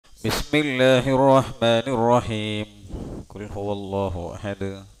بسم الله الرحمن الرحيم قل هو الله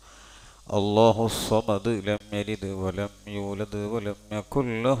أحد الله الصمد لم يلد ولم يولد ولم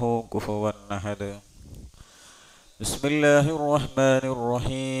يكن له كفوا أحد بسم الله الرحمن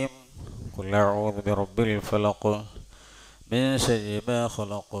الرحيم قل أعوذ برب الفلق من شر ما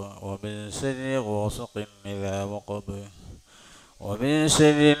خلق ومن شر غاسق إذا وقب ومن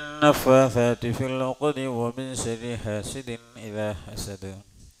شر النفاثات في العقد ومن شر حاسد إذا حسد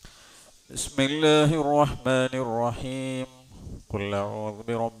بسم الله الرحمن الرحيم قل أعوذ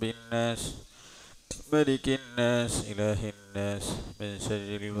برب الناس ملك الناس إله الناس من شر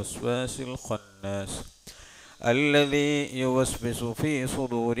الوسواس الخناس الذي يوسوس في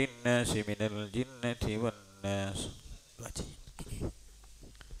صدور الناس من الجنة والناس.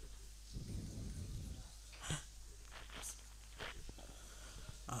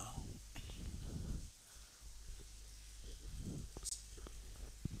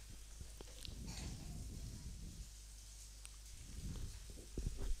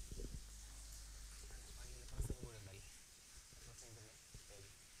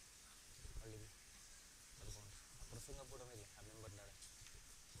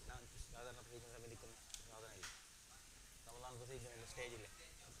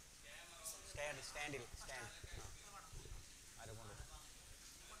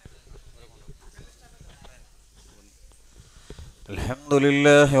 الحمد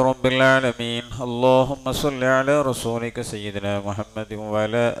لله رب العالمين اللهم صل على رسولك سيدنا محمد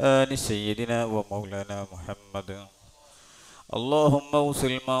وعلى آل سيدنا ومولانا محمد اللهم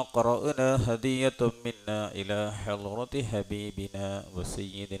اوصل ما قرأنا هدية منا إلى حضرة حبيبنا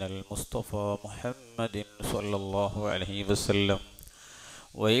وسيدنا المصطفى محمد صلى الله عليه وسلم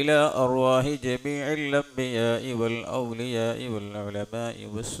وإلى أرواح جميع الأنبياء والأولياء والعلماء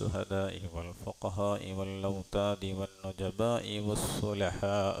والشهداء والفقهاء والأوتاد والنجباء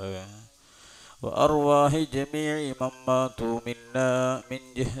والصلحاء وأرواح جميع من ماتوا منا من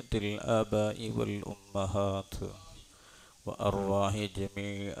جهة الآباء والأمهات وأرواح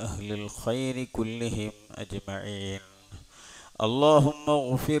جميع أهل الخير كلهم أجمعين اللهم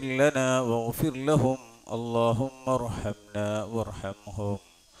اغفر لنا واغفر لهم اللهم ارحمنا وارحمهم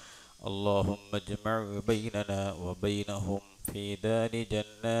اللهم اجمع بيننا وبينهم في دار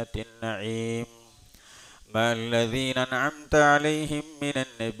جنات النعيم مع الذين أنعمت عليهم من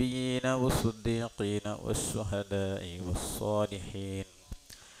النبيين والصديقين والشهداء والصالحين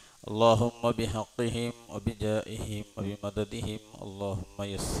اللهم بحقهم وبجائهم وبمددهم اللهم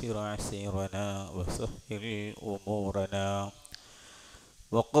يسر عسيرنا وسهل أمورنا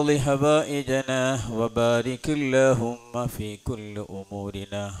وقض حوائجنا وبارك اللهم في كل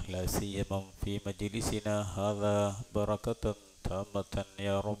أمورنا لا سيما في مجلسنا هذا بركة تامة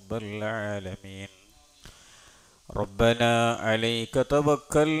يا رب العالمين ربنا عليك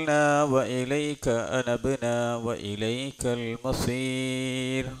توكلنا وإليك أنبنا وإليك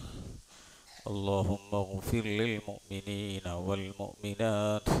المصير اللهم اغفر للمؤمنين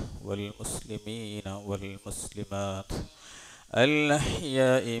والمؤمنات والمسلمين والمسلمات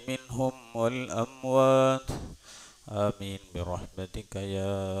الأحياء منهم والأموات آمين برحمتك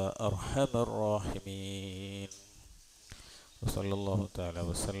يا أرحم الراحمين وصلى الله تعالى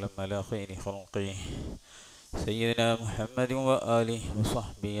وسلم على خير خلقه سيدنا محمد وآله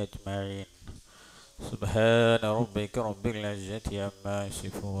وصحبه أجمعين سبحان ربك رب العزة عما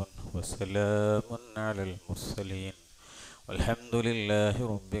يصفون وسلام على المرسلين والحمد لله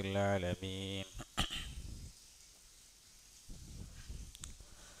رب العالمين.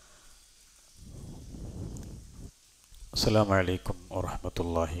 السلام عليكم ورحمة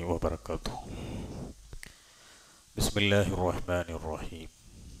الله وبركاته. بسم الله الرحمن الرحيم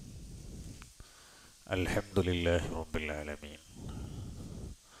الحمد لله رب العالمين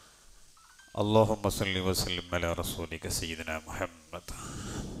اللهم صل وسلم على رسولك سيدنا محمد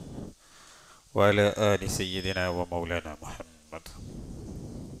وعلى آل سيدنا ومولانا محمد.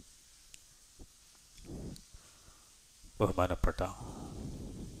 ബഹുമാനപ്പെട്ട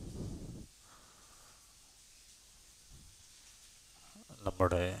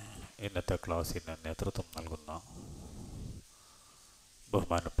നമ്മുടെ ഇന്നത്തെ ക്ലാസ്സിന് നേതൃത്വം നൽകുന്ന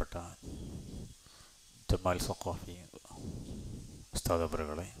ബഹുമാനപ്പെട്ട ജമാൽ സഖാഫി ഉസ്താദ്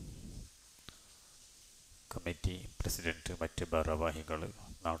അവറുകളെ, കമ്മിറ്റി പ്രസിഡൻറ്റ്, മറ്റ് ഭാരവാഹികൾ,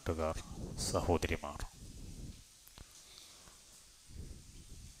 നാട്ടുകാർ, സഹോദരിമാർ,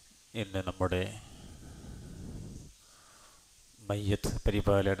 ഇന്ന് നമ്മുടെ മയ്യത്ത്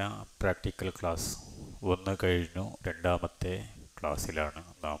പരിപാലന പ്രാക്ടിക്കൽ ക്ലാസ് 1 കഴിഞ്ഞു. രണ്ടാമത്തെ ക്ലാസ്സിലാണ്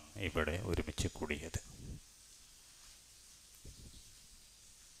നാം ഇവിടെ ഒരുമിച്ച് കൂടിയത്.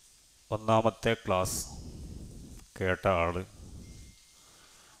 ഒന്നാമത്തെ ക്ലാസ് കേട്ട ആൾ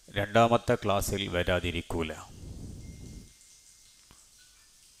രണ്ടാമത്തെ ക്ലാസ്സിൽ വരാതിരിക്കൂല.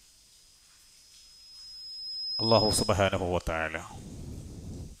 അല്ലാഹു സുബ്ഹാനഹു വ തആല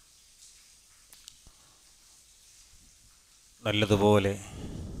നല്ലതുപോലെ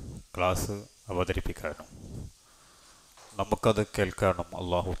ക്ലാസ് അവതരിപ്പിക്കാനും നമുക്കത് കേൾക്കാനും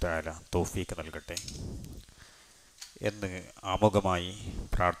അല്ലാഹു തആല തൗഫീഖ് നൽകട്ടെ എന്ന് ആമുഖമായി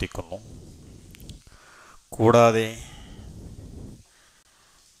പ്രാർത്ഥിക്കുന്നു. കൂടാതെ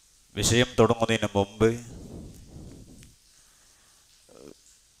വിഷയം തുടങ്ങുന്നതിന് മുമ്പ്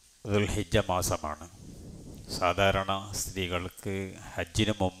ദുൽഹിജ്ജ മാസമാണ്. സാധാരണ സ്ത്രീകൾക്ക്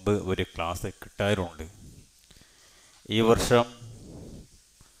ഹജ്ജിന് മുമ്പ് ഒരു ക്ലാസ് കിട്ടാറുണ്ട്. ഈ വർഷം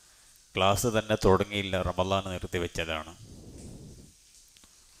ക്ലാസ് തന്നെ തുടങ്ങിയില്ല, റമളാൻ നിർത്തിവെച്ചതാണ്.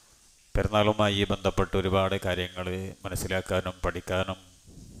 പെരുന്നാളുമായി ബന്ധപ്പെട്ട് ഒരുപാട് കാര്യങ്ങൾ മനസ്സിലാക്കാനും പഠിക്കാനും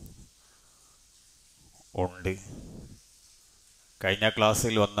ഉണ്ട്. കഴിഞ്ഞ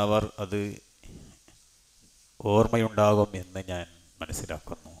ക്ലാസ്സിൽ വന്നവർ അത് ഓർമ്മയുണ്ടാകും എന്ന് ഞാൻ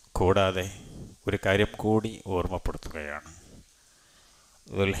മനസ്സിലാക്കുന്നു. കൂടാതെ ഒരു കാര്യം കൂടി ഓർമ്മപ്പെടുത്തുകയാണ്.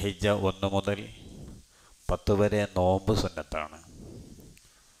 ദുൽഹിജ്ജ 1 മുതൽ 10 വരെ നോമ്പ് സുന്നത്താണ്.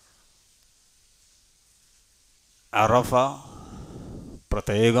 അറഫ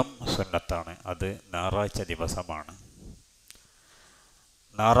പ്രത്യേകം സുന്നത്താണ്. അത് ഞായറാഴ്ച ദിവസമാണ്.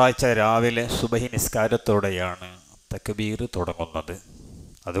 ഞായറാഴ്ച രാവിലെ സുബഹി നിസ്കാരത്തോടെയാണ് തക്ബീർ തുടങ്ങുന്നത്.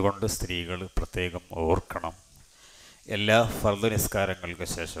 അതുകൊണ്ട് സ്ത്രീകൾ പ്രത്യേകം ഓർക്കണം. എല്ലാ ഫർദ് നിസ്കാരങ്ങൾക്ക്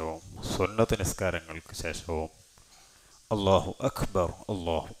ശേഷവും സുന്നത്ത് നിസ്കാരങ്ങൾക്ക് ശേഷവും അല്ലാഹു അക്ബർ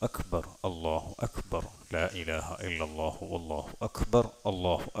അല്ലാഹു അക്ബർ അല്ലാഹു അക്ബർ ലാ ഇലാഹ ഇല്ലല്ലാഹു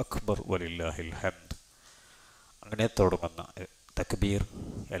അല്ലാഹു അക്ബർ വലില്ലാഹിൽ ഹംദ് അങ്ങനെ തുടങ്ങുന്ന തക്ബീർ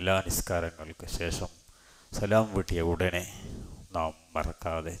എല്ലാ നിസ്കാരങ്ങൾക്ക് ശേഷം സലാം വീട്ടിയ ഉടനെ നാം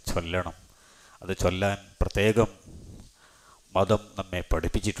മറക്കാതെ ചൊല്ലണം. അത് ചൊല്ലാൻ പ്രത്യേകം മതം നമ്മെ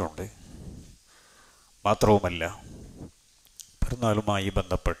പഠിപ്പിച്ചിട്ടുണ്ട്. മാത്രവുമല്ല, പെരുന്നാളുമായി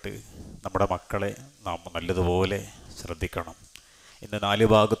ബന്ധപ്പെട്ട് നമ്മുടെ മക്കളെ നാം നല്ലതുപോലെ ശ്രദ്ധിക്കണം. ഇന്ന് 4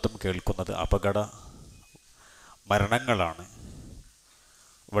 ഭാഗത്തും കേൾക്കുന്നത് അപകട മരണങ്ങളാണ്.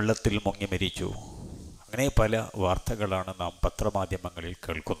 വെള്ളത്തിൽ മുങ്ങി മരിച്ചു, അങ്ങനെ പല വാർത്തകളാണ് നാം പത്രമാധ്യമങ്ങളിൽ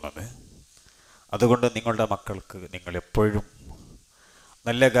കേൾക്കുന്നത്. അതുകൊണ്ട് നിങ്ങളുടെ മക്കൾക്ക് നിങ്ങളെപ്പോഴും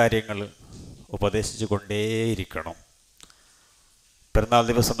നല്ല കാര്യങ്ങൾ ഉപദേശിച്ചു കൊണ്ടേയിരിക്കണം. പെരുന്നാൾ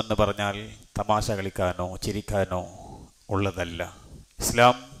ദിവസം എന്ന് പറഞ്ഞാൽ തമാശ കളിക്കാനോ ചിരിക്കാനോ ഉള്ളതല്ല.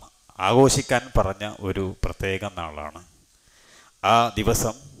 ഇസ്ലാം ആഘോഷിക്കാൻ പറഞ്ഞ ഒരു പ്രത്യേക നാളാണ്. ആ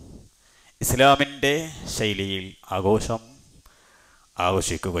ദിവസം ഇസ്ലാമിൻ്റെ ശൈലിയിൽ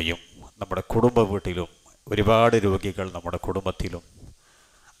ആഘോഷിക്കുകയും നമ്മുടെ കുടുംബ വീട്ടിലും ഒരുപാട് രോഗികൾ നമ്മുടെ കുടുംബത്തിലും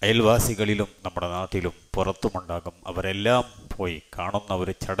അയൽവാസികളിലും നമ്മുടെ നാട്ടിലും പുറത്തുമുണ്ടാകും. അവരെല്ലാം പോയി കാണുന്ന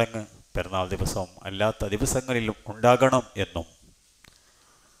ഒരു ചടങ്ങ് പെരുന്നാൾ ദിവസവും അല്ലാത്ത ദിവസങ്ങളിലും ഉണ്ടാകണം എന്നും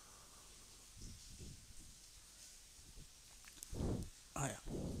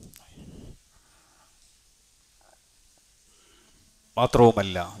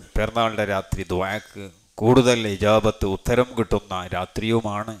മാത്രവുമല്ല, പെരുന്നാളിൻ്റെ രാത്രി ദുആക്ക് കൂടുതൽ ഇജാബത്ത് ഉത്തരം കിട്ടുന്ന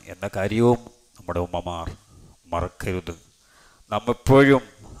രാത്രിയുമാണ് എന്ന കാര്യവും നമ്മുടെ ഉമ്മമാർ മറക്കരുത്. നാം എപ്പോഴും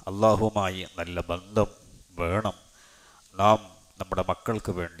അല്ലാഹുവുമായി നല്ല ബന്ധം വേണം. നാം നമ്മുടെ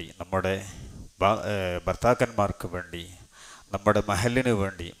മക്കൾക്ക് വേണ്ടി, നമ്മുടെ ഭർത്താക്കന്മാർക്ക് വേണ്ടി, നമ്മുടെ മഹലിന്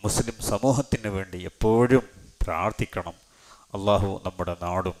വേണ്ടി, മുസ്ലിം സമൂഹത്തിന് വേണ്ടി എപ്പോഴും പ്രാർത്ഥിക്കണം. അല്ലാഹു നമ്മുടെ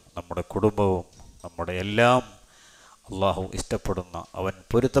നാടും നമ്മുടെ കുടുംബവും നമ്മുടെ എല്ലാം അല്ലാഹു ഇഷ്ടപ്പെടുന്ന, അവൻ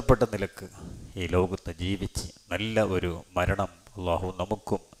പൊരുത്തപ്പെട്ട നിലക്ക് ഈ ലോകത്ത് ജീവിച്ച് നല്ല ഒരു മരണം അല്ലാഹു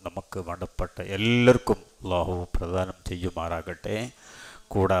നമുക്കും നമുക്ക് വേണ്ടപ്പെട്ട എല്ലാവർക്കും അല്ലാഹു പ്രദാനം ചെയ്യുമാറാകട്ടെ.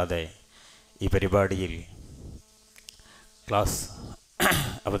 കൂടാതെ ഈ പരിപാടിയിൽ ക്ലാസ്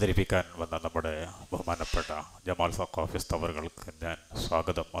അവതരിപ്പിക്കാൻ വന്ന നമ്മുടെ ബഹുമാനപ്പെട്ട ജമാൽ സഖാഫി ഉസ്താദുകൾക്ക് ഞാൻ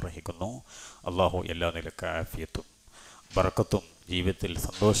സ്വാഗതം അർഹിക്കുന്നു. അല്ലാഹു എല്ലാ നിലക്ക് ആഫിയത്തും ബറക്കത്തും ജീവിതത്തിൽ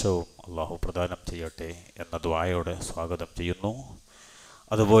സന്തോഷവും അല്ലാഹു പ്രദാനം ചെയ്യട്ടെ എന്ന ദുആയോടെ സ്വാഗതം ചെയ്യുന്നു.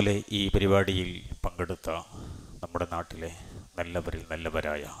 അതുപോലെ ഈ പരിപാടിയിൽ പങ്കെടുത്ത നമ്മുടെ നാട്ടിലെ നല്ലവരിൽ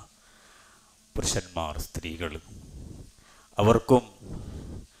നല്ലവരായ പുരുഷന്മാർ, സ്ത്രീകൾ, അവർക്കും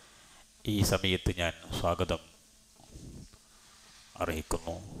ഈ സമയത്ത് ഞാൻ സ്വാഗതം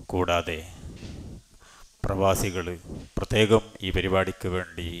അറിയിക്കുന്നു. കൂടാതെ പ്രവാസികൾ പ്രത്യേകം ഈ പരിപാടിക്ക്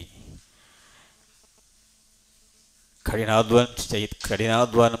വേണ്ടി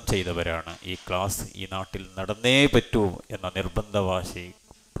കഠിനാധ്വാനം ചെയ്തവരാണ്. ഈ ക്ലാസ് ഈ നാട്ടിൽ നടന്നേ പറ്റൂ എന്ന നിർബന്ധവാശി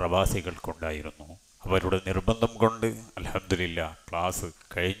പ്രവാസികൾക്കുണ്ടായിരുന്നു. അവരുടെ നിർബന്ധം കൊണ്ട് അൽഹംദുലില്ലാഹ് ക്ലാസ്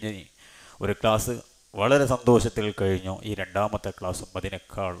കഴിഞ്ഞ്, ഒരു ക്ലാസ് വളരെ സന്തോഷത്തിൽ കഴിഞ്ഞു. ഈ രണ്ടാമത്തെ ക്ലാസ്സും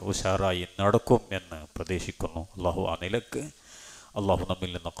അതിനേക്കാൾ ഉഷാറായി നടക്കും എന്ന് പ്രതീക്ഷിക്കുന്നു. അല്ലാഹു ആ നിലക്ക് അള്ളാഹു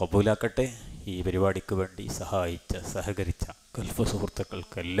നമ്മിൽ നിന്ന് കബൂലാക്കട്ടെ. ഈ പരിപാടിക്ക് വേണ്ടി സഹായിച്ച സഹകരിച്ച ഗൾഫ്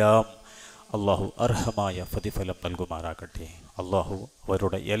സുഹൃത്തുക്കൾക്കെല്ലാം അള്ളാഹു അർഹമായ പ്രതിഫലം നൽകുമാറാകട്ടെ. അള്ളാഹു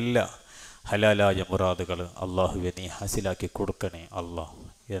അവരുടെ എല്ലാ ഹലാലായ മുറാദുകൾ അള്ളാഹുവെ നീ ഹാസിലാക്കി കൊടുക്കണേ അള്ളാഹു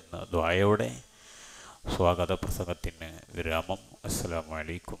എന്ന ദുആയോടെ സ്വാഗത പ്രസംഗത്തിന് വിരാമം. അസ്സലാമു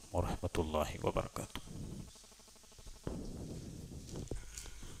അലൈക്കും വറഹ്മത്തുള്ളാഹി വബറകാതുഹു.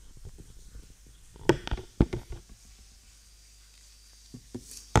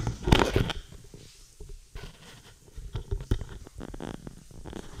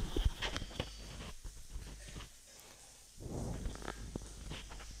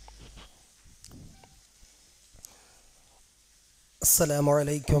 السلام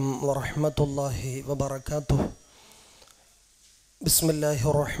عليكم ورحمة الله وبركاته. بسم الله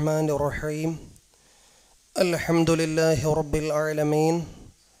الرحمن الرحيم. الحمد لله رب العالمين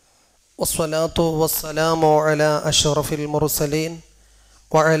والصلاة والسلام على أشرف المرسلين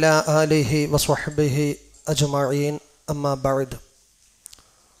وعلى آله وصحبه أجمعين. أما بعد،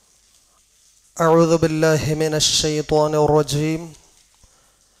 أعوذ بالله من الشيطان الرجيم.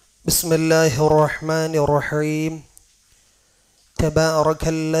 بسم الله الرحمن الرحيم. تبارك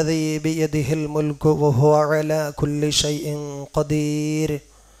الذي بيده الملك وهو على كل شيء قدير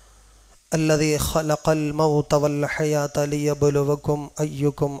الذي خلق الموت والحياة ليبلوكم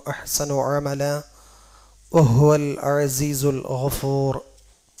أيكم أحسن عملا وهو العزيز الغفور.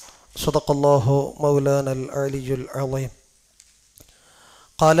 صدق الله مولانا العلي العظيم.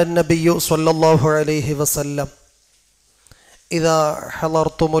 قال النبي صلى الله عليه وسلم: إذا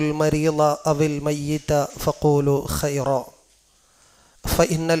حضرتم المريض أو الميت فقولوا خيرا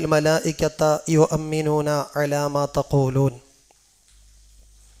فإن الملائكة يؤمنون على ما تقولون.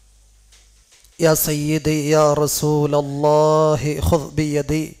 يا سيدي يا رسول الله خذ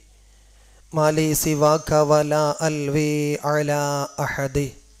بيدي ما لي سواك ولا ألوي على أحد.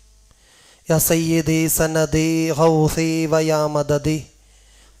 يا سيدي سندي غوثي ويا مددي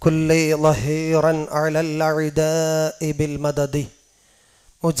كل ظهيرا على الأعداء بالمدد.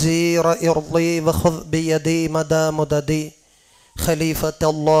 مجير إرضي وخذ بيدي مدى مددي خليفة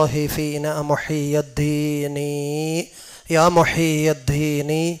الله فينا محي الدين. يا محي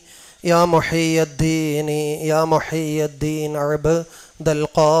الدين يا محي الدين يا محي الدين عبد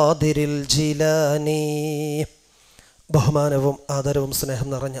القادر الجيلاني. ബഹുമാനവും ആദരവും സ്നേഹം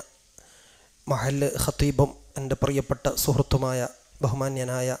നിറഞ്ഞ മഹല്ല് ഖത്തീബും എൻ്റെ പ്രിയപ്പെട്ട സുഹൃത്തുമായ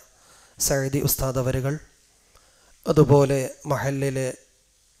ബഹുമാന്യനായ സഈദി ഉസ്താദ് അവരുകൾ, അതുപോലെ മഹല്ലിലെ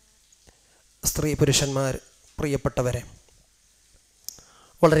സ്ത്രീ പുരുഷന്മാർ, പ്രിയപ്പെട്ടവരെ,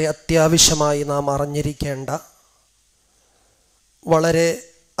 വളരെ അത്യാവശ്യമായി നാം അറിഞ്ഞിരിക്കേണ്ട വളരെ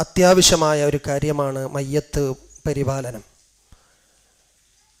അത്യാവശ്യമായ ഒരു കാര്യമാണ് മയ്യത്ത് പരിപാലനം.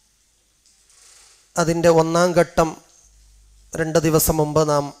 അതിൻ്റെ ഒന്നാം ഘട്ടം 2 ദിവസം മുമ്പ്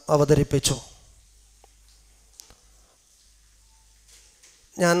നാം അവതരിപ്പിച്ചു.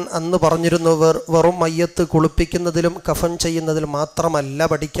 ഞാൻ അന്ന് പറഞ്ഞിരുന്നു, വെറും മയ്യത്ത് കുളിപ്പിക്കുന്നതിലും കഫൻ ചെയ്യുന്നതിലും മാത്രമല്ല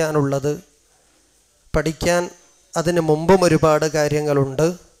പഠിക്കാനുള്ളത്. പഠിക്കാൻ അതിന് മുമ്പും ഒരുപാട് കാര്യങ്ങളുണ്ട്.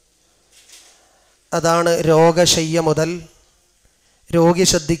 അതാണ് രോഗശയ്യ മുതൽ രോഗി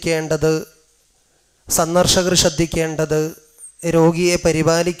ശ്രദ്ധിക്കേണ്ടത്, സന്ദർശകർ ശ്രദ്ധിക്കേണ്ടത്, രോഗിയെ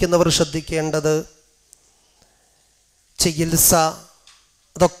പരിപാലിക്കുന്നവർ ശ്രദ്ധിക്കേണ്ടത്, ചികിത്സ,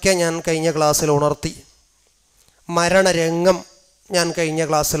 അതൊക്കെ ഞാൻ കഴിഞ്ഞ ക്ലാസ്സിൽ ഉണർത്തി. മരണരംഗം ഞാൻ കഴിഞ്ഞ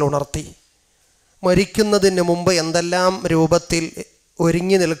ക്ലാസ്സിൽ ഉണർത്തി. മരിക്കുന്നതിന് മുമ്പ് എന്തെല്ലാം രൂപത്തിൽ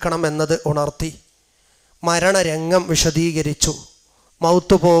ഒരുങ്ങി നിൽക്കണം എന്നത് ഉണർത്തി. മരണരംഗം വിശദീകരിച്ചു,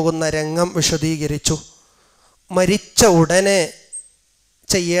 മൗത്ത് പോകുന്ന രംഗം വിശദീകരിച്ചു, മരിച്ച ഉടനെ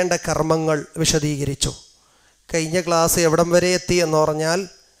ചെയ്യേണ്ട കർമ്മങ്ങൾ വിശദീകരിച്ചു. കഴിഞ്ഞ ക്ലാസ് എവിടം വരെ എത്തി എന്ന് പറഞ്ഞാൽ,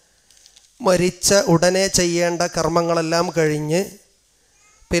 മരിച്ച ഉടനെ ചെയ്യേണ്ട കർമ്മങ്ങളെല്ലാം കഴിഞ്ഞ്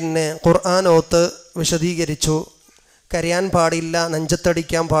പിന്നെ ഖുർആൻ ഓത്ത് വിശദീകരിച്ചു, കരയാൻ പാടില്ല,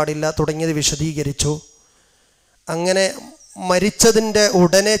 നെഞ്ചത്തടിക്കാൻ പാടില്ല തുടങ്ങിയത് വിശദീകരിച്ചു. അങ്ങനെ മരിച്ചതിൻ്റെ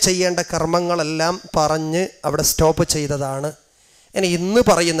ഉടനെ ചെയ്യേണ്ട കർമ്മങ്ങളെല്ലാം പറഞ്ഞ് അവിടെ സ്റ്റോപ്പ് ചെയ്തതാണ്. ഇനി ഇന്ന്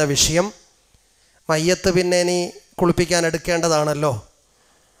പറയുന്ന വിഷയം, മയ്യത്ത് പിന്നെ ഇനി കുളിപ്പിക്കാൻ എടുക്കേണ്ടതാണല്ലോ.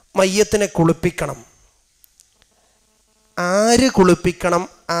 മയ്യത്തിനെ കുളിപ്പിക്കണം. ആര് കുളിപ്പിക്കണം,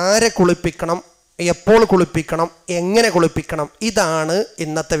 ആരെ കുളിപ്പിക്കണം, എപ്പോൾ കുളിപ്പിക്കണം, എങ്ങനെ കുളിപ്പിക്കണം, ഇതാണ്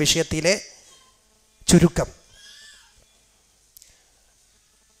ഇന്നത്തെ വിഷയത്തിലെ ചുരുക്കം.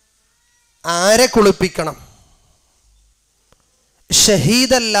 ആരെ കുളിപ്പിക്കണം?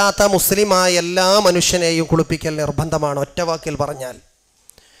 ഷഹീദല്ലാത്ത മുസ്ലിമായ എല്ലാ മനുഷ്യനെയും കുളിപ്പിക്കൽ നിർബന്ധമാണ്. ഒറ്റ വാക്കിൽ പറഞ്ഞാൽ,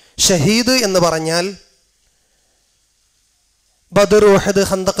 ഷഹീദ് എന്ന് പറഞ്ഞാൽ ബദർ, ഉഹദ്,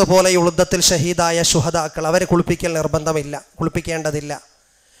 ഖന്തഖ് പോലെ യുദ്ധത്തിൽ ഷഹീദായ ശുഹദാക്കൾ, അവരെ കുളിപ്പിക്കൽ നിർബന്ധമില്ല, കുളിപ്പിക്കേണ്ടതില്ല.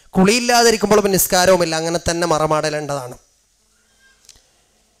 കുളിയില്ലാതിരിക്കുമ്പോൾ നിസ്കാരവുമില്ല, അങ്ങനെ തന്നെ മറമാടലേണ്ടതാണ്.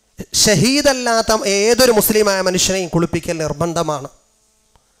 ഷഹീദല്ലാത്ത ഏതൊരു മുസ്ലിമായ മനുഷ്യനെയും കുളിപ്പിക്കൽ നിർബന്ധമാണ്.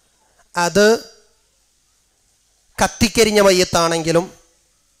 അത് കത്തിക്കരിഞ്ഞ മയ്യത്താണെങ്കിലും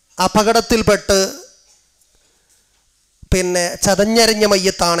അപകടത്തിൽപ്പെട്ട് ചതഞ്ഞരിഞ്ഞ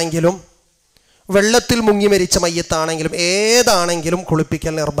മയ്യത്താണെങ്കിലും വെള്ളത്തിൽ മുങ്ങി മരിച്ച മയ്യത്താണെങ്കിലും ഏതാണെങ്കിലും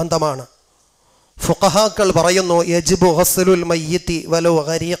കുളിപ്പിക്കൽ നിർബന്ധമാണ്. ഫുഖഹാക്കൾ പറയുന്നു, യജിബു ഗസ്ലുൽ മയ്യിത്തി വലൗ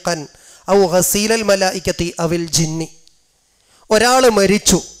ഗരീഖൻ ഔ ഗസീലൽ മലായികത്തി അവിൽ ജിന്നി. ഒരാൾ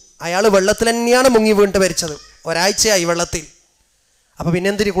മരിച്ചു, അയാൾ വെള്ളത്തിൽ തന്നെയാണ് മുങ്ങി വീണിട്ട് മരിച്ചത്, ഒരാഴ്ചയായി വെള്ളത്തിൽ. അപ്പോൾ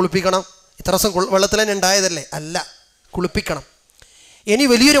പിന്നെന്തിന് കുളിപ്പിക്കണം? ഇത്ര ദിവസം വെള്ളത്തിൽ തന്നെ ഉണ്ടായതല്ലേ? അല്ല, കുളിപ്പിക്കണം. ഇനി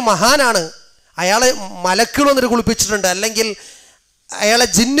വലിയൊരു മഹാനാണ്, അയാളെ മലക്കുകൾ വന്നിട്ട് കുളിപ്പിച്ചിട്ടുണ്ട്, അല്ലെങ്കിൽ അയാളെ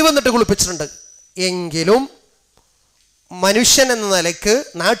ജിന്ന് വന്നിട്ട് കുളിപ്പിച്ചിട്ടുണ്ട്, എങ്കിലും മനുഷ്യൻ എന്ന നിലയ്ക്ക്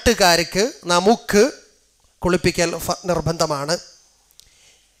നാട്ടുകാർക്ക് നമുക്ക് കുളിപ്പിക്കൽ നിർബന്ധമാണ്.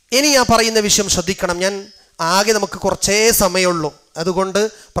 ഇനി ഞാൻ പറയുന്ന വിഷയം ശ്രദ്ധിക്കണം. ഞാൻ ആകെ നമുക്ക് കുറച്ചേ സമയമുള്ളൂ, അതുകൊണ്ട്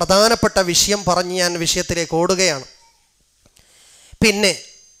പ്രധാനപ്പെട്ട വിഷയം പറഞ്ഞ് ഞാൻ വിഷയത്തിലേക്ക് ഓടുകയാണ്. പിന്നെ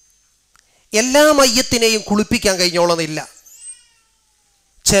എല്ലാ മയ്യത്തിനെയും കുളിപ്പിക്കാൻ കഴിഞ്ഞോളന്നില്ല.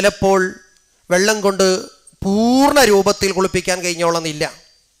 ചിലപ്പോൾ വെള്ളം കൊണ്ട് പൂർണ്ണ രൂപത്തിൽ കുളിപ്പിക്കാൻ കഴിഞ്ഞോളന്നില്ല.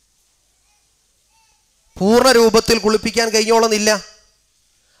 പൂർണ്ണ രൂപത്തിൽ കുളിപ്പിക്കാൻ കഴിഞ്ഞോളന്നില്ല.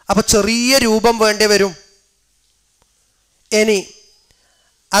 അപ്പം ചെറിയ രൂപം വേണ്ടി വരും. ഇനി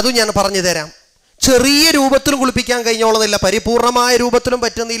അതും ഞാൻ പറഞ്ഞു തരാം. ചെറിയ രൂപത്തിലും കുളിപ്പിക്കാൻ കഴിഞ്ഞോളന്നില്ല, പരിപൂർണമായ രൂപത്തിലും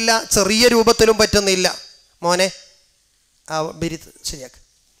പറ്റുന്നില്ല, ചെറിയ രൂപത്തിലും പറ്റുന്നില്ല. മോനെ ആ ബിരുദ് ശരിയാക്ക്.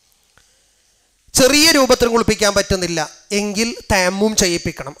 ചെറിയ രൂപത്തിലും കുളിപ്പിക്കാൻ പറ്റുന്നില്ല എങ്കിൽ തയമ്മും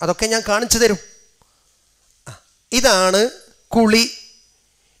ചെയ്യിപ്പിക്കണം. അതൊക്കെ ഞാൻ കാണിച്ചു തരും. ഇതാണ് കുളി.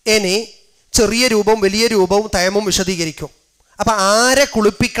 ഇനി ചെറിയ രൂപവും വലിയ രൂപവും തയമ്മും വിശദീകരിക്കും. അപ്പം ആരെ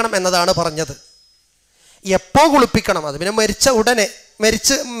കുളിപ്പിക്കണം എന്നതാണ് പറഞ്ഞത്. എപ്പോൾ കുളിപ്പിക്കണം? അത് പിന്നെ മരിച്ച ഉടനെ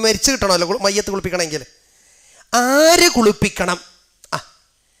മരിച്ച് കിട്ടണമല്ലോ മയ്യത്ത് കുളിപ്പിക്കണമെങ്കിൽ. ആര് കുളിപ്പിക്കണം?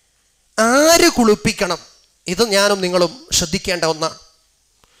 ആര് കുളിപ്പിക്കണം? ഇത് ഞാനും നിങ്ങളും ശ്രദ്ധിക്കേണ്ട ഒന്നാണ്.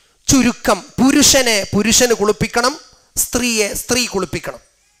 ചുരുക്കം, പുരുഷന് കുളിപ്പിക്കണം, സ്ത്രീയെ സ്ത്രീ കുളിപ്പിക്കണം.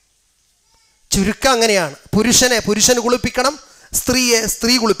 ചുരുക്കം അങ്ങനെയാണ്. പുരുഷന് കുളിപ്പിക്കണം, സ്ത്രീയെ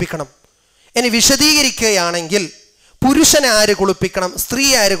സ്ത്രീ കുളിപ്പിക്കണം. ഇനി വിശദീകരിക്കുകയാണെങ്കിൽ പുരുഷനെ ആര് കുളിപ്പിക്കണം, സ്ത്രീ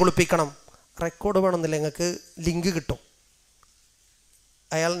ആര് കുളിപ്പിക്കണം? റെക്കോർഡ് വേണമെന്നില്ല, നിങ്ങൾക്ക് ലിങ്ക് കിട്ടും.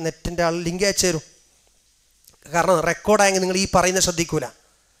 അയാൾ നെറ്റിൻ്റെ ആൾ ലിങ്ക് അയച്ചു തരും. കാരണം റെക്കോർഡായെങ്കിൽ നിങ്ങൾ ഈ പറയുന്നത് ശ്രദ്ധിക്കൂല.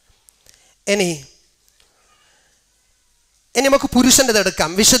 ഇനി നമുക്ക് പുരുഷൻ്റെത് എടുക്കാം.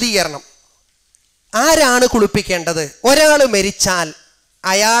 വിശദീകരണം. ആരാണ് കുളിപ്പിക്കേണ്ടത്? ഒരാൾ മരിച്ചാൽ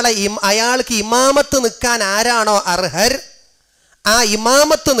അയാൾക്ക് ഇമാമത്ത് നിൽക്കാൻ ആരാണോ അർഹർ, ആ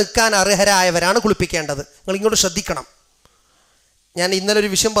ഇമാമത്ത് നിൽക്കാൻ അർഹരായവരാണ് കുളിപ്പിക്കേണ്ടത്. നിങ്ങൾ ഇങ്ങോട്ട് ശ്രദ്ധിക്കണം. ഞാൻ ഇന്നലെ ഒരു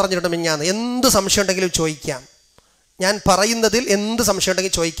വിഷയം പറഞ്ഞിട്ടുണ്ട് മിഞ്ഞാന്ന്. എന്ത് സംശയം ഉണ്ടെങ്കിലും ചോദിക്കാം. ഞാൻ പറയുന്നതിൽ എന്ത് സംശയം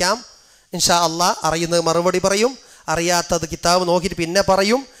ഉണ്ടെങ്കിലും ചോദിക്കാം. ഇൻഷാ അള്ളാഹ് അറിയുന്നത് മറുപടി പറയും, അറിയാത്തത് കിതാബ് നോക്കിയിട്ട് പിന്നെ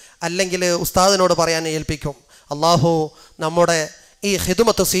പറയും, അല്ലെങ്കിൽ ഉസ്താദിനോട് പറയാൻ ഏൽപ്പിക്കും. അള്ളാഹു നമ്മുടെ ഈ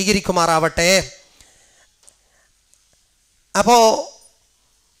ഖിദ്മത്ത് സ്വീകരിക്കുമാറാവട്ടെ. അപ്പോൾ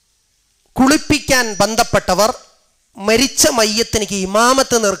കുളിപ്പിക്കാൻ ബന്ധപ്പെട്ടവർ മരിച്ച മയ്യത്തിനിക്ക്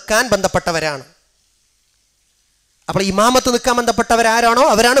ഇമാമത്ത് നിൽക്കാൻ ബന്ധപ്പെട്ടവരാണ്. അപ്പോൾ ഇമാമത്ത് നിൽക്കാൻ ബന്ധപ്പെട്ടവരാരാണോ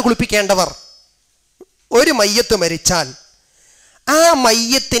അവരാണ് കുളിപ്പിക്കേണ്ടവർ. ഒരു മയ്യത്ത് മരിച്ചാൽ ആ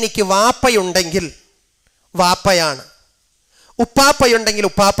മയ്യത്തിനിക്ക് വാപ്പയുണ്ടെങ്കിൽ വാപ്പയാണ്, ഉപ്പാപ്പയുണ്ടെങ്കിൽ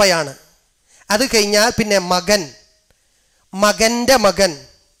ഉപ്പാപ്പയാണ്. അത് കഴിഞ്ഞാൽ പിന്നെ മകൻ്റെ മകൻ,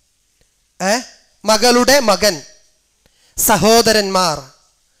 മകളുടെ മകൻ,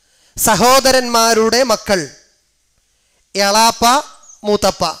 സഹോദരന്മാരുടെ മക്കൾ, എളാപ്പ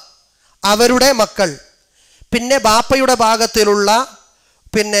മൂത്തപ്പ അവരുടെ മക്കൾ, പിന്നെ ബാപ്പയുടെ ഭാഗത്തിലുള്ള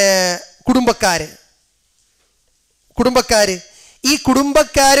പിന്നെ കുടുംബക്കാർ. ഈ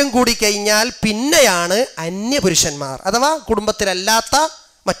കുടുംബക്കാരും കൂടി കഴിഞ്ഞാൽ പിന്നെയാണ് അന്യപുരുഷന്മാർ അഥവാ കുടുംബത്തിലല്ലാത്ത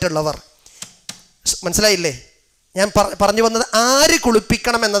മറ്റുള്ളവർ. മനസ്സിലായില്ലേ? ഞാൻ പറഞ്ഞു വന്നത് ആര്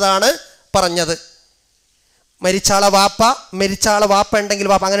കുളിപ്പിക്കണം എന്നതാണ് പറഞ്ഞത്. മരിച്ചാളെ വാപ്പ ഉണ്ടെങ്കിൽ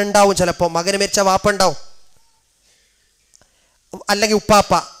വാപ്പ, അങ്ങനെ ഉണ്ടാവും. ചിലപ്പോൾ മകന് മരിച്ച വാപ്പ ഉണ്ടാവും, അല്ലെങ്കിൽ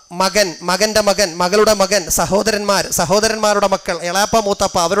ഉപ്പാപ്പ, മകൻ്റെ മകൻ, മകളുടെ മകൻ, സഹോദരന്മാരുടെ മക്കൾ, എളാപ്പ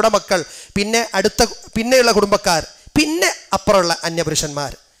മൂത്തപ്പ അവരുടെ മക്കൾ, പിന്നെ പിന്നെയുള്ള കുടുംബക്കാർ, പിന്നെ അപ്പുറമുള്ള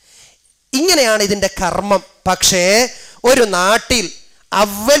അന്യപുരുഷന്മാർ. ഇങ്ങനെയാണ് ഇതിൻ്റെ കർമ്മം. പക്ഷേ ഒരു നാട്ടിൽ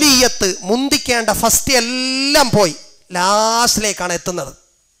അവലിയത്ത് മുന്തിക്കേണ്ട ഫസ്റ്റ് എല്ലാം പോയി ലാസ്റ്റിലേക്കാണ്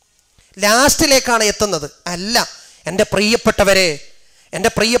എത്തുന്നത്. അല്ല, എൻ്റെ പ്രിയപ്പെട്ടവരെ, എൻ്റെ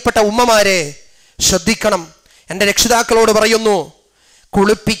പ്രിയപ്പെട്ട ഉമ്മമാരെ ശ്രദ്ധിക്കണം. എൻ്റെ രക്ഷിതാക്കളോട് പറയുന്നു,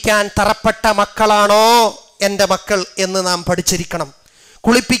 കുളിപ്പിക്കാൻ തറപ്പെട്ട മക്കളാണോ എൻ്റെ മക്കൾ എന്ന് നാം പഠിച്ചിരിക്കണം.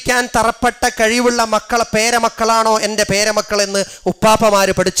 കുളിപ്പിക്കാൻ തറപ്പെട്ട കഴിവുള്ള പേരമക്കളാണോ എൻ്റെ പേരമക്കൾ എന്ന്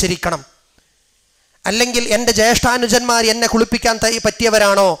ഉപ്പാപ്പമാര് പഠിച്ചിരിക്കണം. അല്ലെങ്കിൽ എൻ്റെ ജ്യേഷ്ഠാനുജന്മാർ എന്നെ കുളിപ്പിക്കാൻ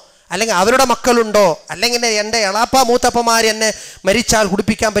പറ്റിയവരാണോ, അല്ലെങ്കിൽ അവരുടെ മക്കളുണ്ടോ, അല്ലെങ്കിൽ എൻ്റെ എളാപ്പ മൂത്തപ്പമാർ എന്നെ മരിച്ചാൽ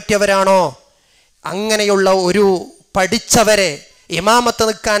കുളിപ്പിക്കാൻ പറ്റിയവരാണോ? അങ്ങനെയുള്ള ഒരു പഠിച്ചവരെ, ഇമാമത്ത്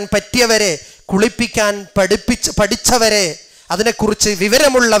നിൽക്കാൻ പറ്റിയവരെ, കുളിപ്പിക്കാൻ പഠിച്ചവരെ, അതിനെക്കുറിച്ച്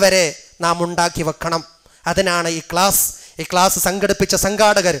വിവരമുള്ളവരെ നാം ഉണ്ടാക്കി വെക്കണം. അതിനാണ് ഈ ക്ലാസ് സംഘടിപ്പിച്ച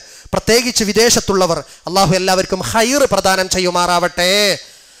സംഘാടകർ, പ്രത്യേകിച്ച് വിദേശത്തുള്ളവർ. അള്ളാഹു എല്ലാവർക്കും ഹൈർ പ്രദാനം ചെയ്യുമാറാവട്ടെ.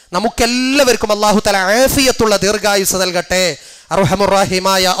 നമുക്കെല്ലാവർക്കും അള്ളാഹു തആല ആഫിയത്തുള്ള ദീർഘായുസ് നൽകട്ടെ.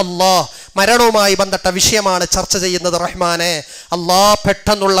 അർഹമുർറഹീമായ അല്ലാഹ്, മരണവുമായി ബന്ധപ്പെട്ട വിഷയമാണ് ചർച്ച ചെയ്യുന്നത്. റഹ്മാനെ, അല്ലാഹ്,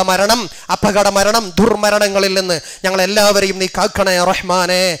 പെട്ടെന്നുള്ള മരണം, അപകട മരണം, ദുർമരണങ്ങളിൽ നിന്ന് ഞങ്ങളെല്ലാവരെയും നീ കാക്കണേ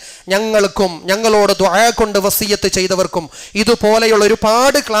റഹ്മാനെ. ഞങ്ങൾക്കും ഞങ്ങളോട് ദുആ കൊണ്ട് വസിയത്ത് ചെയ്തവർക്കും ഇതുപോലെയുള്ള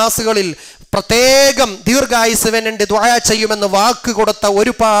ഒരുപാട് ക്ലാസ്സുകളിൽ പ്രത്യേകം ദീർഘായുസ്സിന് വേണ്ടി ദുആ ചെയ്യുമെന്ന് വാക്ക് കൊടുത്ത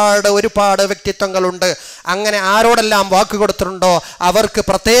ഒരുപാട് വ്യക്തിത്വങ്ങളുണ്ട്. അങ്ങനെ ആരോടെല്ലാം വാക്ക് കൊടുത്തിട്ടുണ്ടോ അവർക്ക്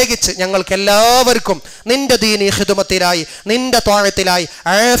പ്രത്യേകിച്ച് ഞങ്ങൾക്ക് എല്ലാവർക്കും നിന്റെ ദീനി ഖിദ്മത്തിലായി, നിന്റെ ത്വാഅത്തിലായി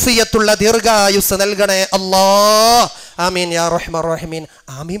ആഫിയത്തുള്ള ദീർഘായുസ് നൽകണേ അല്ലാഹ്. ആമീൻ യാ റഹ്മാൻ റഹീമീൻ.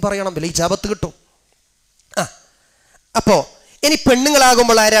 ആമീൻ പറയണം, വലിയ ഇജാബത്ത് കിട്ടും. അപ്പോ ഇനി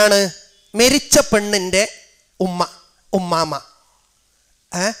പെണ്ണുങ്ങളാകുമ്പോൾ ആരാണ്? മരിച്ച പെണ്ണിൻ്റെ ഉമ്മാമ,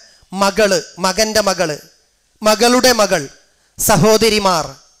 മകള്, മകൻ്റെ മകള്, മകളുടെ മകൾ, സഹോദരിമാർ,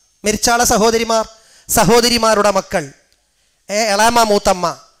 മരിച്ചാളെ സഹോദരിമാരുടെ മക്കൾ, എളാമ മൂത്തമ്മ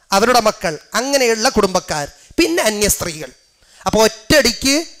അവരുടെ മക്കൾ, അങ്ങനെയുള്ള കുടുംബക്കാർ, പിന്നെ അന്യ സ്ത്രീകൾ. അപ്പോൾ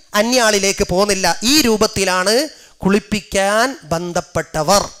ഒറ്റയടിക്ക് അന്യാളിലേക്ക് പോകുന്നില്ല. ഈ രൂപത്തിലാണ് കുളിപ്പിക്കാൻ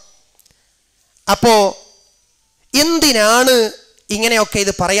ബന്ധപ്പെട്ടവർ. അപ്പോൾ എന്തിനാണ് ഇങ്ങനെയൊക്കെ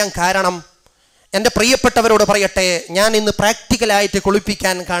ഇത് പറയാൻ കാരണം? എൻ്റെ പ്രിയപ്പെട്ടവരോട് പറയട്ടെ, ഞാൻ ഇന്ന് പ്രാക്ടിക്കലായിട്ട്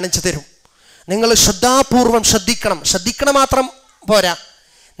കുളിപ്പിക്കാൻ കാണിച്ചു തരും. നിങ്ങൾ ശ്രദ്ധാപൂർവം ശ്രദ്ധിക്കണം മാത്രം പോരാ,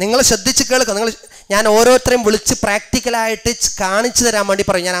 നിങ്ങൾ ശ്രദ്ധിച്ച് കേൾക്കുക. ഞാൻ ഓരോരുത്തരെയും വിളിച്ച് പ്രാക്ടിക്കലായിട്ട് കാണിച്ചു തരാൻ വേണ്ടി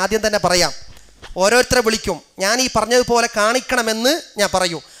പറയും. ഞാൻ ആദ്യം തന്നെ പറയാം, ഓരോരുത്തരെ വിളിക്കും, ഞാൻ ഈ പറഞ്ഞതുപോലെ കാണിക്കണമെന്ന് ഞാൻ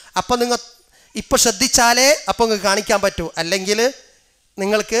പറയൂ. അപ്പം നിങ്ങൾ ഇപ്പം ശ്രദ്ധിച്ചാലേ അപ്പം നിങ്ങൾക്ക് കാണിക്കാൻ പറ്റൂ, അല്ലെങ്കിൽ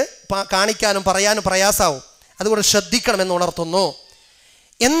നിങ്ങൾക്ക് കാണിക്കാനും പറയാനും പ്രയാസമാവും. അതുകൊണ്ട് ശ്രദ്ധിക്കണമെന്ന് ഉണർത്തുന്നു.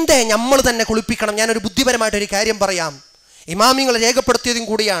 എന്തേ നമ്മൾ തന്നെ കുളിപ്പിക്കണം? ഞാനൊരു ബുദ്ധിപരമായിട്ടൊരു കാര്യം പറയാം. ഇമാമിങ്ങൾ രേഖപ്പെടുത്തിയതും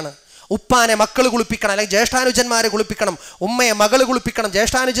കൂടിയാണ്. ഉപ്പാനെ മക്കൾ കുളിപ്പിക്കണം, അല്ലെങ്കിൽ ജ്യേഷ്ഠാനുജന്മാരെ കുളിപ്പിക്കണം, ഉമ്മയെ മകൾ കുളിപ്പിക്കണം,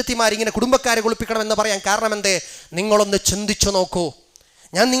 ജ്യേഷ്ഠാനുജത്തിമാർ ഇങ്ങനെ കുടുംബക്കാരെ കുളിപ്പിക്കണം എന്ന് പറയാൻ കാരണം എന്തേ? നിങ്ങളൊന്ന് ചിന്തിച്ചു നോക്കൂ.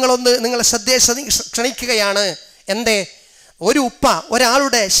 ഞാൻ നിങ്ങളെ ശ്രദ്ധയെ ക്ഷണിക്കുകയാണ്. എന്തേ? ഒരു ഉപ്പ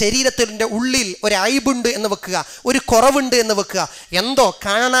ഒരാളുടെ ശരീരത്തിൻ്റെ ഉള്ളിൽ ഒരു അയ്ബുണ്ട് എന്ന് വെക്കുക, ഒരു കുറവുണ്ട് എന്ന് വെക്കുക, എന്തോ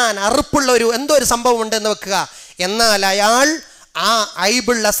കാണാൻ അറുപ്പുള്ള എന്തോ ഒരു സംഭവം ഉണ്ട് എന്ന് വെക്കുക. എന്നാൽ അയാൾ ആ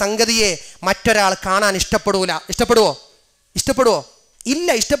അയ്ബുള്ള സംഗതിയെ മറ്റൊരാൾ കാണാൻ ഇഷ്ടപ്പെടുവോ? ഇല്ല,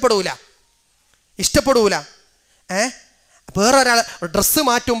 ഇഷ്ടപ്പെടൂല. വേറൊരാൾ ഡ്രസ്സ്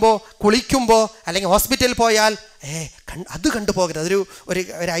മാറ്റുമ്പോൾ, കുളിക്കുമ്പോൾ, അല്ലെങ്കിൽ ഹോസ്പിറ്റലിൽ പോയാൽ അത് കണ്ടുപോകരുത്,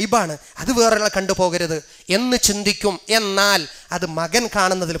 ഒരു ഐബാണ്, അത് വേറൊരാൾ കണ്ടുപോകരുത് എന്ന് ചിന്തിക്കും. എന്നാൽ അത് മകൻ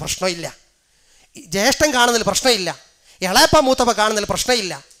കാണുന്നതിൽ പ്രശ്നമില്ല, ജ്യേഷ്ഠൻ കാണുന്നതിൽ പ്രശ്നമില്ല, എളാപ്പ മൂത്തപ്പ കാണുന്നതിൽ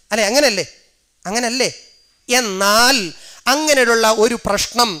പ്രശ്നമില്ല. അല്ലേ? അങ്ങനല്ലേ? എന്നാൽ അങ്ങനെയുള്ള ഒരു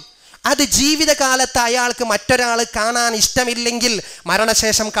പ്രശ്നം അത് ജീവിതകാലത്ത് അയാൾക്ക് മറ്റൊരാൾ കാണാൻ ഇഷ്ടമില്ലെങ്കിൽ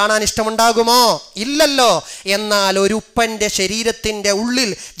മരണശേഷം കാണാൻ ഇഷ്ടമുണ്ടാകുമോ? ഇല്ലല്ലോ. എന്നാൽ ഒരു ഉപ്പൻ്റെ ശരീരത്തിൻ്റെ ഉള്ളിൽ,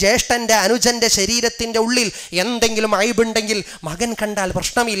 ജ്യേഷ്ഠൻ്റെ അനുജൻ്റെ ശരീരത്തിൻ്റെ ഉള്ളിൽ എന്തെങ്കിലും അയ്ബുണ്ടെങ്കിൽ മകൻ കണ്ടാൽ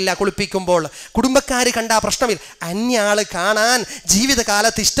പ്രശ്നമില്ല, കുളിപ്പിക്കുമ്പോൾ കുടുംബക്കാർ കണ്ടാൽ പ്രശ്നമില്ല. അന്യാൾ കാണാൻ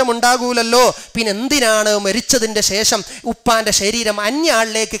ജീവിതകാലത്ത് ഇഷ്ടമുണ്ടാകൂലല്ലോ. പിന്നെ എന്തിനാണ് മരിച്ചതിൻ്റെ ശേഷം ഉപ്പാൻ്റെ ശരീരം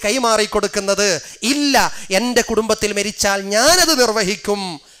അന്യാളിലേക്ക് കൈമാറി കൊടുക്കുന്നത്? ഇല്ല, എൻ്റെ കുടുംബത്തിൽ മരിച്ചാൽ ഞാനത് നിർവഹിക്കും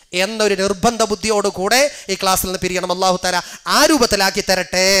എന്നൊരു നിർബന്ധ ബുദ്ധിയോടുകൂടെ ഈ ക്ലാസ്സിൽ നിന്ന് പിരിയണം. അല്ലാഹു തആല ആ രൂപത്തിലാക്കി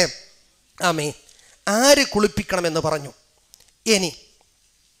തരട്ടെ. ആമീൻ. ആര് കുളിപ്പിക്കണമെന്ന് പറഞ്ഞു? ഇനി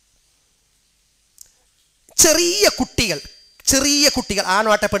ചെറിയ കുട്ടികൾ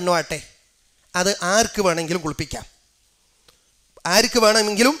ആണാട്ടെ പെണ്ണുമാട്ടെ, അത് ആർക്ക് വേണമെങ്കിലും കുളിപ്പിക്കാം.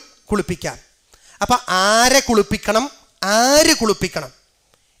 അപ്പം ആര് കുളിപ്പിക്കണം,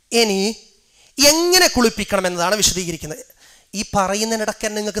 ഇനി എങ്ങനെ കുളിപ്പിക്കണം എന്നതാണ് വിശദീകരിക്കുന്നത്. ഈ പറയുന്നതിനിടയ്ക്ക്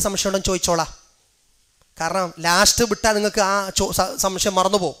തന്നെ നിങ്ങൾക്ക് സംശയം ഉണ്ടെന്ന് ചോദിച്ചോളാം. കാരണം ലാസ്റ്റ് വിട്ടാൽ നിങ്ങൾക്ക് ആ സംശയം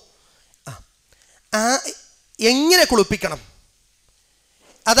മറന്നുപോകും. എങ്ങനെ കുളിപ്പിക്കണം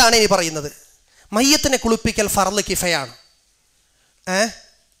അതാണ് ഇനി പറയുന്നത്. മയ്യത്തിനെ കുളിപ്പിക്കൽ ഫർള് കിഫയാണ്.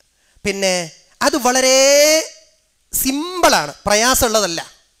 പിന്നെ അത് വളരെ സിമ്പിളാണ്, പ്രയാസമുള്ളതല്ല,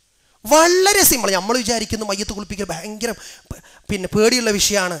 വളരെ സിമ്പിൾ. നമ്മൾ വിചാരിക്കുന്നു മയ്യത്ത് കുളിപ്പിക്കൽ ഭയങ്കര പേടിയുള്ള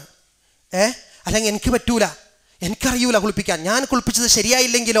വിഷയമാണ്. അല്ലെങ്കിൽ എനിക്ക് പറ്റൂല, എനിക്കറിയൂല കുളിപ്പിക്കാൻ, ഞാൻ കുളിപ്പിച്ചത്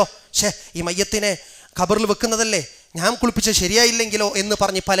ശരിയായില്ലെങ്കിലോ, ഈ മയ്യത്തിനെ ഖബറിൽ വെക്കുന്നതല്ലേ, ഞാൻ കുളിപ്പിച്ചത് ശരിയായില്ലെങ്കിലോ എന്ന്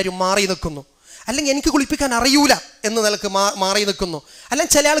പറഞ്ഞ് പലരും മാറി നിൽക്കുന്നു. അല്ലെങ്കിൽ എനിക്ക് കുളിപ്പിക്കാൻ അറിയൂല എന്ന് നിലക്ക് മാറി നിൽക്കുന്നു.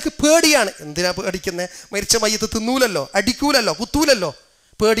 അല്ലെങ്കിൽ ചില ആൾക്ക് പേടിയാണ്. എന്തിനാ പേടിക്കുന്നത്? മരിച്ച മയ്യത്ത് തിന്നൂലല്ലോ, അടിക്കൂലല്ലോ, കുത്തൂലല്ലോ,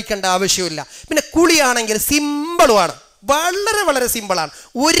 പേടിക്കേണ്ട ആവശ്യമില്ല. പിന്നെ കുളിയാണെങ്കിൽ സിമ്പിളുമാണ്. വളരെ വളരെ സിമ്പിളാണ്,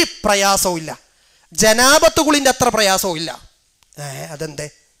 ഒരു പ്രയാസവും ഇല്ല. ജനാബത്ത് കുളിൻ്റെ അത്ര പ്രയാസവും ഇല്ല. അതെന്തേ?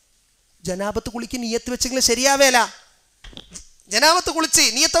 ജനാബത്ത് കുളിക്ക് നിയത്ത് വെച്ചെങ്കിലും ശരിയാവേല. ജനാബത്ത് കുളിച്ച്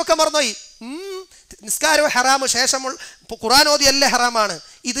നിയത്തൊക്കെ മറന്നുപോയി, നിസ്കാരവും ഹറാമ്, ശേഷം ഖുർആൻ ഓതി എല്ലാം ഹറാമാണ്.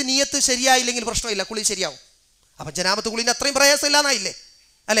 ഇത് നിയത്ത് ശരിയായില്ലെങ്കിൽ പ്രശ്നമില്ല, കുളി ശരിയാവും. അപ്പം ജനാബത്ത് കുളിൻ്റെ അത്രയും പ്രയാസം ഇല്ലാന്നായില്ലേ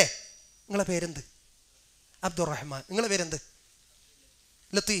അല്ലേ? നിങ്ങളെ പേരെന്ത്? അബ്ദുറഹ്മാൻ. നിങ്ങളെ പേരെന്ത്?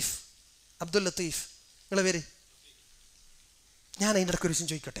 ലത്തീഫ്. അബ്ദുൽ ലത്തീഫ്. നിങ്ങളെ പേര്? ഞാൻ അതിൻ്റെ ഇടയ്ക്ക് ഒരു ദിവസം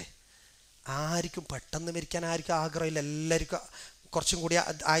ചോദിക്കട്ടെ, ആർക്കും പെട്ടെന്ന് മരിക്കാൻ ആർക്കും ആഗ്രഹമില്ല, എല്ലാവർക്കും കുറച്ചും കൂടി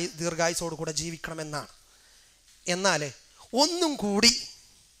ദീർഘായുസോട് കൂടെ ജീവിക്കണമെന്നാണ്. എന്നാൽ ഒന്നും കൂടി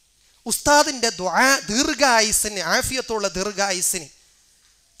ഉസ്താദിൻ്റെ ദുആ, ദീർഘായുസിന്, ആഫിയത്തുള്ള ദീർഘായുസിന്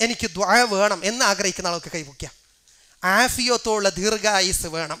എനിക്ക് ദുആ വേണം എന്ന് ആഗ്രഹിക്കുന്ന ആൾക്ക് കൈപൊക്കാം. ആഫിയത്തുള്ള ദീർഘായുസ്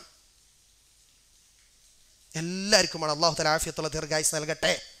വേണം, എല്ലാവർക്കും വേണം. അല്ലാഹു തആല ആഫിയത്തുള്ള ദീർഘായുസ്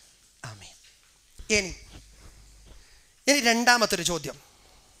നൽകട്ടെ, ആമീൻ. ഇനി രണ്ടാമത്തൊരു ചോദ്യം.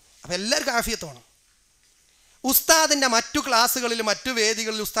 അപ്പം എല്ലാവർക്കും ആഫിയത്ത് വേണം. ഉസ്താദിൻ്റെ മറ്റു ക്ലാസ്സുകളിലും മറ്റു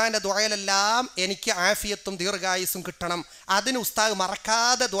വേദികളിലും ഉസ്താദിൻ്റെ ദുആയിലെല്ലാം എനിക്ക് ആഫിയത്തും ദീർഘായുസും കിട്ടണം. അതിന് ഉസ്താദ്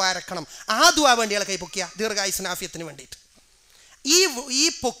മറക്കാതെ ദുആ ഇറക്കണം. ആ ദുആ വേണ്ടിയാൾ കൈ പൊക്കിയ, ദീർഘായുസിന് ആഫിയത്തിന് വേണ്ടിയിട്ട്. ഈ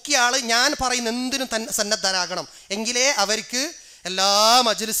പൊക്കിയ ആൾ ഞാൻ പറയുന്ന എന്തിനും സന്നദ്ധനാകണം. എങ്കിലേ അവർക്ക് എല്ലാ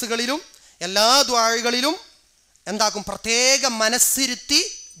മജ്‌ലിസുകളിലും എല്ലാ ദുആകളിലും എന്താക്കും, പ്രത്യേകം മനസ്സിരുത്തി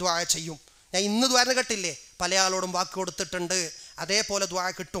ദുആ ചെയ്യും. ഞാൻ ഇന്ന് ദുആ കേട്ടില്ലേ, പല ആളോടും വാക്ക് കൊടുത്തിട്ടുണ്ട്, അതേപോലെ ദുആ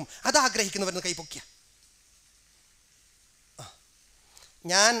കിട്ടും. അത് ആഗ്രഹിക്കുന്നവരെന്ന് കൈപൊക്കിയ.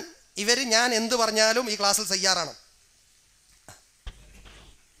 ഞാൻ എന്ത് പറഞ്ഞാലും ഈ ക്ലാസ്സിൽ തയ്യാറാണ്.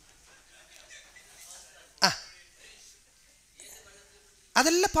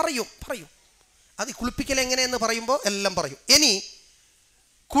 അതെല്ലാം പറയും. അത് കുളിപ്പിക്കൽ എങ്ങനെയെന്ന് പറയുമ്പോൾ എല്ലാം പറയും. ഇനി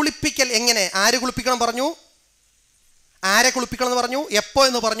കുളിപ്പിക്കൽ എങ്ങനെ, ആര് കുളിപ്പിക്കണം പറഞ്ഞു, ആരെ കുളിപ്പിക്കണം എന്ന് പറഞ്ഞു, എപ്പോൾ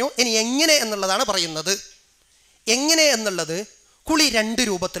എന്ന് പറഞ്ഞു. ഇനി എങ്ങനെ എന്നുള്ളതാണ് പറയുന്നത്. എങ്ങനെ എന്നുള്ളത്, കുളി രണ്ട്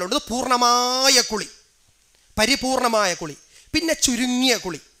രൂപത്തിലുണ്ട്. പൂർണ്ണമായ കുളി, പരിപൂർണമായ കുളി, പിന്നെ ചുരുങ്ങിയ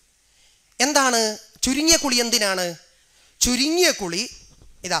കുളി. എന്താണ് ചുരുങ്ങിയ കുളി? എന്തിനാണ് ചുരുങ്ങിയ കുളി?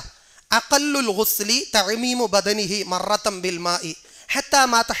 ഇതാ, അഖല്ലുൽ ഗുസ്ലി തഅമീമു ബദനിഹി മറത്തൻ ബിൽ മാഇ ഹത്താ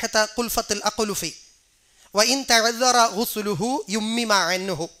മാ തഹത ഖുൽഫത്തുൽ അഖ്ലുഫി വഇൻ തഅذറ ഗുസ്ലുഹു യുമ്മിമ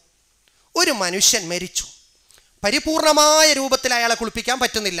അൻഹു. ഒരു മനുഷ്യൻ മരിച്ചു, പരിപൂർണമായ രൂപത്തിൽ അയാളെ കുളിപ്പിക്കാൻ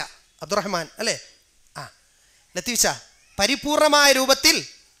പറ്റുന്നില്ല. അബ്ദുറഹ്മാൻ അല്ലേ? ലത്തീഫ, പരിപൂർണമായ രൂപത്തിൽ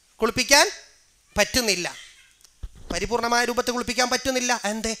കുളിപ്പിക്കാൻ പറ്റുന്നില്ല. പരിപൂർണമായ രൂപത്തിൽ കുളിപ്പിക്കാൻ പറ്റുന്നില്ല.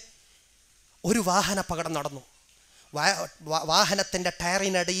 എന്തേ? ഒരു വാഹനാപകടം നടന്നു, വാഹനത്തിൻ്റെ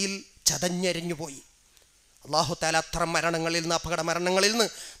ടയറിനടിയിൽ ചതഞ്ഞെരിഞ്ഞു പോയി. അല്ലാഹു തആല അത്തരം മരണങ്ങളിൽ നിന്ന്, അപകട മരണങ്ങളിൽ നിന്ന്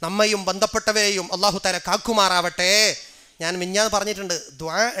നമ്മയും ബന്ധപ്പെട്ടവരെയും അല്ലാഹു തആല കാക്കുമാറാവട്ടെ. ഞാൻ മിഞ്ഞാന്ന് പറഞ്ഞിട്ടുണ്ട്,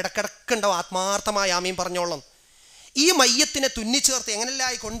 ദുആ ഇടക്കിടക്കുണ്ടാവും, ആത്മാർത്ഥമായ ആമീൻ പറഞ്ഞോളണം. ഈ മയ്യത്തിനെ തുന്നിച്ചേർത്ത്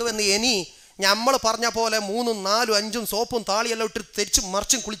എങ്ങനെല്ലായി കൊണ്ടുവന്ന് ഇനി നമ്മൾ പറഞ്ഞ പോലെ 3, 4, 5 സോപ്പും താളിയെല്ലാം ഇട്ട് തിരിച്ചും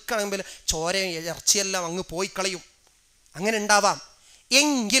മറിച്ചും കുളിക്കണമെങ്കിൽ ചോരയും ഇറച്ചിയെല്ലാം അങ്ങ് പോയി കളയും. അങ്ങനെ ഉണ്ടാവാം.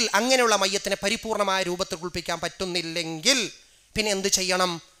 എങ്കിൽ അങ്ങനെയുള്ള മയ്യത്തിനെ പരിപൂർണമായ രൂപത്തിൽ കുളിപ്പിക്കാൻ പറ്റുന്നില്ലെങ്കിൽ പിന്നെ എന്ത്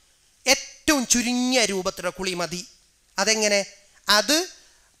ചെയ്യണം? ഏറ്റവും ചുരുങ്ങിയ രൂപത്തിലുള്ള കുളി മതി. അതെങ്ങനെ? അത്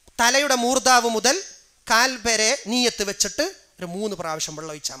തലയുടെ മൂർധാവ് മുതൽ കാൽ വരെ നീയത്ത് വെച്ചിട്ട് ഒരു 3 പ്രാവശ്യം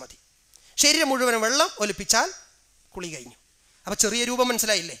വെള്ളം ഒഴിച്ചാൽ മതി. ശരീരം മുഴുവനും വെള്ളം ഒലിപ്പിച്ചാൽ കുളി കഴിഞ്ഞു. അപ്പം ചെറിയ രൂപം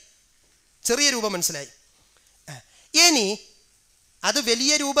മനസ്സിലായില്ലേ? ചെറിയ രൂപം മനസ്സിലായി. ഇനി അത്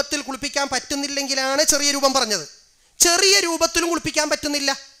വലിയ രൂപത്തിൽ കുളിപ്പിക്കാൻ പറ്റുന്നില്ലെങ്കിലാണ് ചെറിയ രൂപം പറഞ്ഞത്. ചെറിയ രൂപത്തിലും കുളിപ്പിക്കാൻ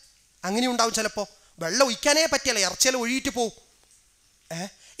പറ്റുന്നില്ല, അങ്ങനെയുണ്ടാവും. ചിലപ്പോൾ വെള്ളം ഒഴിക്കാനേ പറ്റില്ല, ഇറച്ചിയെല്ലാം ഒഴിയിട്ട് പോവും.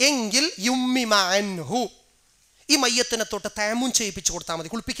 എങ്കിൽ യുമ്മിമ അൻഹു, ഈ മയ്യത്തിനെ തൊട്ട് തയമ്മും ചെയ്യിപ്പിച്ച് കൊടുത്താൽ മതി.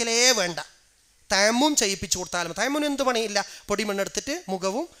 കുളിപ്പിക്കലേ വേണ്ട, തയമ്മും ചെയ്യിപ്പിച്ച് കൊടുത്താലും. തയമ്മിന് എന്ത് പണിയില്ല, പൊടിമണ്ണെടുത്തിട്ട്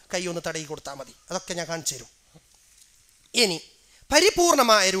മുഖവും കൈയൊന്ന് തടയി കൊടുത്താൽ മതി. അതൊക്കെ ഞാൻ കാണിച്ചു തരും. ഇനി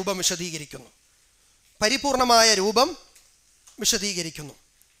പരിപൂർണമായ രൂപം വിശദീകരിക്കുന്നു. പരിപൂർണമായ രൂപം വിശദീകരിക്കുന്നു.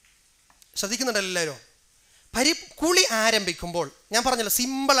 ശ്രദ്ധിക്കുന്നുണ്ടല്ലോ എല്ലാവരും? കുളി ആരംഭിക്കുമ്പോൾ ഞാൻ പറഞ്ഞല്ലോ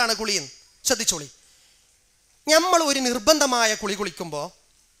സിമ്പിളാണ് കുളിയെന്ന്, ശ്രദ്ധിച്ചോളി. നമ്മൾ ഒരു നിർബന്ധമായ കുളി കുളിക്കുമ്പോൾ,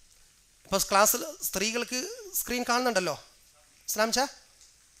 ഇപ്പോൾ ക്ലാസ്സിൽ സ്ത്രീകൾക്ക് സ്ക്രീൻ കാണുന്നുണ്ടല്ലോ, ഇസ്ലാം ചാ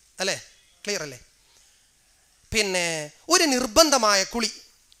അല്ലേ? ക്ലിയർ അല്ലേ? പിന്നെ ഒരു നിർബന്ധമായ കുളി,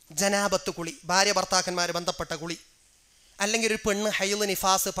 ജനാബത്ത് കുളി, ഭാര്യ ഭർത്താക്കന്മാർ ബന്ധപ്പെട്ട കുളി, അല്ലെങ്കിൽ ഒരു പെണ്ണ് ഹൈള്,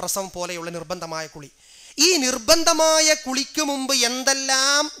 നിഫാസ്, പ്രസവം പോലെയുള്ള നിർബന്ധമായ കുളി. ഈ നിർബന്ധമായ കുളിക്ക് മുമ്പ്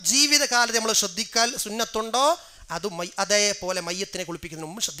എന്തെല്ലാം ജീവിതകാലത്ത് നമ്മൾ ശ്രദ്ധിക്കാൻ സുന്നത്തുണ്ടോ അത് അതേപോലെ മയ്യത്തിനെ കുളിപ്പിക്കുന്നതിന്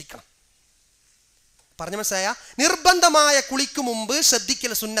മുമ്പ് ശ്രദ്ധിക്കണം. പറഞ്ഞു മനസ്സിലായ? നിർബന്ധമായ കുളിക്ക് മുമ്പ്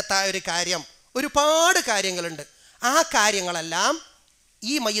ശ്രദ്ധിക്കൽ സുന്നത്തായ ഒരു കാര്യം, ഒരുപാട് കാര്യങ്ങളുണ്ട്. ആ കാര്യങ്ങളെല്ലാം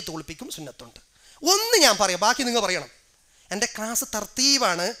ഈ മയ്യത്ത് കുളിപ്പിക്കും സുന്നത്തുണ്ട്. ഒന്ന് ഞാൻ പറയാം, ബാക്കി നിങ്ങൾ പറയണം. എൻ്റെ ക്ലാസ്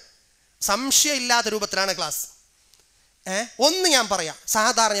തർത്തീവാണ്, സംശയമില്ലാത്ത രൂപത്തിലാണ് ക്ലാസ്. ഒന്ന് ഞാൻ പറയാം.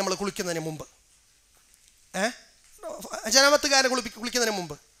 സാധാരണ നമ്മൾ കുളിക്കുന്നതിന് മുമ്പ് ജനാപത്തുകാരെ കുളിക്കുന്നതിന്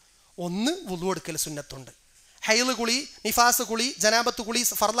മുമ്പ് ഒന്ന് വുളു എടുക്കൽ സുന്നത്തുണ്ട്. ഹൈള് കുളി, നിഫാസ് കുളി, ജനാപത്ത് കുളി,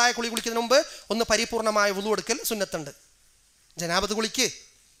 ഫർലായ കുളി കുളിക്കുന്നതിന് മുമ്പ് ഒന്ന് പരിപൂർണമായ വുളു എടുക്കൽ സുന്നത്തുണ്ട്. ജനാപത്ത് കുളിക്ക്,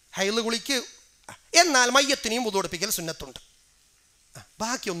 ഹൈള് കുളിക്ക്. എന്നാൽ മയ്യത്തിനെയും വുളു എടുപ്പിക്കൽ സുന്നത്തുണ്ട്.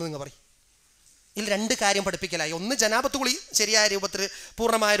 ബാക്കിയൊന്ന് നിങ്ങൾ പറയും. ഇതിൽ 2 കാര്യം പഠിപ്പിക്കലായി. ഒന്ന് ജനാപത്ത് കുളി ശരിയായ രൂപത്തിൽ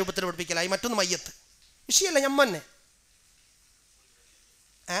പൂർണ്ണമായ രൂപത്തിൽ പഠിപ്പിക്കലായി, മറ്റൊന്ന് മയ്യത്ത്. വിഷയമല്ല ഞമ്മന്നെ.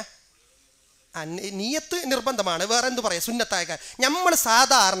 നിയത്ത് നിർബന്ധമാണ്. വേറെ എന്ത് പറയാം, സുന്നത്തായ കാര്യം. നമ്മൾ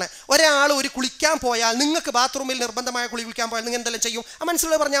സാധാരണ ഒരാൾ ഒരു കുളിക്കാൻ പോയാൽ, നിങ്ങൾക്ക് ബാത്റൂമിൽ നിർബന്ധമായ കുളിക്കാൻ പോയാൽ നിങ്ങൾ എന്തെല്ലാം ചെയ്യും?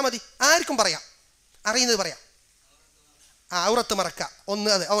 മനസ്സിലുള്ളത് പറഞ്ഞാൽ മതി, ആർക്കും പറയാം, അറിയുന്നത് പറയാം. ഔറത്ത് മറക്കുക, ഒന്ന്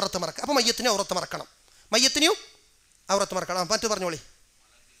അത് ഔറത്ത് മറക്കുക. അപ്പോൾ മയ്യത്തിനും ഔറത്ത് മറക്കണം, മയ്യത്തിനും ഔറത്ത് മറക്കണം. മറ്റു പറഞ്ഞോളി.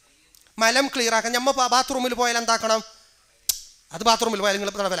 മലം ക്ലിയർ ആക്കാൻ നമ്മൾ ബാത്റൂമിൽ പോയാൽ എന്താക്കണം? അത് ബാത്റൂമിൽ പോയാൽ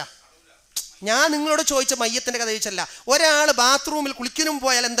നിങ്ങൾ നടവല. ഞാൻ നിങ്ങളോട് ചോദിച്ച മയ്യത്തിൻ്റെ കഥ ചോദിച്ചല്ല. ഒരാൾ ബാത്റൂമിൽ കുളിക്കാനും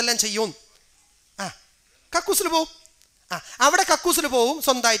പോയാൽ എന്തെല്ലാം ചെയ്യും? കക്കൂസിൽ പോവും. അവിടെ കക്കൂസിൽ പോവും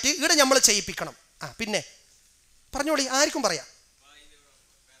സ്വന്തമായിട്ട്. ഇവിടെ നമ്മൾ ചെയ്യിപ്പിക്കണം. പിന്നെ പറഞ്ഞോളി, ആർക്കും പറയാം.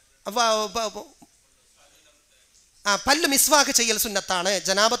 പല്ല് മിസ്വാക്ക് ചെയ്യൽ സുന്നത്താണ്.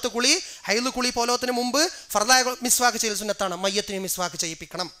 ജനാപത്ത് കുളി, ഹൈള് കുളി പോലത്തിന് മുമ്പ് ഫർദായ മിസ്വാക്ക് ചെയ്യൽ സുന്നത്താണ്. മയ്യത്തിന് മിസ്വാക്ക്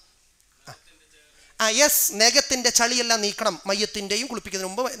ചെയ്യിപ്പിക്കണം. യെസ്, നഖത്തിൻ്റെ ചളിയെല്ലാം നീക്കണം. മയ്യത്തിൻ്റെയും കുളിപ്പിക്കുന്നതിന്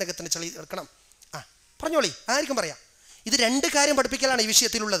മുമ്പ് നഖത്തിൻ്റെ ചളി എടുക്കണം. പറഞ്ഞോളി, ആർക്കും പറയാം. ഇത് 2 കാര്യം പഠിപ്പിക്കലാണ് ഈ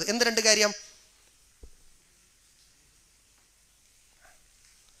വിഷയത്തിലുള്ളത്. എന്ത് 2 കാര്യം?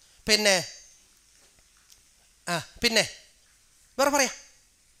 പിന്നെ വേറെ പറയാം.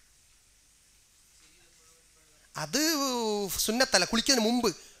 അത് സുന്നത്തല്ല, കുളിക്കുന്നതിന് മുമ്പ്,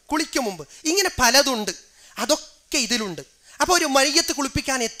 കുളിക്കും മുമ്പ്. ഇങ്ങനെ പലതുണ്ട്, അതൊക്കെ ഇതിലുണ്ട്. അപ്പോൾ ഒരു മയ്യത്ത്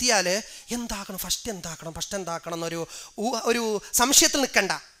കുളിപ്പിക്കാൻ എത്തിയാൽ എന്താക്കണം, ഫസ്റ്റ് എന്താക്കണം എന്നൊരു സംശയത്തിൽ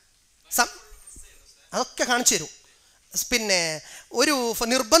നിൽക്കണ്ട. അതൊക്കെ കാണിച്ചു തരും. പിന്നെ ഒരു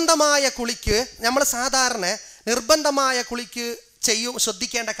നിർബന്ധമായ കുളിക്ക്, നമ്മൾ സാധാരണ നിർബന്ധമായ കുളിക്ക്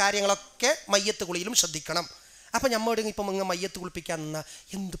ശ്രദ്ധിക്കേണ്ട കാര്യങ്ങളൊക്കെ മയ്യത്ത് കുളിയിലും ശ്രദ്ധിക്കണം. അപ്പം നമ്മോട് ഇപ്പം മയ്യത്ത് കുളിപ്പിക്കാൻ നിന്നാൽ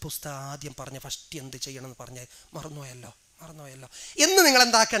എന്ത് പുസ്തകം ആദ്യം പറഞ്ഞ, ഫസ്റ്റ് എന്ത് ചെയ്യണമെന്ന് പറഞ്ഞ് മറന്നുപോയല്ലോ എന്ന് നിങ്ങൾ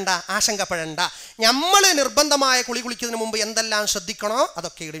എന്താക്കണ്ട, ആശങ്കപ്പെടണ്ട. നമ്മൾ നിർബന്ധമായ കുളിക്കുന്നതിന് മുമ്പ് എന്തെല്ലാം ശ്രദ്ധിക്കണോ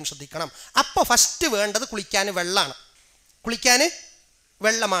അതൊക്കെ ഇവിടെയും ശ്രദ്ധിക്കണം. അപ്പോൾ ഫസ്റ്റ് വേണ്ടത് കുളിക്കാൻ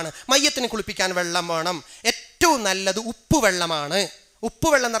വെള്ളമാണ്. മയ്യത്തിന് കുളിപ്പിക്കാൻ വെള്ളം വേണം. ഏറ്റവും നല്ലത് ഉപ്പ് വെള്ളമാണ്. ഉപ്പ്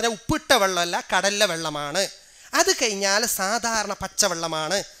വെള്ളം എന്ന് പറഞ്ഞാൽ ഉപ്പിട്ട വെള്ളമല്ല, കടലിലെ വെള്ളമാണ്. അത് കഴിഞ്ഞാൽ സാധാരണ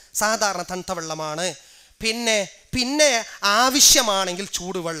പച്ചവെള്ളമാണ്, സാധാരണ തണുത്ത വെള്ളമാണ്. പിന്നെ ആവശ്യമാണെങ്കിൽ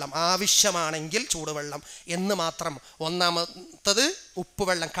ചൂടുവെള്ളം എന്ന് മാത്രം. ഒന്നാമത്തത്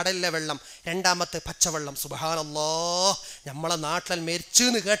ഉപ്പുവെള്ളം, കടലിലെ വെള്ളം. രണ്ടാമത്തെ പച്ചവെള്ളം. സുബ്ഹാനല്ലാഹ്, നമ്മളെ നാട്ടിൽ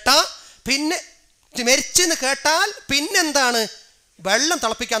മരിച്ചെന്ന് കേട്ടാൽ പിന്നെന്താണ്, വെള്ളം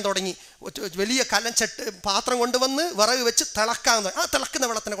തിളപ്പിക്കാൻ തുടങ്ങി. വലിയ പാത്രം കൊണ്ടുവന്ന് വിറക് വെച്ച് തിളക്കാൻ, തിളക്കുന്ന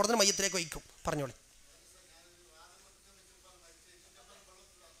വെള്ളത്തിനെ കൊടുത്ത് മയ്യത്തിലേക്ക് വയ്ക്കും. പറഞ്ഞോളി.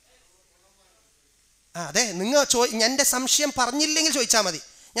 അതെ, നിങ്ങൾ എൻ്റെ സംശയം പറഞ്ഞില്ലെങ്കിൽ ചോദിച്ചാൽ മതി.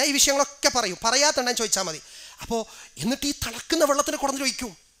 ഞാൻ ഈ വിഷയങ്ങളൊക്കെ പറയും, പറയാത്തുണ്ടെങ്കിൽ ചോദിച്ചാൽ മതി. അപ്പോൾ എന്നിട്ട് ഈ തിളക്കുന്ന വെള്ളത്തിന് കൊടുത്ത്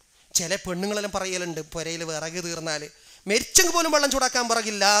ചോദിക്കും. ചില പെണ്ണുങ്ങളെല്ലാം പറയലുണ്ട്, പുരയിൽ വിറക് തീർന്നാൽ മരിച്ചെങ്കിൽ പോലും വെള്ളം ചൂടാക്കാൻ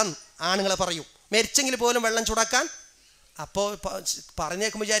വിറകില്ല ആണുങ്ങളെ പറയും. മരിച്ചെങ്കിൽ പോലും വെള്ളം ചൂടാക്കാൻ. അപ്പോൾ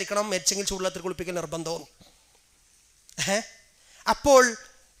പറഞ്ഞേക്കും വിചാരിക്കണം മരിച്ചെങ്കിൽ ചൂടുവെള്ളത്തിൽ കുളിപ്പിക്കൽ നിർബന്ധവും. അപ്പോൾ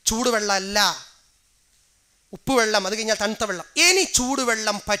ചൂടുവെള്ളമല്ല, ഉപ്പുവെള്ളം. അത് കഴിഞ്ഞാൽ തണുത്ത വെള്ളം. ഇനി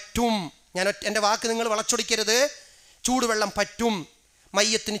ചൂടുവെള്ളം പറ്റും. ഞാൻ എൻ്റെ വാക്ക് നിങ്ങൾ വളച്ചൊടിക്കരുത്. ചൂടുവെള്ളം പറ്റും.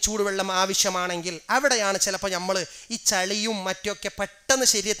 മയ്യത്തിന് ചൂടുവെള്ളം ആവശ്യമാണെങ്കിൽ അവിടെയാണ് ചിലപ്പോൾ നമ്മൾ ഈ ചളിയും മറ്റൊക്കെ പെട്ടെന്ന്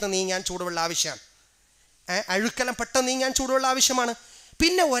ശരീരത്തിൽ നീങ്ങാൻ ചൂടുവെള്ളം ആവശ്യമാണ്. അഴുക്കെല്ലാം പെട്ടെന്ന് നീങ്ങാൻ ചൂടുവെള്ളം ആവശ്യമാണ്.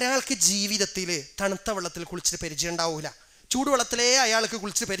 പിന്നെ ഒരാൾക്ക് ജീവിതത്തിൽ തണുത്ത വെള്ളത്തിൽ കുളിച്ചിട്ട് പരിചയം ഉണ്ടാവില്ല, ചൂടുവെള്ളത്തിലേ അയാൾക്ക്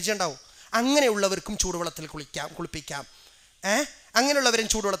കുളിച്ചിട്ട് പരിചയം ഉണ്ടാവും. അങ്ങനെയുള്ളവർക്കും ചൂടുവെള്ളത്തിൽ കുളിപ്പിക്കാം. അങ്ങനെയുള്ളവരും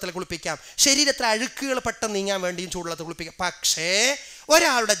ചൂടുവെള്ളത്തിൽ കുളിപ്പിക്കാം. ശരീരത്തിലെ അഴുക്കുകൾ പെട്ടെന്ന് നീങ്ങാൻ വേണ്ടിയും ചൂടുവെള്ളത്തിൽ കുളിപ്പിക്കാം. പക്ഷേ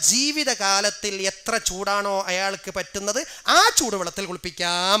ഒരാളുടെ ജീവിതകാലത്തിൽ എത്ര ചൂടാണോ അയാൾക്ക് പറ്റുന്നത് ആ ചൂടുവെള്ളത്തിൽ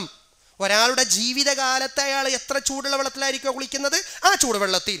കുളിപ്പിക്കാം. ഒരാളുടെ ജീവിതകാലത്ത് അയാൾ എത്ര ചൂടുള്ള വെള്ളത്തിലായിരിക്കും കുളിക്കുന്നത് ആ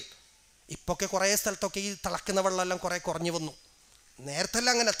ചൂടുവെള്ളത്തിൽ. ഇപ്പൊക്കെ കുറേ സ്ഥലത്തൊക്കെ ഈ തിളക്കുന്ന വെള്ളമെല്ലാം കുറേ കുറഞ്ഞു വന്നു.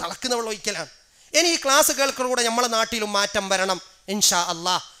 നേരത്തെല്ലാം അങ്ങനെ തിളക്കുന്ന വെള്ളം ഒഴിക്കലാണ്. ഇനി ഈ ക്ലാസ് കേൾക്കുന്നതോടെ നമ്മളെ നാട്ടിലും മാറ്റം വരണം ഇൻഷാ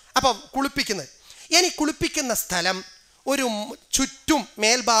അല്ലാഹ്. അപ്പം കുളിപ്പിക്കുന്ന സ്ഥലം ഒരു ചുറ്റും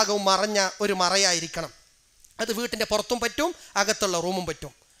മേൽഭാഗവും മറഞ്ഞ ഒരു മറയായിരിക്കണം. അത് വീട്ടിൻ്റെ പുറത്തും പറ്റും, അകത്തുള്ള റൂമും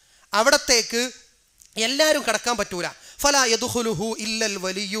പറ്റും. അവിടത്തേക്ക് എല്ലാവരും കടക്കാൻ പറ്റൂല. ഫലാ യദ്ഖുലുഹു ഇല്ലൽ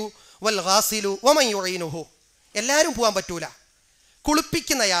വലിയു വൽ ഗാസിലു വമൻ യുഈനുഹു. എല്ലാവരും പോകാൻ പറ്റൂല.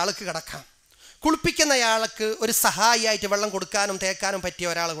 കുളിപ്പിക്കുന്നയാൾക്ക് കിടക്കാം. കുളിപ്പിക്കുന്നയാൾക്ക് ഒരു സഹായിയായിട്ട് വെള്ളം കൊടുക്കാനും തേക്കാനും പറ്റിയ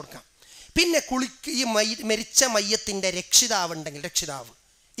ഒരാൾ കൊടുക്കാം. പിന്നെ ഈ മരിച്ച മയ്യത്തിൻ്റെ രക്ഷിതാവ്,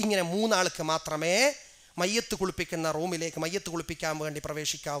 ഇങ്ങനെ 3 ആൾക്ക് മാത്രമേ മയ്യത്ത് കുളിപ്പിക്കുന്ന റൂമിലേക്ക് മയ്യത്ത് കുളിപ്പിക്കാൻ വേണ്ടി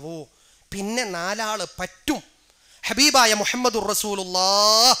പ്രവേശിക്കാവൂ. പിന്നെ 4 ആൾ പറ്റും. ഹബീബായ മുഹമ്മദുർ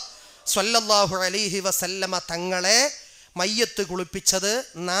റസൂലുള്ളാഹ് സ്വല്ലല്ലാഹു അലൈഹി വസല്ലമ തങ്ങളെ മയ്യത്ത് കുളിപ്പിച്ചത്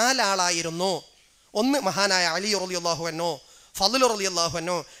 4 ആളായിരുന്നു. ഒന്ന് മഹാനായ അലി റളിയല്ലാഹു അൻഹു, ഫളൽ റളിയല്ലാഹു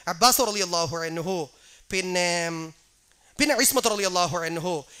അൻഹു, അബ്ബാസ് റളിയല്ലാഹു അൻഹു, പിന്നെ ഇസ്മത്ത് റളിയല്ലാഹു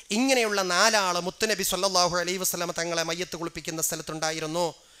അൻഹു. ഇങ്ങനെയുള്ള 4 ആൾ മുത്തുനബി സ്വല്ലല്ലാഹു അലൈഹി വസല്ലമ തങ്ങളെ മയ്യത്ത് കുളിപ്പിക്കുന്ന സ്ഥലത്തുണ്ടായിരുന്നു.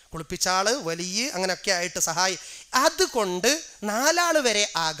 കുളിപ്പിച്ച ആള് വലിയ അങ്ങനെയൊക്കെ ആയിട്ട് സഹായി. അതുകൊണ്ട് 4 ആൾ വരെ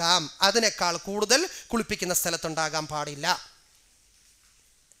ആകാം, അതിനേക്കാൾ കൂടുതൽ കുളിപ്പിക്കുന്ന സ്ഥലത്തുണ്ടാകാൻ പാടില്ല.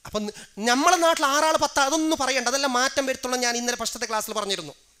 അപ്പം നമ്മളെ നാട്ടിൽ 6 ആൾ 10 അതൊന്നും പറയണ്ട, അതെല്ലാം മാറ്റം വരുത്തുള്ള. ഞാൻ ഇന്നലെ ഫസ്റ്റത്തെ ക്ലാസ്സിൽ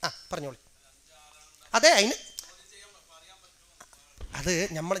പറഞ്ഞിരുന്നു. പറഞ്ഞോളൂ. അതെ, അത്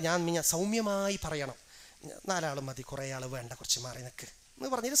ഞാൻ സൗമ്യമായി പറയണം. 4 ആൾ മതി, കുറേ ആൾ വേണ്ട, കുറച്ച് മാറി നിൽക്ക് എന്ന്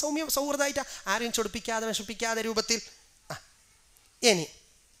പറഞ്ഞിട്ട് സൗഹൃദമായിട്ട് ആരെയും ചൊടിപ്പിക്കാതെ വിഷമിപ്പിക്കാതെ രൂപത്തിൽ. ഇനി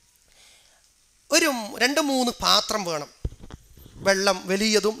ഒരു 2-3 പാത്രം വേണം. വെള്ളം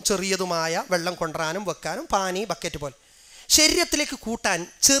വലിയതും ചെറിയതുമായ വെള്ളം കൊണ്ടുവരാനും വെക്കാനും, പാനി ബക്കറ്റ് പോലെ. ശരീരത്തിലേക്ക് കൂട്ടാൻ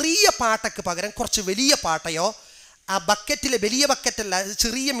ചെറിയ പാട്ടയ്ക്ക് പകരം കുറച്ച് വലിയ പാട്ടയോ, ആ ബക്കറ്റിൽ വലിയ ബക്കറ്റല്ല,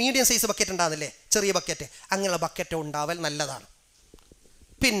 ചെറിയ മീഡിയം സൈസ് ബക്കറ്റ് ഉണ്ടാകുന്നില്ലേ, ചെറിയ ബക്കറ്റ്, അങ്ങനെയുള്ള ബക്കറ്റ് ഉണ്ടാവൽ നല്ലതാണ്.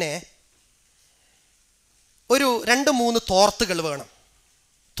 പിന്നെ ഒരു 2-3 തോർത്തുകൾ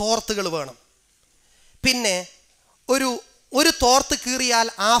വേണം. പിന്നെ ഒരു തോർത്ത് കീറിയാൽ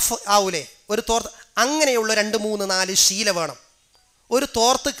ആഫ് ആവൂലേ, ഒരു തോർത്ത്, അങ്ങനെയുള്ള 2-3-4 ശീല വേണം. ഒരു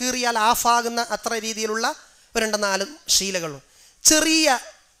തോർത്ത് കീറിയാൽ ആഫാകുന്ന അത്ര രീതിയിലുള്ള 2-4 ശീലകളും. ചെറിയ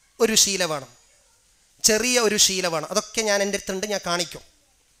ഒരു ശീല വേണം. അതൊക്കെ ഞാൻ എൻ്റെ അടുത്തുണ്ട്, ഞാൻ കാണിക്കും.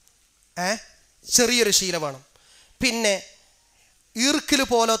 ചെറിയൊരു ശീല വേണം. പിന്നെ ഈർക്കിൽ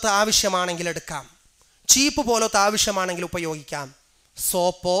പോലത്തെ ആവശ്യമാണെങ്കിൽ എടുക്കാം, ചീപ്പ് പോലത്തെ ആവശ്യമാണെങ്കിൽ ഉപയോഗിക്കാം.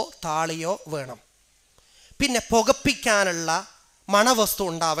 സോപ്പോ താളിയോ വേണം. പിന്നെ പുകപ്പിക്കാനുള്ള മണവസ്തു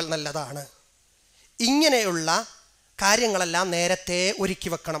ഉണ്ടാവൽ നല്ലതാണ്. ഇങ്ങനെയുള്ള കാര്യങ്ങളെല്ലാം നേരത്തെ ഒരുക്കി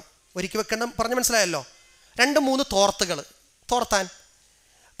വെക്കണം പറഞ്ഞ് മനസ്സിലായല്ലോ. 2-3 തോർത്തുകൾ തോർത്താൻ.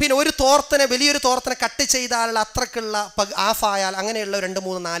 പിന്നെ ഒരു തോർത്തിനെ, വലിയൊരു തോർത്തിനെ കട്ട് ചെയ്താലുള്ള അത്രക്കുള്ള ആഫായാൽ അങ്ങനെയുള്ള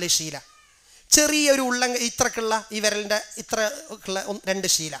 2-3-4 ശീല. ചെറിയൊരു ഇത്രക്കുള്ള ഈ വിരലിൻ്റെ ഇത്ര ഉള്ള 2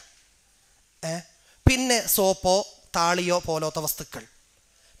 ശീല. പിന്നെ സോപ്പോ താളിയോ പോലത്തെ വസ്തുക്കൾ.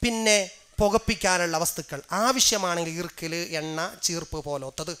 പിന്നെ പുകപ്പിക്കാനുള്ള വസ്തുക്കൾ, ആവശ്യമാണെങ്കിൽ ഈർക്കിൽ, എണ്ണ, ചീർപ്പ്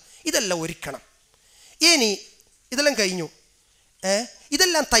പോലത്തത്, ഇതെല്ലാം ഒരുക്കണം. ഇനി ഇതെല്ലാം കഴിഞ്ഞു.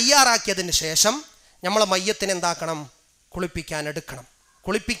 ഇതെല്ലാം തയ്യാറാക്കിയതിന് ശേഷം നമ്മളെ മയ്യത്തിനെ എന്താക്കണം? കുളിപ്പിക്കാൻ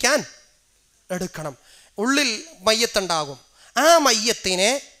എടുക്കണം. ഉള്ളിൽ മയ്യത്തുണ്ടാകും. ആ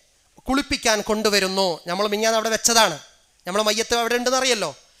മയ്യത്തിനെ കുളിപ്പിക്കാൻ കൊണ്ടുവരുന്നു. നമ്മൾ മിഞ്ഞാന്ന് അവിടെ വെച്ചതാണ്. നമ്മൾ മയ്യത്ത് അവിടെ ഉണ്ടെന്ന്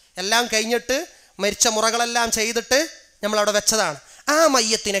അറിയല്ലോ. എല്ലാം കഴിഞ്ഞിട്ട് മരിച്ച മുറകളെല്ലാം ചെയ്തിട്ട് നമ്മളവിടെ വെച്ചതാണ്. ആ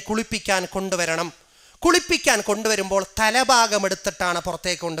മയ്യത്തിനെ കുളിപ്പിക്കാൻ കൊണ്ടുവരണം. കുളിപ്പിക്കാൻ കൊണ്ടുവരുമ്പോൾ തലഭാഗം എടുത്തിട്ടാണ്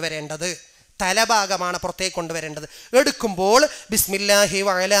പുറത്തേക്ക് കൊണ്ടുവരേണ്ടത്. എടുക്കുമ്പോൾ ബിസ്മില്ലാഹി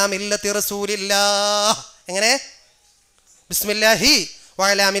വഅലാ മില്ലത്തി റസൂലില്ലാഹ്, എങ്ങനെ? ബിസ്മില്ലാഹി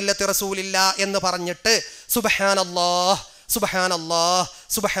വഅലാ മില്ലത്തി റസൂലില്ലാഹ് എന്ന് പറഞ്ഞിട്ട് സുബ്ഹാനല്ലാഹ് സുബ്ഹാനല്ലാഹ്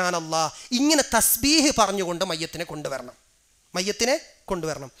സുബ്ഹാനല്ലാഹ് ഇങ്ങനെ തസ്ബീഹ് പറഞ്ഞുകൊണ്ട് മയ്യത്തിനെ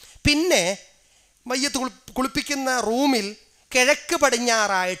കൊണ്ടുവരണം. പിന്നെ മയ്യത്ത് കുളിപ്പിക്കുന്ന റൂമിൽ കിഴക്ക്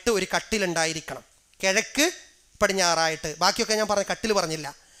പടിഞ്ഞാറായിട്ട് ഒരു കട്ടിലുണ്ടായിരിക്കണം. ബാക്കിയൊക്കെ ഞാൻ കട്ടിൽ പറഞ്ഞില്ല.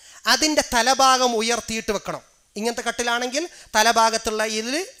 അതിൻ്റെ തലഭാഗം ഉയർത്തിയിട്ട് വെക്കണം. ഇങ്ങനത്തെ കട്ടിലാണെങ്കിൽ തലഭാഗത്തുള്ള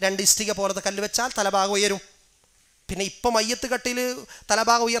ഇതിൽ 2 ഇഷ്ടിക പോലത്തെ കല്ല് വെച്ചാൽ തലഭാഗം ഉയരും. പിന്നെ ഇപ്പം മയ്യത്ത് കട്ടിൽ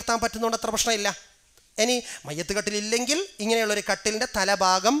തലഭാഗം ഉയർത്താൻ പറ്റുന്നതുകൊണ്ട് അത്ര പ്രശ്നമില്ല. ഇനി മയ്യത്ത് കട്ടിലില്ലെങ്കിൽ ഇങ്ങനെയുള്ളൊരു കട്ടിലിൻ്റെ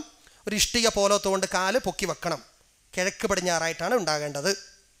തലഭാഗം ഒരു ഇഷ്ടിക പോലത്തുകൊണ്ട് കാല് പൊക്കി വെക്കണം. കിഴക്ക് പടിഞ്ഞാറായിട്ടാണ് ഉണ്ടാകേണ്ടത്.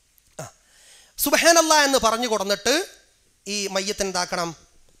 സുബ്ഹാനല്ലാഹ് എന്ന് പറഞ്ഞു കൊടുത്തിട്ട് ഈ മയ്യത്തിന് എന്താക്കണം?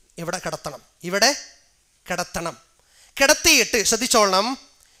 ഇവിടെ കിടത്തണം. കിടത്തിയിട്ട് ശ്രദ്ധിച്ചോളണം.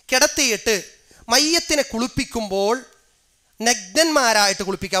 മയ്യത്തിനെ കുളിപ്പിക്കുമ്പോൾ നഗ്നന്മാരായിട്ട്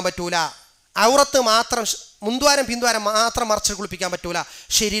കുളിപ്പിക്കാൻ പറ്റൂല. ഔറത്ത് മാത്രം, മുൻദ്വാരം പിൻദ്വാരം മാത്രം മറച്ച് കുളിപ്പിക്കാൻ പറ്റൂല.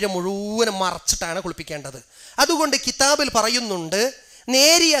 ശരീരം മുഴുവനും മറച്ചിട്ടാണ് കുളിപ്പിക്കേണ്ടത്. അതുകൊണ്ട് കിതാബിൽ പറയുന്നുണ്ട്,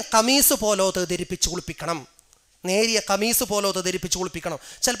 നേരിയ കമീസ് പോലത്തെ ധരിപ്പിച്ച് കുളിപ്പിക്കണം.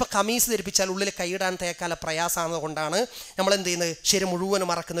 ചിലപ്പോൾ കമീസ് ധരിപ്പിച്ചാൽ ഉള്ളിൽ കൈയിടാൻ തേക്കാല പ്രയാസമാകുന്നത് കൊണ്ടാണ് നമ്മൾ എന്ത് ചെയ്യുന്നത്? ശരീരം മുഴുവനും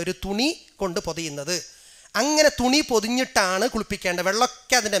മറക്കുന്ന ഒരു തുണി കൊണ്ട് പൊതിയുന്നത്. അങ്ങനെ തുണി പൊതിഞ്ഞിട്ടാണ് കുളിപ്പിക്കേണ്ടത്.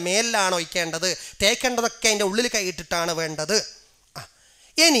 വെള്ളമൊക്കെ അതിൻ്റെ മേലിലാണ് ഒഴിക്കേണ്ടത്. തേക്കേണ്ടതൊക്കെ അതിൻ്റെ ഉള്ളിൽ കൈയിട്ടിട്ടാണ് വേണ്ടത്.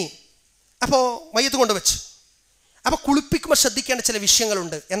 ഇനി അപ്പോൾ മയ്യത്ത് കൊണ്ടുവച്ചു. അപ്പോൾ കുളിപ്പിക്കുമ്പോൾ ശ്രദ്ധിക്കേണ്ട ചില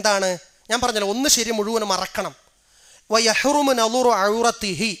വിഷയങ്ങളുണ്ട്. എന്താണ്? ഞാൻ പറഞ്ഞല്ലോ, ഒന്ന് ശരീരം മുഴുവനും മറക്കണം. വയഹ്റുമു നളുറു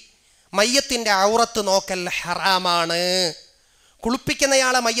ഔറത്തിഹി, മയ്യത്തിൻ്റെ ഔറത്ത് നോക്കൽ ഹറാമാണ്.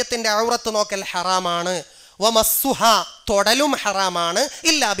 കുളിപ്പിക്കുന്നയാളെ മയ്യത്തിൻ്റെ ഔറത്ത് നോക്കൽ ഹറാമാണ്. വമസ്സുഹ, തൊടലും ഹറാമാണ്.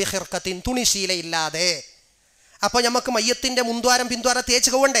 ഇല്ലാ ബിഖിർഖത്തിൻ, തുണിശീല ഇല്ലാതെ. അപ്പോൾ നമുക്ക് മയ്യത്തിൻ്റെ മുൻദ്വാരം പിൻദ്വാരം തേച്ച്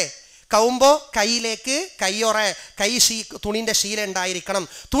കൗവണ്ടേ? കൗമ്പോൾ കൈയിലേക്ക് തുണിൻ്റെ ശീല ഉണ്ടായിരിക്കണം.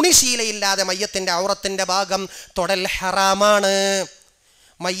 തുണി ശീലയില്ലാതെ മയ്യത്തിൻ്റെ ഔറത്തിൻ്റെ ഭാഗം തൊടൽ ഹറാമാണ്.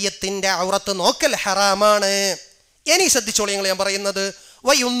 മയ്യത്തിൻ്റെ ഔറത്ത് നോക്കൽ ഹറാമാണ്. ഇനി ശ്രദ്ധിച്ചോളൂ, ഞാൻ പറയുന്നത്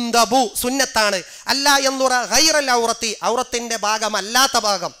വയുന്തബു സുന്നത്താണ്. അല്ല എന്നുറ ഗൈറൽ ഔറത്തി, ഔറത്തിൻ്റെ ഭാഗം അല്ലാത്ത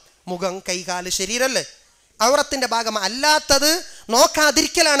ഭാഗം, മുഖം, കൈകാല്, ശരീരല്ലേ, ഔറത്തിൻ്റെ ഭാഗം അല്ലാത്തത്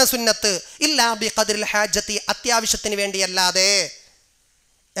നോക്കാതിരിക്കലാണ് സുന്നത്ത്. ഇല്ലാ ബി ഖദ്രിൽ ഹാജത്തി, അത്യാവശ്യത്തിന് വേണ്ടിയല്ലാതെ.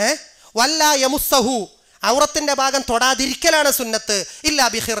 വല്ല യമുസ്സഹു, ഔറത്തിൻ്റെ ഭാഗം തൊടാതിരിക്കലാണ് സുന്നത്ത്. ഇല്ലാ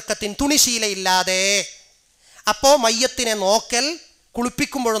ബി ഖിർഖത്തിൻ, തുണിശീലയില്ലാതെ. അപ്പോൾ മയ്യത്തിനെ നോക്കൽ,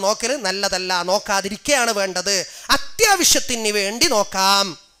 കുളിപ്പിക്കുമ്പോൾ നോക്കൽ നല്ലതല്ല, നോക്കാതിരിക്കുകയാണ് വേണ്ടത്. അത്യാവശ്യത്തിന് വേണ്ടി നോക്കാം,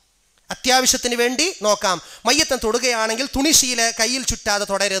 അത്യാവശ്യത്തിന് വേണ്ടി നോക്കാം. മയ്യത്തിനെ തൊടുകയാണെങ്കിൽ തുണിശീല കയ്യിൽ ചുറ്റാതെ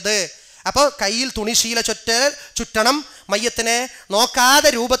തൊടരുത്. അപ്പോൾ കയ്യിൽ തുണിശീല ചുറ്റണം. മയ്യത്തിനെ നോക്കാതെ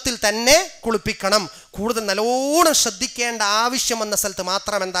രൂപത്തിൽ തന്നെ കുളിപ്പിക്കണം. കൂടുതൽ നല്ലോണം ശ്രദ്ധിക്കേണ്ട ആവശ്യം വന്ന സ്ഥലത്ത്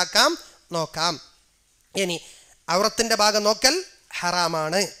മാത്രം എന്താക്കാം, നോക്കാം. ഇനി ഔറത്തിൻ്റെ ഭാഗം നോക്കൽ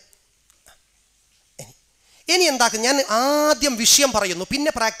ഹറാമാണ്. ഇനി എന്താക്കും, ഞാൻ ആദ്യം വിഷയം പറയുന്നു,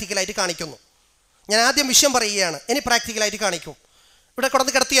 പിന്നെ പ്രാക്ടിക്കലായിട്ട് കാണിക്കുന്നു. ഞാൻ ആദ്യം വിഷയം പറയുകയാണ്, ഇനി പ്രാക്ടിക്കലായിട്ട് കാണിക്കും. ഇവിടെ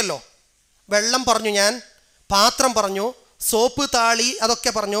കിടന്ന് കിടത്തിയല്ലോ, വെള്ളം പറഞ്ഞു, ഞാൻ പാത്രം പറഞ്ഞു, സോപ്പ്, താളി,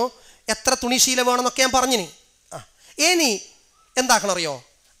 അതൊക്കെ പറഞ്ഞു, എത്ര തുണിശീല വേണമെന്നൊക്കെ ഞാൻ പറഞ്ഞിനി. ഇനി എന്താക്കണം അറിയോ,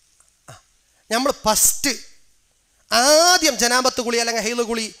 നമ്മൾ ഫസ്റ്റ് ആദ്യം ജനാബത്ത് കുളി അല്ലെങ്കിൽ ഹൈദ്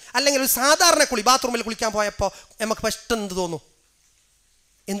കുളി അല്ലെങ്കിൽ ഒരു സാധാരണ കുളി, ബാത്റൂമിൽ കുളിക്കാൻ പോയപ്പോൾ നമുക്ക് ഫസ്റ്റ് എന്ത്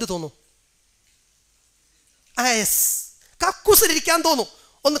തോന്നും? കക്കൂസരിക്കാൻ തോന്നും.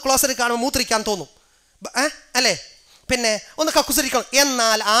 ഒന്ന് ക്ലോസറിൽ കാണുമ്പോൾ മൂത്രിക്കാൻ തോന്നും, അല്ലേ? പിന്നെ ഒന്ന് കക്കൂസരിക്കണം.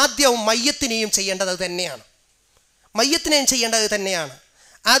 എന്നാൽ ആദ്യവും മയ്യത്തിനെയും ചെയ്യേണ്ടത് തന്നെയാണ്, മയ്യത്തിനെയും ചെയ്യേണ്ടത് തന്നെയാണ്.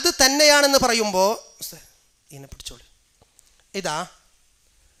 അത് തന്നെയാണെന്ന് പറയുമ്പോൾ ഇതിനെ പിടിച്ചോളൂ. ഇതാ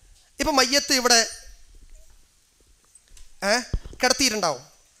ഇപ്പം മയ്യത്ത് ഇവിടെ കിടത്തിയിട്ടുണ്ടാവും.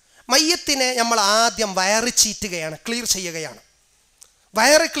 മയ്യത്തിനെ നമ്മൾ ആദ്യം വയറ് ചീറ്റുകയാണ്, ക്ലിയർ ചെയ്യുകയാണ്.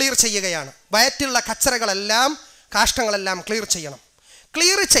 വയറ് ക്ലിയർ ചെയ്യുകയാണ്. വയറ്റിലുള്ള കച്ചറകളെല്ലാം, കാഷ്ടങ്ങളെല്ലാം ക്ലിയർ ചെയ്യണം.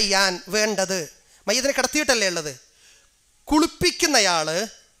 ക്ലിയർ ചെയ്യാൻ വേണ്ടത്, മയ്യത്തിനെ കിടത്തിയിട്ടല്ലേ ഉള്ളത്, കുളിപ്പിക്കുന്നയാൾ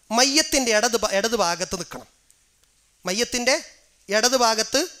മയ്യത്തിൻ്റെ ഇടത് ഭാഗത്ത് നിൽക്കണം. മയ്യത്തിൻ്റെ ഇടത്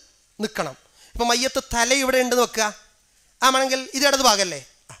ഭാഗത്ത് നിൽക്കണം. ഇപ്പം മയ്യത്ത് തല ഇവിടെ ഉണ്ടെന്ന് വെക്കുക, ആണെങ്കിൽ ഇത് ഇടത് ഭാഗമല്ലേ.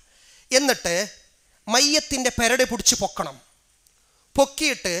 എന്നിട്ട് മയ്യത്തിൻ്റെ പെരട് പിടിച്ച് പൊക്കണം.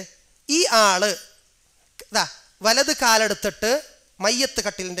 പൊക്കിയിട്ട് ഈ ആള് വലത് കാലെടുത്തിട്ട് മയ്യത്ത്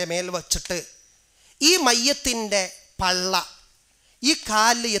കട്ടിലിൻ്റെ മേൽ വച്ചിട്ട് ഈ മയ്യത്തിൻ്റെ പള്ള ഈ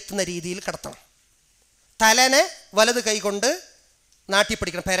കാലിൽ എത്തുന്ന രീതിയിൽ കിടത്തണം. തലനെ വലത് കൈ കൊണ്ട് നാട്ടി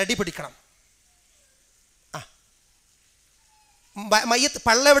പിടിക്കണം, പെരടി പിടിക്കണം. മയ്യത്ത്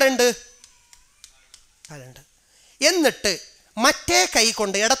പള്ള എവിടെ ഉണ്ട്? എന്നിട്ട് മറ്റേ കൈ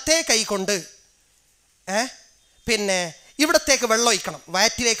കൊണ്ട്, ഇടത്തെ കൈ കൊണ്ട് പിന്നെ ഇവിടത്തേക്ക് വെള്ളം ഒഴിക്കണം,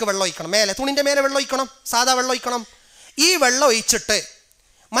 വയറ്റിലേക്ക് വെള്ളം ഒഴിക്കണം. മേലെ തുണിൻ്റെ മേലെ വെള്ളം ഒഴിക്കണം, സാധാ വെള്ളം ഒഴിക്കണം. ഈ വെള്ളം ഒഴിച്ചിട്ട്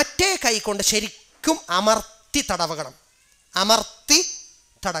മറ്റേ കൈ കൊണ്ട് ശരിക്കും അമർത്തി തടവണം, അമർത്തി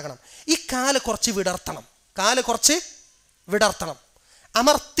തടകണം. ഈ കാല് കുറച്ച് വിടർത്തണം,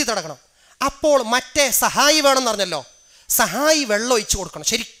 അമർത്തി തടകണം. അപ്പോൾ മറ്റേ സഹായി വേണമെന്ന് പറഞ്ഞല്ലോ, സഹായി വെള്ളം ഒഴിച്ച് കൊടുക്കണം,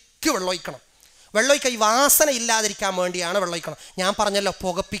 ശരിക്കും വെള്ളം ഒഴിക്കണം. വെള്ളം ഒഴിക്കാൻ ഈ വാസന ഇല്ലാതിരിക്കാൻ വേണ്ടിയാണ് വെള്ളം ഒഴിക്കണം. ഞാൻ പറഞ്ഞല്ലോ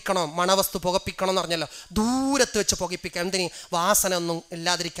പുകപ്പിക്കണം, മണവസ്തു പുകപ്പിക്കണം എന്ന് പറഞ്ഞല്ലോ, ദൂരത്ത് വെച്ച് പുകപ്പിക്കാം. എന്തിന്? വാസന ഒന്നും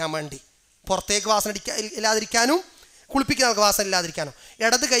ഇല്ലാതിരിക്കാൻ വേണ്ടി, പുറത്തേക്ക് വാസന ഇല്ലാതിരിക്കാനും കുളിപ്പിക്കുന്ന ആൾക്ക് വാസന ഇല്ലാതിരിക്കാനും.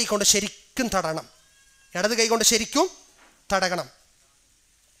 ഇടത് കൈ കൊണ്ട് ശരിക്കും തടണം, ഇടത് കൈ കൊണ്ട് ശരിക്കും തടകണം.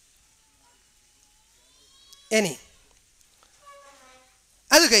 ഇനി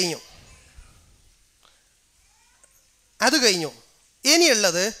അത് കഴിഞ്ഞു.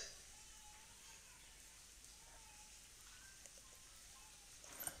 ഇനിയുള്ളത്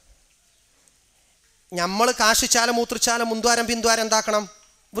നമ്മൾ കാശിച്ചാലും മൂത്രിച്ചാലും മുന്തുവാരം പിന്തുവാരം എന്താക്കണം?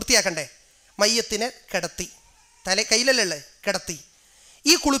 വൃത്തിയാക്കണ്ടേ? മയ്യത്തിനെ കിടത്തി, കയ്യിലല്ലേ കിടത്തി.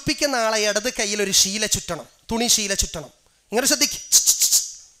 ഈ കുളിപ്പിക്കുന്ന ആളെ ഇടത് കയ്യിലൊരു ശീല ചുറ്റണം, തുണി ശീല ചുറ്റണം. ഇങ്ങോട്ട്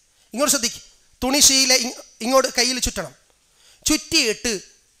ശ്രദ്ധിക്ക്, തുണി ശീല ഇങ്ങോട്ട് കയ്യിൽ ചുറ്റണം. ചുറ്റിയിട്ട്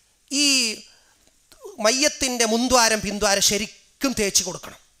ഈ മയ്യത്തിൻ്റെ മുന്തുവാരം പിന്തുവാരം ശരിക്കും തേച്ച്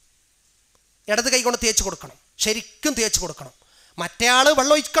കൊടുക്കണം. ഇടത് കൈ കൊണ്ട് തേച്ച് കൊടുക്കണം, ശരിക്കും തേച്ച് കൊടുക്കണം. മറ്റേ ആൾ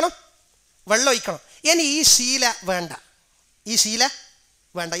വെള്ളം ഒഴിക്കണം. ഇനി ഈ ശീല വേണ്ട,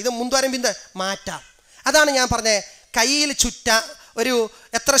 ഇത് മുന്തുവാരം പിന്തുവാരം മാറ്റാം. അതാണ് ഞാൻ പറഞ്ഞത്, കയ്യിൽ ചുറ്റാൻ ഒരു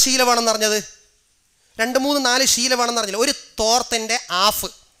എത്ര ശീല വേണമെന്ന് പറഞ്ഞത്? 2, 3, 4 ശീല വേണമെന്ന് പറഞ്ഞില്ല. ഒരു തോർത്തിൻ്റെ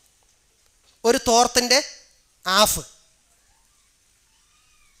ഹാഫ്.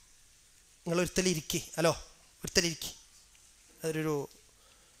 നിങ്ങൾ ഒരുത്തലിരിക്കി, അതൊരു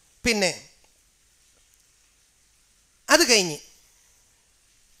പിന്നെ അത് കഴിഞ്ഞ്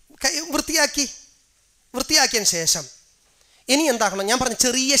വൃത്തിയാക്കിയതിന് ശേഷം ഇനി എന്താക്കണം, ഞാൻ പറഞ്ഞ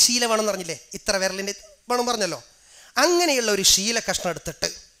ചെറിയ ശീല വേണമെന്ന് പറഞ്ഞില്ലേ, ഇത്ര വിരലിൻ്റെ വേണം പറഞ്ഞല്ലോ. അങ്ങനെയുള്ള ഒരു ശീല കഷ്ണം എടുത്തിട്ട്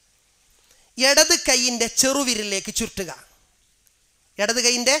ഇടത് കൈയിൻ്റെ ചെറുവിരലിലേക്ക് ചുരുട്ടുക. ഇടത്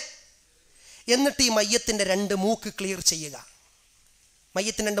കൈയിൻ്റെ. എന്നിട്ട് ഈ മയ്യത്തിൻ്റെ 2 മൂക്ക് ക്ലിയർ ചെയ്യുക.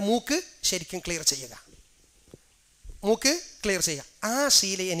 മയ്യത്തിൻ്റെ 2 മൂക്ക് ശരിക്കും ക്ലിയർ ചെയ്യുക. മൂക്ക് ക്ലിയർ ചെയ്യുക. ആ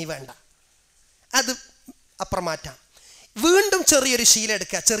ശീല ഇനി വേണ്ട, അത് അപ്പുറം മാറ്റാം. വീണ്ടും ചെറിയൊരു ശീല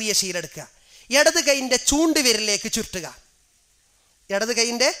എടുക്കുക, ചെറിയ ശീല എടുക്കുക. ഇടത് കൈയിൻ്റെ ചൂണ്ടുവിരലിലേക്ക് ചുരുട്ടുക. ഇടത്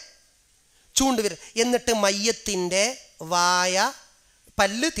കൈയിൻ്റെ ചൂണ്ടുവിരൽ. എന്നിട്ട് മയ്യത്തിൻ്റെ വായ,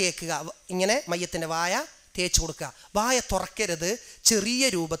 പല്ല് തേക്കുക. ഇങ്ങനെ മയ്യത്തിൻ്റെ വായ തേച്ച് കൊടുക്കുക. വായ തുറക്കരുത്, ചെറിയ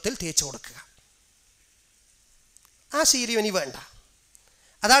രൂപത്തിൽ തേച്ച് കൊടുക്കുക. ആ ശീലം ഇനി വേണ്ട.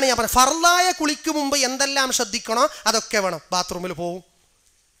 അതാണ് ഞാൻ പറഞ്ഞത്, ഫർളായ കുളിക്ക് മുമ്പ് എന്തെല്ലാം ശ്രദ്ധിക്കണോ അതൊക്കെ വേണം. ബാത്റൂമിൽ പോവും,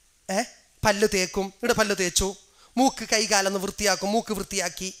 പല്ല് തേക്കും, ഇവിടെ പല്ല് തേച്ചു, മൂക്ക് കൈകാലൊന്ന് വൃത്തിയാക്കും, മൂക്ക്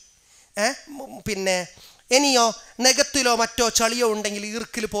വൃത്തിയാക്കി. പിന്നെ ഇനിയോ നഖത്തിലോ മറ്റോ ചളിയോ ഉണ്ടെങ്കിൽ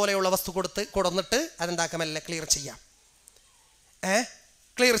ഈർക്കിൽ പോലെയുള്ള വസ്തു കൊടുന്നിട്ട് അതെന്താക്കാമല്ല ക്ലിയർ ചെയ്യാം.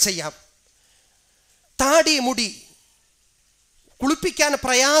 ക്ലിയർ ചെയ്യാം. താടി, മുടി കുളിപ്പിക്കാൻ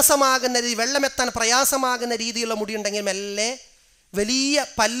പ്രയാസമാകുന്ന രീതി, വെള്ളമെത്താൻ പ്രയാസമാകുന്ന രീതിയിലുള്ള മുടി ഉണ്ടെങ്കിൽ മെല്ലെ വലിയ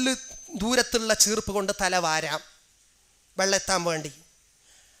പല്ല് ദൂരത്തുള്ള ചീർപ്പ് കൊണ്ട് തല വാരാം, വെള്ളമെത്താൻ വേണ്ടി.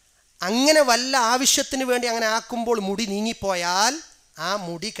 അങ്ങനെ വല്ല ആവശ്യത്തിന് വേണ്ടി അങ്ങനെ ആക്കുമ്പോൾ മുടി നീങ്ങിപ്പോയാൽ ആ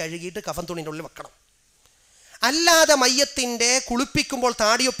മുടി കഴുകിയിട്ട് കഫൻ തുണിൻ്റെ ഉള്ളിൽ വെക്കണം. അല്ലാതെ മയ്യത്തിൻ്റെ കുളിപ്പിക്കുമ്പോൾ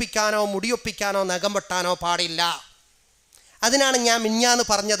താടിയൊപ്പിക്കാനോ മുടിയൊപ്പിക്കാനോ നഖം വെട്ടാനോ പാടില്ല. അതിനാണ് ഞാൻ മിഞ്ഞാന്ന്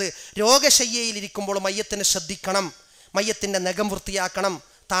പറഞ്ഞത്, രോഗശയ്യയിലിരിക്കുമ്പോൾ മയ്യത്തിനെ ശ്രദ്ധിക്കണം, മയ്യത്തിൻ്റെ നഖം വൃത്തിയാക്കണം,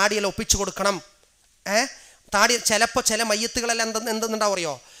 താടിയെല്ലാം ഒപ്പിച്ചു കൊടുക്കണം. താടി ചിലപ്പോൾ ചില മയ്യത്തുകളെല്ലാം എന്തെന്നുണ്ടാവും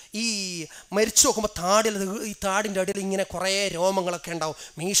അറിയോ, ഈ മരിച്ചു നോക്കുമ്പോൾ ഈ താടിൻ്റെ അടിയിൽ ഇങ്ങനെ കുറേ രോമങ്ങളൊക്കെ ഉണ്ടാവും,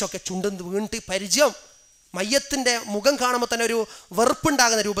 മീശൊക്കെ ചുണ്ടുന്ന് വീണിട്ട് പരിചയം. മയ്യത്തിൻ്റെ മുഖം കാണുമ്പോൾ തന്നെ ഒരു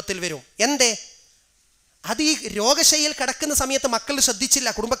വെറുപ്പുണ്ടാകുന്ന രൂപത്തിൽ വരും. എന്തേ? അത് ഈ രോഗശയ്യയിൽ കിടക്കുന്ന സമയത്ത് മക്കൾ ശ്രദ്ധിച്ചില്ല,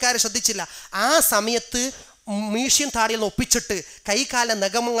 കുടുംബക്കാർ ശ്രദ്ധിച്ചില്ല. ആ സമയത്ത് മീഷ്യം താടിയിൽ ഒപ്പിച്ചിട്ട് കൈകാല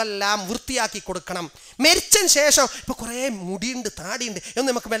നഖങ്ങളെല്ലാം വൃത്തിയാക്കി കൊടുക്കണം. മരിച്ചതിന് ശേഷം ഇപ്പോൾ കുറേ മുടിയുണ്ട്, താടിയുണ്ട് എന്ന്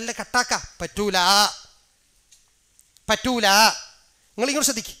നമുക്ക് മെല്ലെ കട്ടാക്കാം, പറ്റൂല. നിങ്ങളിങ്ങോട്ട്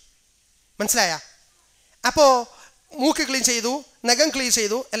ശ്രദ്ധിക്കും, മനസ്സിലായ? അപ്പോൾ മൂക്ക് ക്ലീൻ ചെയ്തു, നഖം ക്ലീൻ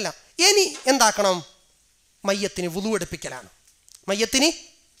ചെയ്തു, എല്ലാം. ഇനി എന്താക്കണം? മയ്യത്തിന് വുളു എടുപ്പിക്കലാണ്. മയ്യത്തിന്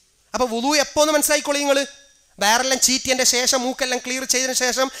അപ്പോൾ വുളു എപ്പോന്ന് മനസ്സിലായിക്കോളി നിങ്ങൾ. വേറെല്ലാം ചീറ്റിയതിൻ്റെ ശേഷം, മൂക്കെല്ലാം ക്ലിയർ ചെയ്തതിന്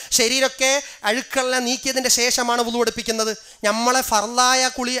ശേഷം, ശരീരമൊക്കെ അഴുക്കെല്ലാം നീക്കിയതിൻ്റെ ശേഷമാണ് വുളു എടുപ്പിക്കുന്നത്. നമ്മളെ ഫർളായ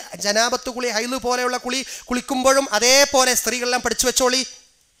കുളി, ജനാബത്ത് കുളി, ഹൈല് പോലെയുള്ള കുളിക്കുമ്പോഴും അതേപോലെ സ്ത്രീകളെല്ലാം പഠിച്ചു വെച്ചോളി.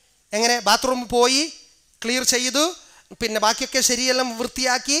 എങ്ങനെ? ബാത്റൂമിൽ പോയി ക്ലിയർ ചെയ്തു, പിന്നെ ബാക്കിയൊക്കെ ശരിയെല്ലാം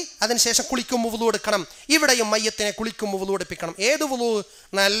വൃത്തിയാക്കി അതിനുശേഷം കുളിക്കുമ്പോൾ വുളു എടുക്കണം. ഇവിടെയും മയ്യത്തിനെ കുളിക്കുമ്പോൾ വുളു എടുപ്പിക്കണം. ഏത് വുളു?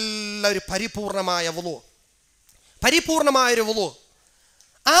 നല്ലൊരു പരിപൂർണമായൊരു വുളു.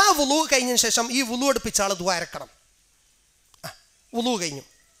 ആ വുളു കഴിഞ്ഞതിന് ശേഷം ഈ വുളു എടുപ്പിച്ച ആൾ ദുആ ഇറക്കണം. വുളു കഴിഞ്ഞു.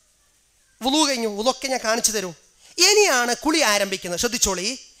 വുളുവൊക്കെ ഞാൻ കാണിച്ചു തരും. ഇനിയാണ് കുളി ആരംഭിക്കുന്നത്. ശ്രദ്ധിച്ചോളി,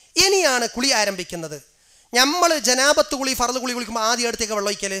 ഇനിയാണ് കുളി ആരംഭിക്കുന്നത്. നമ്മൾ ജനാബത്ത് കുളി, ഫർള് കുളി കുളിക്കുമ്പോൾ ആദ്യം അടുത്തേക്ക്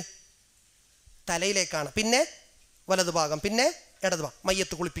വെള്ളം ഒഴിക്കൽ തലയിലേക്കാണ്, പിന്നെ വലതു ഭാഗം, പിന്നെ ഇടതു ഭാഗം.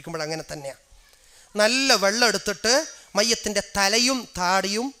 മയ്യത്ത് കുളിപ്പിക്കുമ്പോൾ അങ്ങനെ തന്നെയാണ്. നല്ല വെള്ളം എടുത്തിട്ട് മയ്യത്തിൻ്റെ തലയും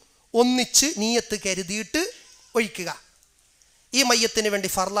താടിയും ഒന്നിച്ച് നീയത്ത് കരുതിയിട്ട് ഒഴിക്കുക. ഈ മയ്യത്തിന് വേണ്ടി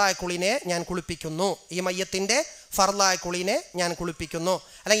ഫർളായ കുളിനെ ഞാൻ കുളിപ്പിക്കുന്നു, ഈ മയ്യത്തിൻ്റെ ഫർളായ കുളിനെ ഞാൻ കുളിപ്പിക്കുന്നു,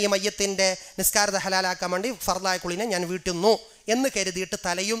 അല്ലെങ്കിൽ ഈ മയ്യത്തിൻ്റെ നിസ്കാരത ഹലാലാക്കാൻ വേണ്ടി ഫർളായ കുളിനെ ഞാൻ വീട്ടുന്നു എന്ന് കരുതിയിട്ട്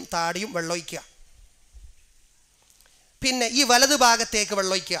തലയും താടിയും വെള്ളമൊഴിക്കുക. പിന്നെ ഈ വലത് ഭാഗത്തേക്ക്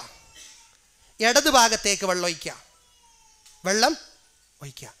വെള്ളമൊഴിക്കുക, ഇടത് ഭാഗത്തേക്ക് വെള്ളം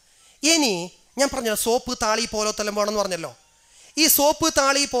ഒഴിക്കുക. ഇനി ഞാൻ പറഞ്ഞല്ലോ സോപ്പ് താളി പോലത്തെല്ലാം വേണമെന്ന് പറഞ്ഞല്ലോ. ഈ സോപ്പ്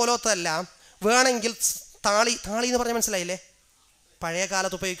താളി പോലത്തെല്ലാം വേണമെങ്കിൽ താളി എന്ന് പറഞ്ഞാൽ മനസ്സിലായില്ലേ? പഴയ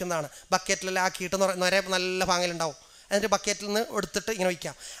കാലത്ത് ഉപയോഗിക്കുന്നതാണ്. ബക്കറ്റിലെല്ലാം ആക്കിയിട്ട് നൊര നല്ല പാങ്ങലുണ്ടാവും, എന്നിട്ട് ബക്കറ്റിൽ നിന്ന് എടുത്തിട്ട് ഇങ്ങനെ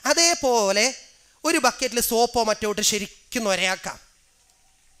വയ്ക്കാം. അതേപോലെ ഒരു ബക്കറ്റിൽ സോപ്പോ മറ്റോ ഇട്ട് ശരിക്കും നൊരയാക്കാം,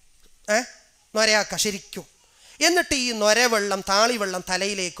 ശരിക്കും. എന്നിട്ട് ഈ നൊരവെള്ളം, താളിവെള്ളം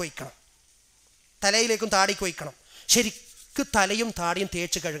തലയിലേക്ക് ഒഴിക്കണം, തലയിലേക്കും താടിക്ക് ഒഴിക്കണം. ശരിക്കും തലയും താടിയും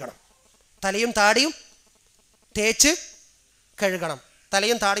തേച്ച് കഴുകണം. തലയും താടിയും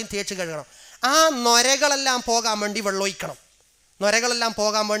തേച്ച് കഴുകണം. ആ നൊരകളെല്ലാം പോകാൻ വേണ്ടി വെള്ളമൊഴിക്കണം.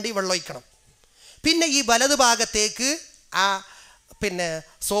 പിന്നെ ഈ വലത് ഭാഗത്തേക്ക് പിന്നെ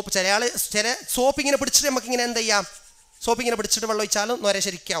സോപ്പ്, ചില സോപ്പ് ഇങ്ങനെ പിടിച്ചിട്ട് നമുക്കിങ്ങനെ എന്ത് ചെയ്യാം, സോപ്പ് ഇങ്ങനെ പിടിച്ചിട്ട് വെള്ളം ഒഴിച്ചാലും നൊര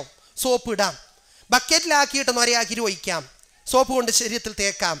ശരിക്കാവും. സോപ്പ് ഇടാം, ബക്കറ്റിലാക്കിയിട്ട് നൊരയാക്കിയിട്ട് ഒഴിക്കാം, സോപ്പ് കൊണ്ട് ശരീരത്തിൽ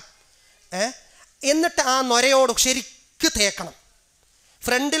തേക്കാം. എന്നിട്ട് ആ നൊരയോട് ശരിക്ക് തേക്കണം.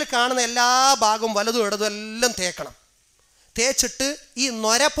 ഫ്രണ്ടിൽ കാണുന്ന എല്ലാ ഭാഗവും വലതും ഇടതും എല്ലാം തേക്കണം. തേച്ചിട്ട് ഈ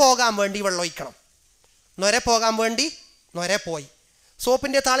നൊര പോകാൻ വേണ്ടി വെള്ളം ഒഴിക്കണം. നൊര പോയി,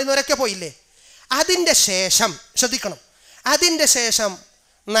 സോപ്പിൻ്റെ താളി നൊരക്കെ പോയില്ലേ? അതിൻ്റെ ശേഷം ശ്രദ്ധിക്കണം, അതിൻ്റെ ശേഷം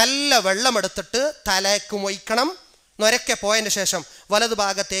നല്ല വെള്ളമെടുത്തിട്ട് തലയ്ക്കും ഒഴിക്കണം. നൊരക്കെ പോയതിൻ്റെ ശേഷം വലതു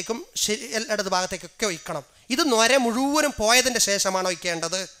ഭാഗത്തേക്കും ഇടത് ഭാഗത്തേക്കൊക്കെ ഒഴിക്കണം. ഇത് നൊര മുഴുവനും പോയതിൻ്റെ ശേഷമാണ്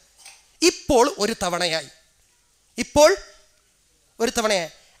ഒഴിക്കേണ്ടത്. ഇപ്പോൾ ഒരു തവണയായി.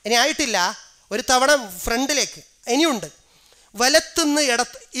 ഇനി ആയിട്ടില്ല. ഒരു തവണ ഫ്രണ്ടിലേക്ക് ഇനിയുണ്ട്. വലത്തുനിന്ന്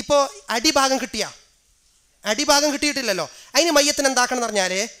ഇപ്പോൾ അടിഭാഗം കിട്ടിയിട്ടില്ലല്ലോ. അതിന് മയ്യത്തിന് എന്താക്കണം എന്ന്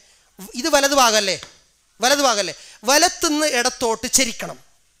പറഞ്ഞാൽ, ഇത് വലതു ഭാഗമല്ലേ, വലത്തുനിന്ന് ഇടത്തോട്ട് ചരിക്കണം.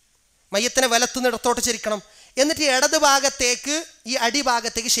 മയ്യത്തിനെ വലത്തുനിന്ന് ഇടത്തോട്ട് ചരിക്കണം. എന്നിട്ട് ഇടത് ഭാഗത്തേക്ക് ഈ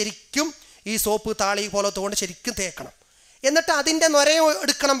അടിഭാഗത്തേക്ക് ശരിക്കും ഈ സോപ്പ് താളി പോലത്തെ കൊണ്ട് ശരിക്കും തേക്കണം. എന്നിട്ട് അതിൻ്റെ നൊരയും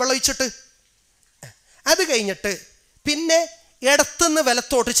എടുക്കണം വെള്ളം ഒഴിച്ചിട്ട്. അത് കഴിഞ്ഞിട്ട് പിന്നെ ഇടത്തുനിന്ന്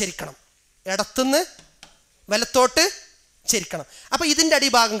വലത്തോട്ട് ചരിക്കണം. അപ്പോൾ ഇതിൻ്റെ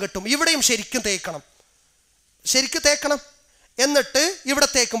അടിഭാഗം കിട്ടും. ഇവിടെയും ശരിക്കും തേക്കണം. എന്നിട്ട് ഇവിടെ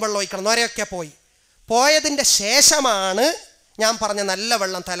തേക്കും വെള്ളം ഒഴിക്കണം. നൊരയൊക്കെ പോയതിൻ്റെ ശേഷമാണ് ഞാൻ പറഞ്ഞ നല്ല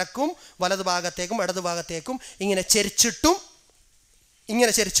വെള്ളം തലക്കും വലതു ഭാഗത്തേക്കും ഇടതു ഭാഗത്തേക്കും ഇങ്ങനെ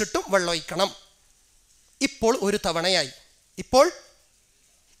ചരിച്ചിട്ടും വെള്ളം ഒഴിക്കണം. ഇപ്പോൾ ഒരു തവണയായി. ഇപ്പോൾ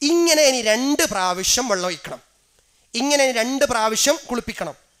ഇങ്ങനെ ഇനി 2 പ്രാവശ്യം വെള്ളം ഒഴിക്കണം. ഇങ്ങനെ 2 പ്രാവശ്യം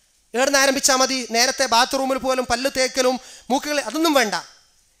കുളിപ്പിക്കണം. എവിടുന്ന് ആരംഭിച്ചാൽ മതി? നേരത്തെ ബാത്റൂമിൽ പോലും പല്ല് തേക്കലും മൂക്കുകൾ അതൊന്നും വേണ്ട.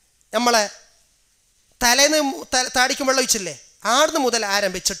 നമ്മളെ തലേന്ന് താടിക്കും വെള്ളം ഒഴിച്ചില്ലേ, ആടുന്ന് മുതൽ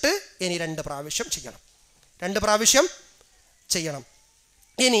ആരംഭിച്ചിട്ട് ഇനി 2 പ്രാവശ്യം ചെയ്യണം.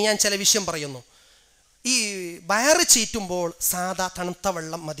 ഇനി ഞാൻ ചില വിഷയം പറയുന്നു. ഈ വയറ് ചീറ്റുമ്പോൾ സാധാ തണുത്ത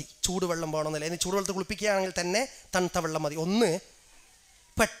വെള്ളം മതി, ചൂടുവെള്ളം വേണമെന്നില്ല. ഇനി ചൂടുവെള്ളത്തിൽ കുളിപ്പിക്കുകയാണെങ്കിൽ തന്നെ തണുത്ത വെള്ളം മതി. ഒന്ന്,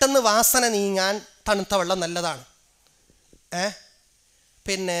 പെട്ടെന്ന് വാസന നീങ്ങാൻ തണുത്ത വെള്ളം നല്ലതാണ്.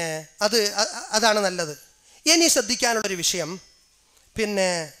 പിന്നെ അതാണ് നല്ലത്. ഇനി ശ്രദ്ധിക്കാനുള്ളൊരു വിഷയം, പിന്നെ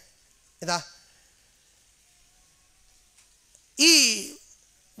ഈ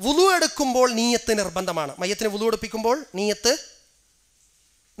വുളു എടുക്കുമ്പോൾ നീയത്ത് നിർബന്ധമാണ്. മയ്യത്തിന് വുളു എടുപ്പിക്കുമ്പോൾ നീയത്ത്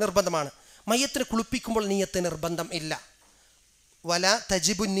നിർബന്ധമാണ്. മയ്യത്തിന് കുളിപ്പിക്കുമ്പോൾ നീയത്ത് നിർബന്ധം ഇല്ല. വല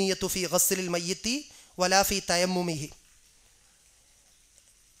തജിബു നീയത്തു ഫി ഗസ്ലിൽ മയ്യിത്തി വല ഫി തയമ്മുമിഹി.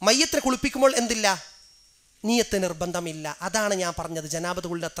 മയ്യത്തിനെ കുളിപ്പിക്കുമ്പോൾ എന്തില്ല? നീയത്ത് നിർബന്ധമില്ല. അതാണ് ഞാൻ പറഞ്ഞത്, ജനാബത്ത്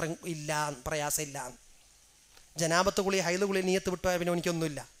കുളി അത്ര ഇല്ല, പ്രയാസമില്ല. ജനാബത്ത് കുളി ഹൈദ് കുളി നീയത്ത് വിട്ടുപോയാൽ പിന്നെ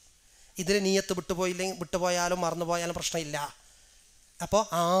എനിക്കൊന്നുമില്ല. ഇതിൽ നീയത്ത് വിട്ടുപോയാലും മറന്നുപോയാലും പ്രശ്നമില്ല. അപ്പോൾ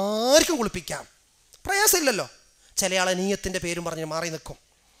ആർക്കും കുളിപ്പിക്കാം, പ്രയാസമില്ലല്ലോ. ചില ആളെ നീയത്തിൻ്റെ പേരും പറഞ്ഞ് മാറി നിൽക്കും.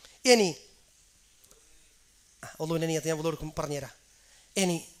 ഇനി ഒന്നുമില്ല, നീയത്ത് ഞാൻ കൊടുക്കും പറഞ്ഞുതരാം.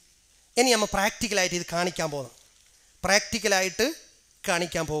 ഇനി നമ്മൾ പ്രാക്ടിക്കലായിട്ട് ഇത്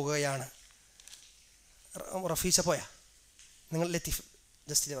കാണിക്കാൻ പോകുകയാണ്. റഫീസ പോയാ? നിങ്ങൾ ലത്തീഫ്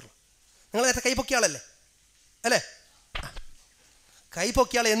ജസ്റ്റ് പറഞ്ഞു. നിങ്ങൾ നേരത്തെ കൈ പൊക്കിയ ആളല്ലേ അല്ലേ? കൈ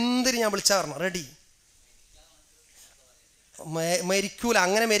പൊക്കിയ ആൾ എന്തിന് ഞാൻ വിളിച്ചാൽ പറഞ്ഞു റെഡി. മരിക്കൂല.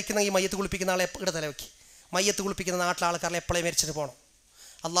 അങ്ങനെ മരിക്കുന്ന ഈ മയ്യത്ത് കുളിപ്പിക്കുന്ന ആളെ ഇവിടെ തലവെക്കി. മയ്യത്ത് കുളിപ്പിക്കുന്ന നാട്ടിലെ ആൾക്കാരെ എപ്പോഴേ മരിച്ചിട്ട് പോകണം.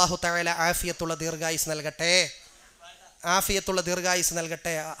 അള്ളാഹു തആല ആഫിയത്തുള്ള ദീർഘായുസ് നൽകട്ടെ.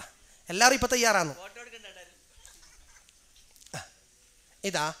 എല്ലാവരും ഇപ്പം തയ്യാറാണ്.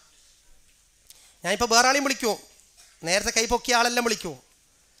 ഇതാ ഞാനിപ്പോൾ വേറെ ആളെയും വിളിക്കൂ, നേരത്തെ കൈ പൊക്കിയ ആളെല്ലാം വിളിക്കൂ.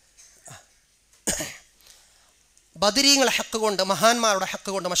 ബദരീങ്ങളുടെ ഹക്ക് കൊണ്ട്, മഹാന്മാരുടെ ഹക്ക്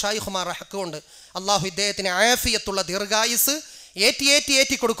കൊണ്ട്, മശായിഖുമാരുടെ ഹക്ക് കൊണ്ട് അള്ളാഹു ഇദ്ദേഹത്തിന് ആഫിയത്തുള്ള ദീർഘായുസ്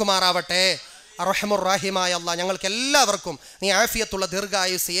ഏറ്റി കൊടുക്കുമാറാവട്ടെ. റഹ്മുർ റഹീമായ അള്ളാഹ് ഞങ്ങൾക്ക് എല്ലാവർക്കും നീ ആഫിയത്തുള്ള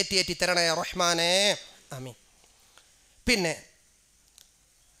ദീർഘായുസ് ഏറ്റി തരണേ റഹ്മാനേ, ആമീൻ. പിന്നെ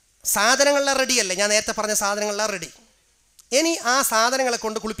സാധനങ്ങളെല്ലാം റെഡിയല്ലേ? ഞാൻ നേരത്തെ പറഞ്ഞ സാധനങ്ങളെല്ലാം റെഡി. ഇനി ആ സാധനങ്ങളെ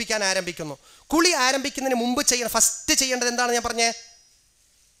കൊണ്ട് കുളിപ്പിക്കാൻ ആരംഭിക്കുന്നു. കുളി ആരംഭിക്കുന്നതിന് മുമ്പ് ഫസ്റ്റ് ചെയ്യേണ്ടത് എന്താണ്? ഞാൻ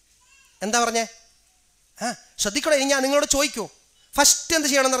എന്താ പറഞ്ഞേ? ശ്രദ്ധിക്കണോ? ഇനി ഞാൻ നിങ്ങളോട് ചോദിക്കൂ, ഫസ്റ്റ് എന്ത്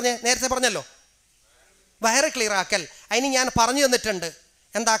ചെയ്യണമെന്ന് പറഞ്ഞേ? നേരത്തെ പറഞ്ഞല്ലോ, വയറ് ക്ലിയർ ആക്കൽ. അതിന് ഞാൻ പറഞ്ഞു തന്നിട്ടുണ്ട്.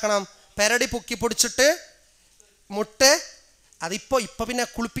 എന്താക്കണം? പെരടി പൊക്കി പൊടിച്ചിട്ട് മുട്ട്, അതിപ്പോൾ പിന്നെ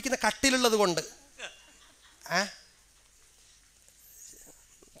കുളിപ്പിക്കുന്ന കട്ടിലുള്ളത് കൊണ്ട്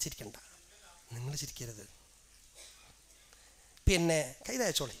ചിരിക്കണ്ട, നിങ്ങൾ ചിരിക്കരുത്. പിന്നെ കൈ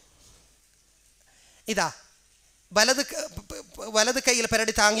തയ്ച്ചോളി. ഇതാ വലത് കൈയിൽ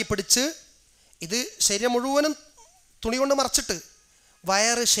പെരടി താങ്ങി പിടിച്ച്, ഇത് ശരീരം മുഴുവനും തുണി കൊണ്ട് മറച്ചിട്ട്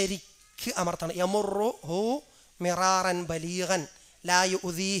വയറ് ശരിക്ക് അമർത്തണം. യമുറു ഹു മിറാറൻ ബലീഗൻ ലാ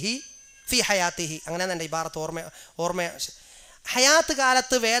യുദീഹി ഫി ഹയാത്തിഹി. അങ്ങനെ തന്നെ ഇബാറത്ത് ഓർമ്മ. ഹയാത്ത്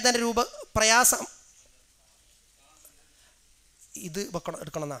കാലത്ത് വേദന പ്രയാസം ഇത്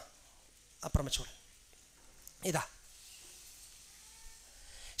എടുക്കണം എന്നാ അപ്പുറം വെച്ചോളൂ. ഇതാ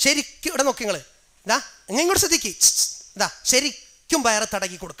ശരിക്കും ഇവിടെ നോക്കി നിങ്ങൾ. ഇതാ ഞാൻ ഇങ്ങോട്ട് ശ്രദ്ധിക്ക്. ഇതാ ശരിക്കും വയറ്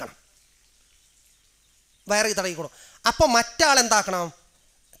തടകി കൊടുക്കണം. അപ്പോൾ മറ്റാൾ എന്താക്കണം?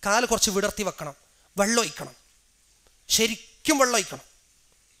 കാല് കുറച്ച് വിടർത്തി വെക്കണം. വെള്ളം ഒഴിക്കണം. ശരിക്കും വെള്ളം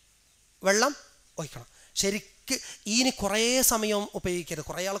ഒഴിക്കണം. ശരിക്കും ശരിക്ക് ഇതിന് കുറേ സമയം ഉപയോഗിക്കരുത്.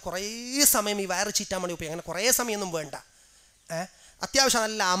 കുറേ ആൾ കുറേ സമയം ഈ വയറ് ചീറ്റാൻ വേണ്ടി ഉപയോഗിക്കും. അങ്ങനെ കുറേ സമയമൊന്നും വേണ്ട. അത്യാവശ്യം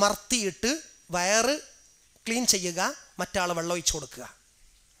നല്ല അമർത്തിയിട്ട് വയറ് ക്ലീൻ ചെയ്യുക, മറ്റാൾ വെള്ളം ഒഴിച്ചു കൊടുക്കുക,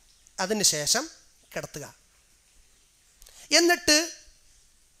 അതിന് ശേഷം കിടത്തുക. എന്നിട്ട്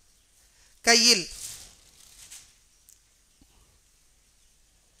കയ്യിൽ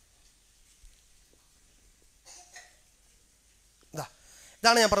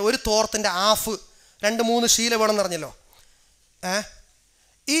ഇതാണ് ഞാൻ പറഞ്ഞത്, ഒരു തോർത്തിൻ്റെ ഹാഫ് 2-3 ശീല വേണമെന്ന് പറഞ്ഞല്ലോ.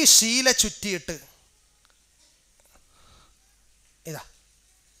 ഈ ശീല ചുറ്റിയിട്ട് ഇതാ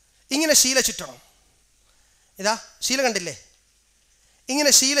ഇങ്ങനെ ശീല ചുറ്റണം. ഇതാ ശീല കണ്ടില്ലേ?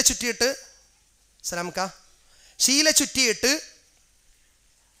 ഇങ്ങനെ ശീല ചുറ്റിയിട്ട് ശീല ചുറ്റിയിട്ട്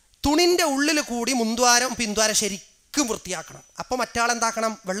തുണിൻ്റെ ഉള്ളിൽ കൂടി മുൻദ്വാരം പിൻദ്വാരം ശരിക്കും വൃത്തിയാക്കണം. അപ്പോൾ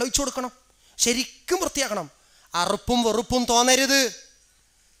മറ്റാളെന്താക്കണം? വെള്ളം ഒഴിച്ചു കൊടുക്കണം, ശരിക്കും വൃത്തിയാക്കണം. അറുപ്പും വെറുപ്പും തോന്നരുത്,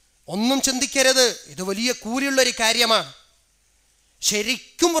 ഒന്നും ചിന്തിക്കരുത്. ഇത് വലിയ കൂലിയുള്ളൊരു കാര്യമാണ്.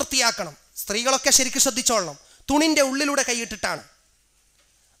 ശരിക്കും വൃത്തിയാക്കണം. സ്ത്രീകളൊക്കെ ശരിക്കും ശ്രദ്ധിച്ചോളണം. തുണിൻ്റെ ഉള്ളിലൂടെ കൈയിട്ടിട്ടാണ്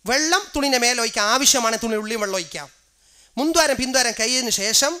വെള്ളം തുണിൻ്റെ മേലൊഴിക്കാം. ആവശ്യമാണ് തുണി ഉള്ളിയും വെള്ളം ഒഴിക്കാം. മുൻദ്വാരം പിൻദ്വാരം കഴിയതിന്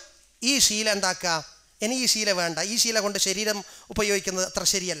ശേഷം ഈ ശീല എന്താക്കുക? ഇനി ഈ ശീല വേണ്ട, ഈ ശീല കൊണ്ട് ശരീരം ഉപയോഗിക്കുന്നത് അത്ര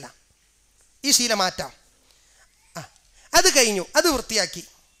ശരിയല്ല, ഈ ശീല മാറ്റാം. അത് കഴിഞ്ഞു, അത് വൃത്തിയാക്കി.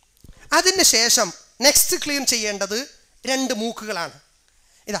 അതിന് ശേഷം നെക്സ്റ്റ് ക്ലീൻ ചെയ്യേണ്ടത് 2 മൂക്കുകളാണ്.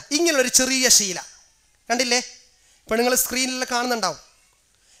 ഇതാ ഇങ്ങനെയുള്ളൊരു ചെറിയ ശീല കണ്ടില്ലേ? ഇപ്പോൾ നിങ്ങൾ സ്ക്രീനിൽ കാണുന്നുണ്ടാവും.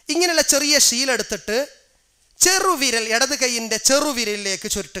 ഇങ്ങനെയുള്ള ചെറിയ ശീല എടുത്തിട്ട് ചെറുവിരൽ, ഇടത് കൈയിൻ്റെ ചെറുവിരലിലേക്ക്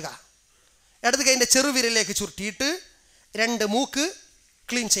ചുരുട്ടുക. ഇടത് കൈയിൻ്റെ ചെറുവിരലിലേക്ക് ചുരുട്ടിയിട്ട് 2 മൂക്ക്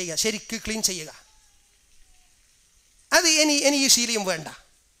ക്ലീൻ ചെയ്യുക, ശരിക്ക് ക്ലീൻ ചെയ്യുക. അത് ഇനി ഈ ശീലയും വേണ്ട,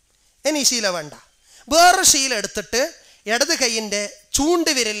 ഇനി ഈ ശീല വേണ്ട. വേറൊരു ശീല എടുത്തിട്ട് ഇടത് കൈയിൻ്റെ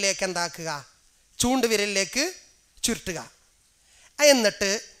ചൂണ്ടുവിരലിലേക്ക് എന്താക്കുക? ചൂണ്ടുവിരലിലേക്ക് ചുരുട്ടുക.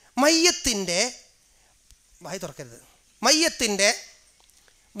 എന്നിട്ട് മയ്യത്തിൻ്റെ വായി തുറക്കരുത്, മയ്യത്തിൻ്റെ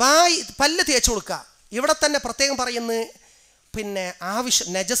പല്ല് തേച്ച് കൊടുക്കുക. ഇവിടെ തന്നെ പ്രത്യേകം പറയുന്നത്, പിന്നെ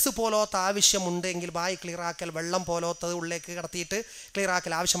നജസ് പോലത്തെ ആവശ്യമുണ്ടെങ്കിൽ വായി ക്ലിയറാക്കൽ, വെള്ളം പോലത്തത് ഉള്ളിലേക്ക് കടത്തിയിട്ട്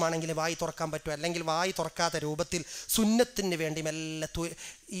ക്ലിയറാക്കൽ ആവശ്യമാണെങ്കിൽ വായി തുറക്കാൻ പറ്റും. അല്ലെങ്കിൽ വായി തുറക്കാത്ത രൂപത്തിൽ സുന്നത്തിന് വേണ്ടി മെല്ലെ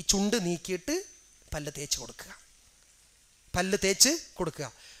ഈ ചുണ്ട് നീക്കിയിട്ട് പല്ല് തേച്ച് കൊടുക്കുക, പല്ല് തേച്ച് കൊടുക്കുക.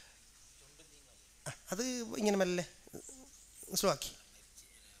 അത് ഇങ്ങനെ മെല്ലെ മനസ്സിലാക്കി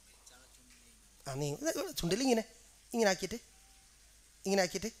ചുണ്ടിൽ ഇങ്ങനെ ആക്കിയിട്ട്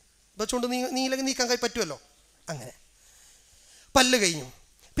ഇപ്പോൾ ചുണ്ട് നീക്കാൻ പറ്റുമല്ലോ. അങ്ങനെ പല്ല് കഴിഞ്ഞു.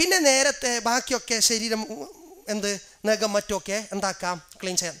 പിന്നെ നേരത്തെ ബാക്കിയൊക്കെ ശരീരം നഖം മറ്റുമൊക്കെ എന്താക്കാം?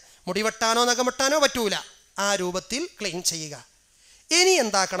 ക്ലീൻ ചെയ്യാം. മുടി വെട്ടാനോ നഖം വെട്ടാനോ പറ്റൂല, ആ രൂപത്തിൽ ക്ലീൻ ചെയ്യുക. ഇനി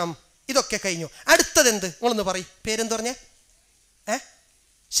എന്താക്കണം? ഇതൊക്കെ കഴിഞ്ഞു. അടുത്തത് എന്ത്? നിങ്ങളൊന്ന് പറയും. പേരെന്ത് പറഞ്ഞേ?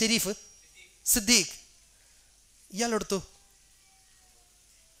 ഷെരീഫ്, സിദ്ദീഖ്. ഇയാളെടുത്തു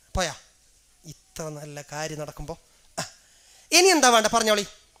പോയാ? ഇത്ര നല്ല കാര്യം നടക്കുമ്പോൾ ഇനി എന്താ വേണ്ട? പറഞ്ഞോളി,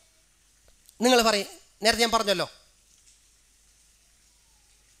 നിങ്ങൾ പറയും. നേരത്തെ ഞാൻ പറഞ്ഞല്ലോ.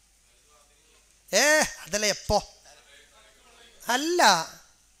 അതല്ല എപ്പോ അല്ല,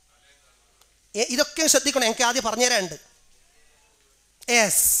 ഇതൊക്കെ ശ്രദ്ധിക്കണം. എനിക്ക് ആദ്യം പറഞ്ഞുതരാനുണ്ട്.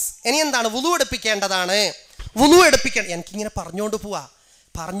 ഇനി എന്താണ്? വുളു എടുപ്പിക്കേണ്ടതാണ്. വുളു എടുപ്പിക്കണം. എനിക്കിങ്ങനെ പറഞ്ഞുകൊണ്ട്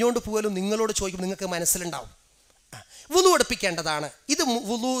പോവാലും നിങ്ങളോട് ചോദിക്കുമ്പോൾ നിങ്ങൾക്ക് മനസ്സിലുണ്ടാവും. വുളു എടുപ്പിക്കേണ്ടതാണ്. ഇത്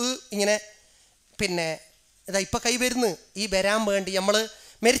വുളു ഇങ്ങനെ പിന്നെ ഇതാ ഇപ്പം കൈ വരുന്നു. ഈ വരാൻ വേണ്ടി നമ്മൾ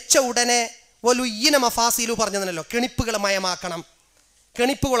മരിച്ച ഉടനെ വലുയ്യന മഫാസിലു പറഞ്ഞതല്ലോ, കെണിപ്പുകൾ മയമാക്കണം.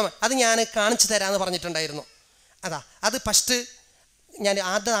 കെണിപ്പുകൾ അത് ഞാൻ കാണിച്ചു തരാമെന്ന് പറഞ്ഞിട്ടുണ്ടായിരുന്നു. അത് ഫസ്റ്റ് ഞാൻ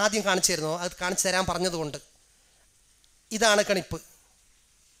ആദ്യം കാണിച്ചു തരുന്നു. അത് കാണിച്ചു തരാൻ പറഞ്ഞതുകൊണ്ട് ഇതാണ് കെണിപ്പ്.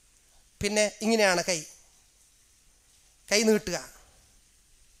 പിന്നെ ഇങ്ങനെയാണ് കൈ നീട്ടുക.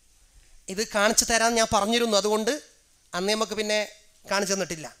 ഇത് കാണിച്ചു തരാമെന്ന് ഞാൻ പറഞ്ഞിരുന്നു, അതുകൊണ്ട് അന്ന് നമുക്ക് പിന്നെ കാണിച്ചു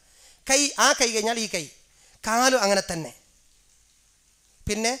തന്നിട്ടില്ല. ആ കൈ കഴിഞ്ഞാൽ ഈ കൈ, കാലും അങ്ങനെ തന്നെ.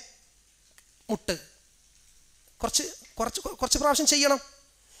 പിന്നെ മുട്ട് കുറച്ച് പ്രാവശ്യം ചെയ്യണം.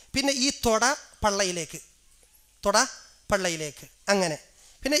 പിന്നെ ഈ തൊട പള്ളയിലേക്ക് അങ്ങനെ.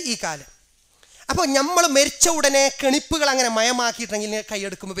 പിന്നെ ഈ കാല്. അപ്പോൾ നമ്മൾ മരിച്ച ഉടനെ കെണിപ്പുകൾ അങ്ങനെ മയമാക്കിയിട്ടുണ്ടെങ്കിൽ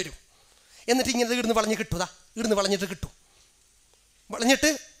കൈയെടുക്കുമ്പോൾ വരും. എന്നിട്ട് ഇങ്ങനെ ഇവിടുന്ന് വളഞ്ഞ് കിട്ടും. ഇവിടുന്ന് വളഞ്ഞിട്ട് കിട്ടും.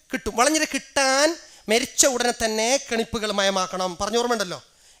 വളഞ്ഞിട്ട് കിട്ടാൻ മരിച്ച ഉടനെ തന്നെ കെണിപ്പുകൾ മയമാക്കണം. പറഞ്ഞോർമ്മയുണ്ടല്ലോ.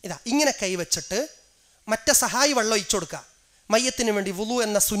 ഇങ്ങനെ കൈവച്ചിട്ട് മറ്റേ സഹായി വെള്ളം ഒഴിച്ചു കൊടുക്കുക. മയ്യത്തിന് വേണ്ടി വുളു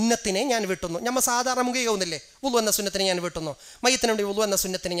എന്ന സുന്നത്തിനെ ഞാൻ വീട്ടുന്നു. നമ്മൾ സാധാരണ മുഖയാവുന്നില്ലേ? വുളു എന്ന സുന്നത്തിനെ ഞാൻ വീട്ടുന്നു. മയ്യത്തിന് വേണ്ടി വുളു എന്ന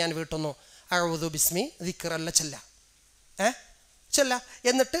സുന്നത്തിനെ ഞാൻ വീട്ടുന്നു. അഊദു ബിസ്മി ദിക്റല്ല ചെല്ല.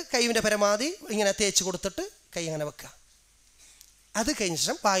 എന്നിട്ട് കൈവിൻ്റെ പരമാവധി ഇങ്ങനെ തേച്ച് കൊടുത്തിട്ട് കൈ അങ്ങനെ വെക്കുക. അത് കഴിഞ്ഞ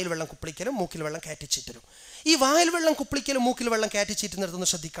ശേഷം വായിൽ വെള്ളം കുപ്പിളിക്കലും മൂക്കിൽ വെള്ളം കയറ്റിച്ചീറ്റലും. ഈ വായിൽ വെള്ളം കുപ്പിളിക്കലും മൂക്കിൽ വെള്ളം കയറ്റിച്ചീറ്റുന്നിടത്തൊന്ന്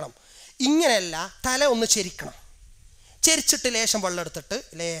ശ്രദ്ധിക്കണം. ഇങ്ങനെയല്ല, തല ഒന്ന് ചെരിക്കണം. ചെരിച്ചിട്ട് ലേശം വെള്ളം എടുത്തിട്ട്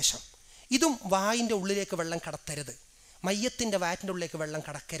ലേശം ഇതും വായിൻ്റെ ഉള്ളിലേക്ക് വെള്ളം കടത്തരുത്, മയ്യത്തിൻ്റെ വയറ്റിൻ്റെ ഉള്ളിലേക്ക് വെള്ളം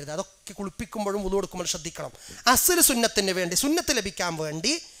കടക്കരുത്. അതൊക്കെ കുളിപ്പിക്കുമ്പോഴും വുളു എടുക്കുമ്പോഴും ശ്രദ്ധിക്കണം. അസ്ൽ സുന്നത്തിന് വേണ്ടി, സുന്നത്ത് ലഭിക്കാൻ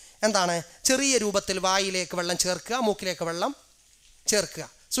വേണ്ടി എന്താണ്, ചെറിയ രൂപത്തിൽ വായിലേക്ക് വെള്ളം ചേർക്കുക, മൂക്കിലേക്ക് വെള്ളം ചേർക്കുക,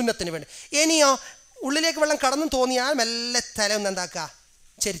 സുന്നത്തിന് വേണ്ടി. ഇനിയോ ഉള്ളിലേക്ക് വെള്ളം കടന്നു തോന്നിയാൽ മെല്ലെ തല ഒന്ന് എന്താക്കുക,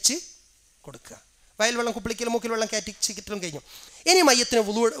 ചരിച്ച് കൊടുക്കുക. വയൽ വെള്ളം കുപ്പിളിക്കലും മൂക്കിൽ വെള്ളം കയറ്റി ചിക്കറ്റിലും കഴിഞ്ഞു. ഇനി മയ്യത്തിന്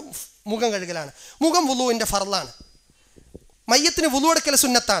വുളു, മുഖം കഴുകലാണ്. മുഖം വുളുവിൻ്റെ ഫർളാണ്. മയ്യത്തിന് വുളു എടുക്കൽ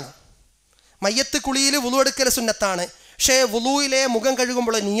സുന്നത്താണ്. മയ്യത്ത് കുളിയിൽ വുളു എടുക്കൽ സുന്നത്താണ്. പക്ഷേ വുളുവിലെ മുഖം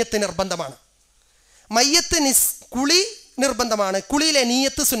കഴുകുമ്പോൾ നീയത്ത് നിർബന്ധമാണ്. മയ്യത്ത് കുളി നിർബന്ധമാണ്, കുളിയിലെ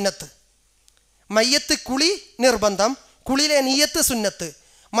നീയത്ത് സുന്നത്ത്. മയ്യത്ത് കുളി നിർബന്ധം, കുളിയിലെ നീയത്ത് സുന്നത്ത്.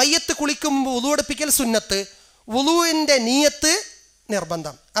 മയ്യത്ത് കുളിക്കുമ്പോൾ വുളു എടുപ്പിക്കൽ സുന്നത്ത്, വുളുവിൻ്റെ നീയത്ത്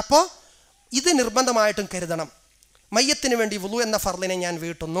നിർബന്ധം. അപ്പോൾ ഇത് നിർബന്ധമായിട്ടും കരുതണം. മയ്യത്തിന് വേണ്ടി വുളു എന്ന ഫർളിനെ ഞാൻ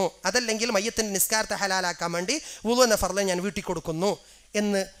വീട്ടുന്നു, അതല്ലെങ്കിൽ മയ്യത്തിൻ്റെ നിസ്കാരത്തെ ഹലാലാക്കാൻ വേണ്ടി വുളു എന്ന ഫർളിനെ ഞാൻ വീട്ടി കൊടുക്കുന്നു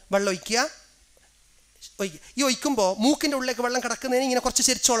എന്ന് വെള്ളം ഒഴിക്കുക. ഈ ഒഴിക്കുമ്പോൾ മൂക്കിൻ്റെ ഉള്ളിലേക്ക് വെള്ളം കിടക്കുന്നതിന് ഇങ്ങനെ കുറച്ച്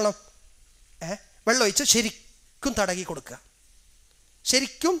ചരിച്ചോളണം. വെള്ളം ഒഴിച്ച് ശരിക്കും തടകി കൊടുക്കുക,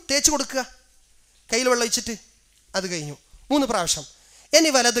 ശരിക്കും തേച്ച് കൊടുക്കുക. കയ്യിൽ വെള്ളം ഒഴിച്ചിട്ട് അത് കഴിഞ്ഞു 3 പ്രാവശ്യം. ഇനി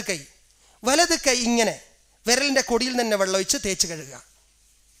വലത് കൈ ഇങ്ങനെ വിരലിൻ്റെ കൊടിയിൽ തന്നെ വെള്ളം ഒഴിച്ച് തേച്ച് കഴുകുക.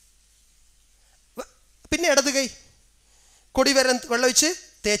 പിന്നെ ഇടത് കൈ കൊടി വിരൽ വെള്ളം ഒഴിച്ച്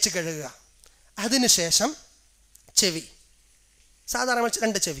തേച്ച് കഴുകുക. അതിനുശേഷം ചെവി, സാധാരണ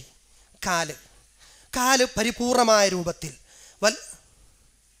 2 ചെവി, കാല് പരിപൂർണമായ രൂപത്തിൽ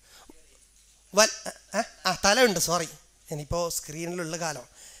തലയുണ്ട്, സോറി ഇനിയിപ്പോൾ സ്ക്രീനിലുള്ള കാലം.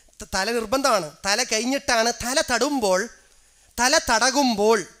 തല നിർബന്ധമാണ്. തല കഴിഞ്ഞിട്ടാണ് തല തടകുമ്പോൾ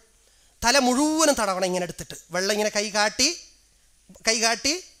തല മുഴുവനും തടവണം. ഇങ്ങനെ എടുത്തിട്ട് വെള്ളം ഇങ്ങനെ കൈ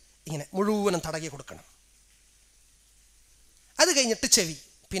കാട്ടി ഇങ്ങനെ മുഴുവനും തടകി കൊടുക്കണം. അത് കഴിഞ്ഞിട്ട് ചെവി,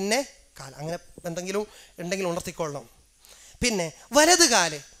 പിന്നെ കാൽ, അങ്ങനെ എന്തെങ്കിലും ഉണ്ടെങ്കിൽ ഉണർത്തിക്കൊള്ളണം. പിന്നെ വലത്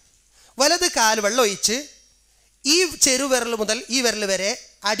കാല് വെള്ളം ഒഴിച്ച് ഈ ചെറുവിരൽ മുതൽ ഈ വിരൽ വരെ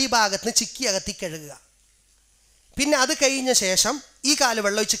അടിഭാഗത്ത് നിന്ന് ചിക്കി അകത്തി കഴുകുക. പിന്നെ അത് കഴിഞ്ഞ ശേഷം ഈ കാല്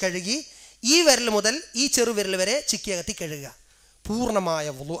വെള്ളം ഒഴിച്ച് കഴുകി ഈ വിരൽ മുതൽ ഈ ചെറുവിരൽ വരെ ചിക്കി അകത്തി കഴുകുക. പൂർണ്ണമായ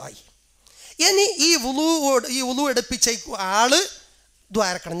വുളു ആയി. ഇനി ഈ വുളു എടുപ്പിച്ച ആള്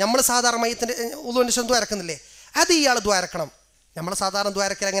ദ്വാരക്കണം. നമ്മൾ സാധാരണ മയ്യത്തിൻ്റെ വുളുവിൻ്റെ ശേഷം ദ്വാരക്കുന്നില്ലേ, അത് ഇയാൾ ദ്വാരക്കണം. നമ്മൾ സാധാരണ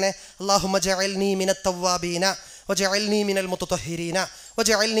ദ്വാരക്കൽ എങ്ങനെ, അല്ലാഹുമ്മ ജഅൽനി മിനത്ത് തവ്വാബീന വജഅൽനി മിനൽ മുതതഹിരീന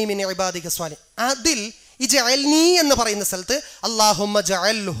വജഅൽനി മിൻ ഇബാദിക സ്വാലിഹീൻ. അതിൽ ഈ ജഅൽനി എന്ന് പറയുന്ന സ്ഥലത്ത് അല്ലാഹുമ്മ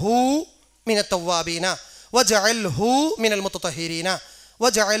ജഅൽഹു മിനത്ത് തവ്വാബീന വജഅൽഹു മിനൽ മുതതഹിരീന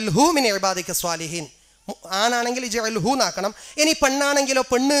വജഅൽഹു മിൻ ഇബാദിക സ്വാലിഹീൻ. ആണാണെങ്കിൽ ജഅൽഹു എന്നാക്കണം. ഇനി പെണ്ണാണെങ്കിലോ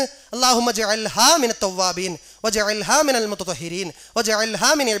പെണ്ണ് അല്ലാഹുമ്മ ജഅൽഹാ മിനത്ത് തവ്വാബീൻ വജഅൽഹാ മിനൽ മുതതഹിരീൻ വജഅൽഹാ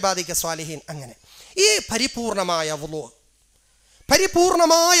മിൻ ഇബാദിക സ്വാലിഹീൻ. അങ്ങനെ ഈ പരിപൂർണമായ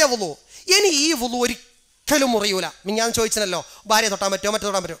വുളു. ഇനി ഈ വുളു ഒരിക്കലും മുറിയൂല. ഞാൻ ചോദിച്ചല്ലോ, ഭാര്യ തൊട്ടാൻ പറ്റുമോ, മറ്റു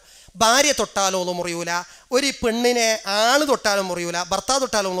തൊട്ടാൻ പറ്റുമോ? ഭാര്യ തൊട്ടാലോ ഒന്നും മുറിയൂല. ഒരു പെണ്ണിനെ ആള് തൊട്ടാലും മുറിയൂല, ഭർത്താവ്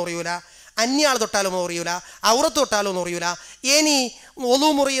തൊട്ടാലും മുറിയൂല, അന്യാൾ തൊട്ടാലും മുറിയൂല, ഔറത്ത് തൊട്ടാലും മുറിയൂല. ഇനി വുളു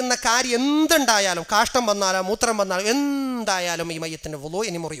മുറിയുന്ന കാര്യം എന്തുണ്ടായാലും, കാഷ്ടം വന്നാലും മൂത്രം വന്നാലും എന്തായാലും ഈ മയ്യത്തിൻ്റെ വുളു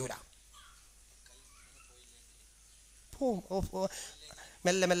ഇനി മുറിയൂല.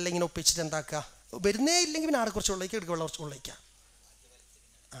 മെല്ലെ ഇങ്ങനെ ഒപ്പിച്ചിട്ട് എന്താക്കുക, വരുന്നേ ഇല്ലെങ്കിൽ പിന്നെ ആടെ കുറച്ച് ഉള്ളിലേക്ക് എടുക്കുക, വെള്ളം കുറച്ച് ഉള്ളിക്കുക.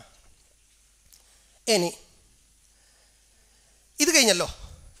 ഇനി ഇത്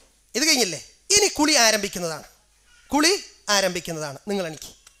കഴിഞ്ഞില്ലേ, ഇനി കുളി ആരംഭിക്കുന്നതാണ്. നിങ്ങൾ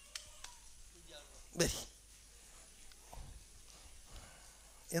എനിക്ക്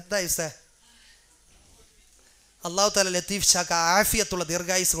എന്താ ഇസേ, അള്ളാഹു തആല ലത്തീഫ് ഷാക്ക് ആഫിയത്തുള്ള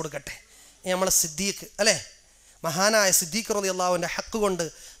ദീർഘായുസ് കൊടുക്കട്ടെ. നമ്മളെ സിദ്ദീഖ് അല്ലേ, മഹാനായ സിദ്ദീഖ് റളിയല്ലാഹുവിൻ്റെ ഹക്ക് കൊണ്ട്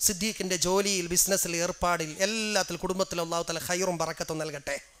സിദ്ദീഖിൻ്റെ ജോലിയിൽ, ബിസിനസ്സിൽ, ഏർപ്പാടിൽ, എല്ലാത്തിൽ, കുടുംബത്തിലും അള്ളാഹു തആല ഖൈറും ബറക്കത്തും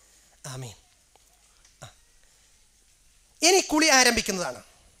നൽകട്ടെ. ആമീൻ. ഇനി കുളി ആരംഭിക്കുന്നതാണ്.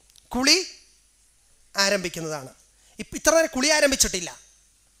 ഇത്ര നേരം കുളി ആരംഭിച്ചിട്ടില്ല.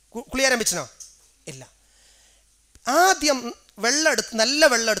 കുളി ആരംഭിച്ചോ? ഇല്ല. ആദ്യം നല്ല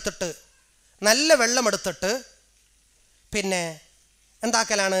വെള്ളം എടുത്തിട്ട് പിന്നെ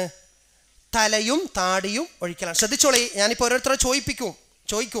എന്താക്കലാണ്, തലയും താടിയും ഒഴിക്കലാണ്. ശ്രദ്ധിച്ചോളി, ഞാനിപ്പോൾ ഓരോരുത്തരെ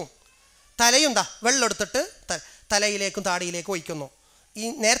ചോദിക്കും. തലയും വെള്ളം എടുത്തിട്ട് തലയിലേക്കും താടിയിലേക്കും ഒഴിക്കുന്നു. ഈ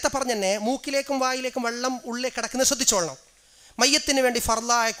നേരത്തെ പറഞ്ഞെന്നെ മൂക്കിലേക്കും വായിലേക്കും വെള്ളം ഉള്ളിലേക്ക് കിടക്കുന്നത് ശ്രദ്ധിച്ചോളണം. മയ്യത്തിന് വേണ്ടി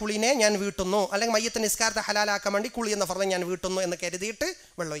ഫർളായ കുളിനെ ഞാൻ വീട്ടുന്നു, അല്ലെങ്കിൽ മയ്യത്തിന് നിസ്കാരത്തെ ഹലാലാക്കാൻ വേണ്ടി കുളി എന്ന ഫർളെ ഞാൻ വീട്ടുന്നു എന്ന് കരുതിയിട്ട്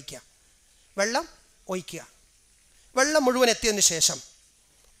വെള്ളം ഒഴിക്കുക. വെള്ളം മുഴുവൻ എത്തിയതിന് ശേഷം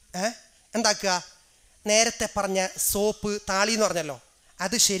എന്താക്കുക, നേരത്തെ പറഞ്ഞ സോപ്പ്, താളി എന്ന് പറഞ്ഞല്ലോ,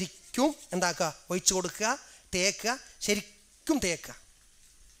 അത് ശരിക്കും എന്താക്കുക, ഒഴിച്ചു കൊടുക്കുക, തേക്കുക, ശരിക്കും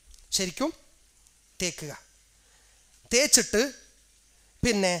തേക്കുക. തേച്ചിട്ട്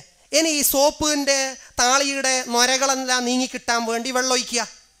പിന്നെ ഇനി ഈ സോപ്പിൻ്റെ താളിയുടെ നൊരകളെല്ലാം നീങ്ങിക്കിട്ടാൻ വേണ്ടി വെള്ളം ഒഴിക്കുക.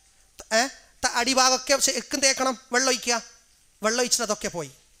 അടിഭാഗമൊക്കെ ശരിക്കും തേക്കണം. വെള്ളമൊഴിക്കുക. വെള്ളമൊഴിച്ചിട്ട് അതൊക്കെ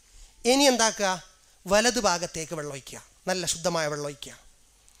പോയി. ഇനി എന്താക്കുക? വലത് ഭാഗത്തേക്ക് വെള്ളമൊഴിക്കുക. നല്ല ശുദ്ധമായ വെള്ളമൊഴിക്കുക.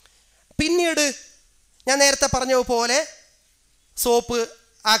 പിന്നീട് ഞാൻ നേരത്തെ പറഞ്ഞതുപോലെ സോപ്പ്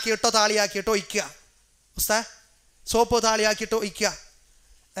ആക്കിയിട്ടോ താളിയാക്കിയിട്ടോ ഒഴിക്കുക. ഉസ്താദ്, സോപ്പ് താളിയാക്കിയിട്ടോ ഒഴിക്കുക.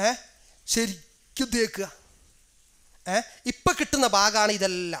 ശരിക്കും തേക്കുക. ഇപ്പം കിട്ടുന്ന ഭാഗമാണ്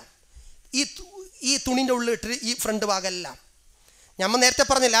ഇതെല്ലാം. ഈ തുണിൻ്റെ ഉള്ളിൽ ഇട്ട് ഈ ഫ്രണ്ട് ഭാഗമെല്ലാം നമ്മൾ നേരത്തെ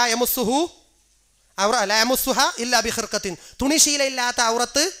പറഞ്ഞില്ല, ലാമുസുഹ ഇല്ല ബിഹിർക്കത്തിൻ, തുണിശീലയില്ലാത്ത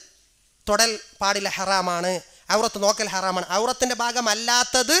ഔറത്ത് തൊടൽ പാടില്ല, ഹറാമാണ്. ഔറത്ത് നോക്കൽ ഹറാമാണ്. ഔറത്തിൻ്റെ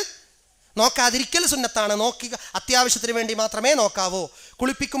ഭാഗമല്ലാത്തത് നോക്കാതിരിക്കൽ സുന്നത്താണ്. നോക്കുക, അത്യാവശ്യത്തിന് വേണ്ടി മാത്രമേ നോക്കാവൂ.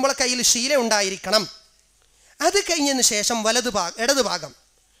 കുളിപ്പിക്കുമ്പോൾ കയ്യിൽ ശീല ഉണ്ടായിരിക്കണം. അത് കഴിഞ്ഞതിന് ശേഷം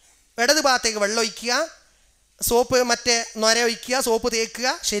ഇടത് ഭാഗത്തേക്ക് വെള്ളം ഒഴിക്കുക. സോപ്പ് മറ്റേ നൊര ഒഴിക്കുക. സോപ്പ് തേക്കുക.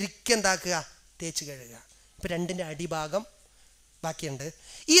 ശരിക്കും എന്താക്കുക? തേച്ച് കഴുകുക. ഇപ്പം രണ്ടിൻ്റെ അടിഭാഗം ബാക്കിയുണ്ട്.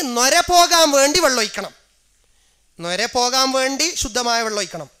 ഈ നൊര പോകാൻ വേണ്ടി വെള്ളം ഒഴിക്കണം. നൊര പോകാൻ വേണ്ടി ശുദ്ധമായ വെള്ളം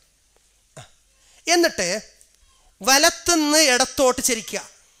ഒഴിക്കണം. എന്നിട്ട് വലത്തുനിന്ന് ഇടത്തോട്ട് ചരിക്കുക.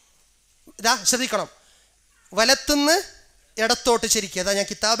 ഇതാ ശ്രദ്ധിക്കണം, വലത്തുനിന്ന് ഇടത്തോട്ട് ചരിക്കുക. അതാ ഞാൻ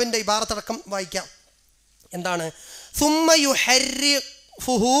കിതാബിൻ്റെ ഇബാറത്തടക്കം വായിക്കാം. എന്താണ്? സുമ്മ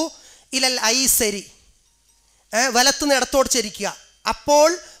യുഹർരിഫുഹു ഇലൽ ഐസരി, വലത്തുനിന്ന് ഇടത്തോട്ട് ചരിക്കുക. അപ്പോൾ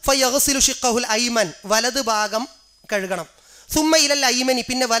ഫയഗ്സിലു ഷിഖഹുൽ ഐമൻ, വലത് ഭാഗം കഴുകണം. സുമ്മ ഇലൽ ഐമനി,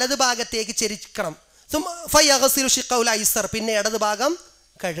 പിന്നെ വലത് ഭാഗത്തേക്ക് ചരിക്കണം. ഫയഗ്സിലു ഷിഖഹുൽ ഐസർ, പിന്നെ ഇടത് ഭാഗം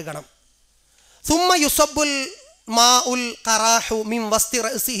കഴുകണം. സുമ്മ യുസബ്ബുൽ മാഉൽ ഖറാഹു മിൻ വസ്തി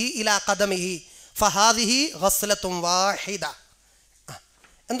റഅസിഹി ഇലാ ഖദമിഹി ഫഹാദിഹി ഗസ്ലത്തുൻ വാഹിദ.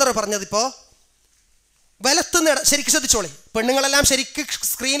 എന്താ പറഞ്ഞതിപ്പോൾ? വലത്തുനിന്ന് ശരിക്കും ശ്രദ്ധിച്ചോളി, പെണ്ണുങ്ങളെല്ലാം ശരിക്കും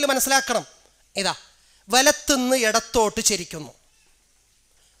സ്ക്രീനിൽ മനസ്സിലാക്കണം. ഇതാ, വലത്തുനിന്ന് ഇടത്തോട്ട് ചരിക്കുന്നു.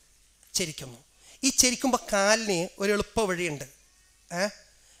 ഈ ചരിക്കുമ്പോൾ കാലിന് ഒരു എളുപ്പ വഴിയുണ്ട്.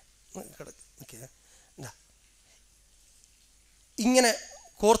 ഇങ്ങനെ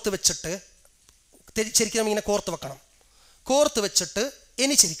കോർത്ത് വെച്ചിട്ട് ചരിക്കണം. ഇങ്ങനെ കോർത്ത് വെക്കണം. കോർത്ത് വെച്ചിട്ട്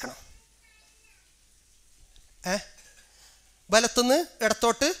ഇനി ചരിക്കണം. വലത്തുനിന്ന്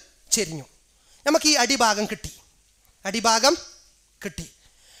ഇടത്തോട്ട് ചെരിഞ്ഞു. നമുക്ക് ഈ അടിഭാഗം കിട്ടി.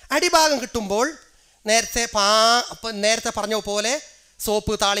 അടിഭാഗം കിട്ടുമ്പോൾ നേരത്തെ പറഞ്ഞ പോലെ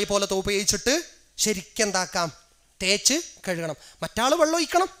സോപ്പ് താളി പോലെ ഉപയോഗിച്ചിട്ട് ശരിക്കും എന്താക്കാം? തേച്ച് കഴുകണം. മറ്റാൾ വെള്ളം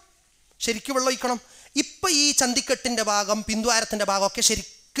ഒഴിക്കണം, ശരിക്കും വെള്ളം ഒഴിക്കണം. ഇപ്പം ഈ ചന്തിക്കെട്ടിൻ്റെ ഭാഗം, പിന്തുവാരത്തിൻ്റെ ഭാഗമൊക്കെ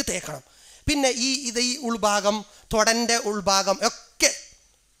ശരിക്കും തേക്കണം. പിന്നെ ഈ ഉൾഭാഗം, തൊടൻ്റെ ഉൾഭാഗം ഒക്കെ.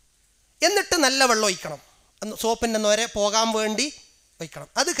 എന്നിട്ട് നല്ല വെള്ളം ഒഴിക്കണം. സോപ്പിൻ്റെ നൊര പോകാൻ വേണ്ടി ഒഴിക്കണം.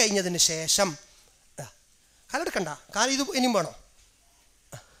 അത് കഴിഞ്ഞതിന് ശേഷം കാലെടുക്കണ്ട, ഇത് ഇനിയും വേണോ?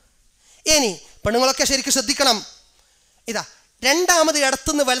 ഇനി പെണ്ണുങ്ങളൊക്കെ ശരിക്കും ശ്രദ്ധിക്കണം. ഇതാ, രണ്ടാമത്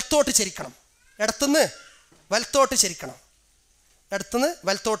ഇടത്തുനിന്ന് വലത്തോട്ട് ചരിക്കണം.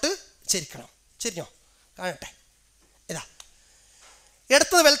 ചെരിഞ്ഞോ? കാണട്ടെ. ഇതാ,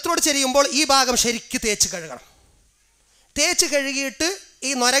 ഇടത്തുനിന്ന് വലത്തോട്ട് ചെരിയുമ്പോൾ ഈ ഭാഗം ശരിക്ക് തേച്ച് കഴുകണം. തേച്ച് കഴുകിയിട്ട് ഈ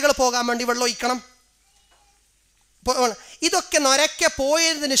നൊരകൾ പോകാൻ വേണ്ടി വെള്ളം ഒഴിക്കണം. ഇതൊക്കെ നൊരക്കെ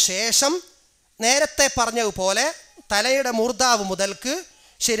പോയതിന് ശേഷം നേരത്തെ പറഞ്ഞതുപോലെ തലയുടെ മൂർധാവ് മുതൽക്ക്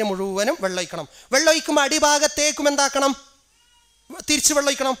ശരി മുഴുവനും വെള്ളമൊഴിക്കണം. വെള്ളമൊഴിക്കുമ്പോൾ അടിഭാഗത്തേക്കും എന്താക്കണം? തിരിച്ച്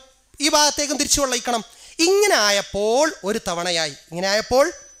വെള്ളമൊഴിക്കണം. ഈ ഭാഗത്തേക്കും തിരിച്ച് വെള്ളമൊഴിക്കണം. ഇങ്ങനെ ആയപ്പോൾ ഒരു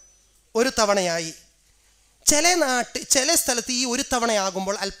തവണയായി. ചില സ്ഥലത്ത് ഈ ഒരു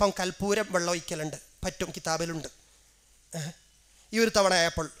തവണയാകുമ്പോൾ അല്പം കൽപ്പൂരം വെള്ളമൊഴിക്കലുണ്ട്, പറ്റും, കിതാബിലുണ്ട്. ഈ ഒരു തവണ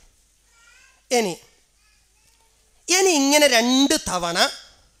ആയപ്പോൾ ഇനി ഇങ്ങനെ 2 തവണ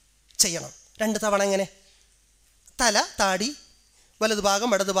ചെയ്യണം. 2 തവണ എങ്ങനെ? തല, താടി, വലത് ഭാഗം,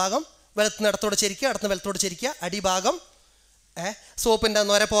 ഇടത് ഭാഗം, വലത്തുനിന്ന് ഇടത്തോടെ ചരിക്കുക, ഇടത്തുനിന്ന് വലത്തോടെ ചരിക്കുക. അടിഭാഗം സോപ്പിൻ്റെ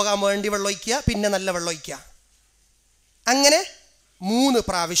നൊര പോകാൻ വേണ്ടി വെള്ളം ഒഴിക്കുക, പിന്നെ നല്ല വെള്ളം ഒഴിക്കുക. അങ്ങനെ 3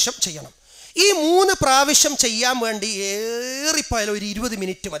 പ്രാവശ്യം ചെയ്യണം. ഈ 3 പ്രാവശ്യം ചെയ്യാൻ വേണ്ടി ഏറിപ്പോയാലും ഒരു 20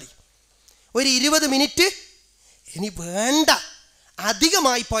 മിനിറ്റ് മതി. ഒരു 20 മിനിറ്റ്. ഇനി വേണ്ട,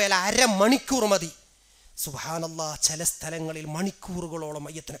 അധികമായി പോയാൽ അരമണിക്കൂർ മതി. സുബ്ഹാനല്ലാഹ്, ചില സ്ഥലങ്ങളിൽ മണിക്കൂറുകളോളം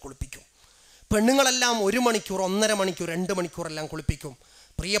മയ്യത്തിനെ കുളിപ്പിക്കും. പെണ്ണുങ്ങളെല്ലാം 1 മണിക്കൂർ, 1.5 മണിക്കൂർ, 2 മണിക്കൂറെല്ലാം കുളിപ്പിക്കും.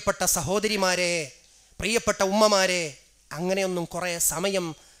 പ്രിയപ്പെട്ട സഹോദരിമാരെ, പ്രിയപ്പെട്ട ഉമ്മമാരെ, അങ്ങനെയൊന്നും കുറേ സമയം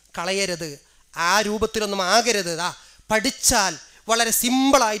കളയരുത്. ആ രൂപത്തിലൊന്നും ആകരുത്. പഠിച്ചാൽ വളരെ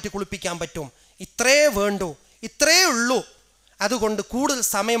സിമ്പിളായിട്ട് കുളിപ്പിക്കാൻ പറ്റും. ഇത്രേ വേണ്ടൂ, ഇത്രേ ഉള്ളൂ. അതുകൊണ്ട് കൂടുതൽ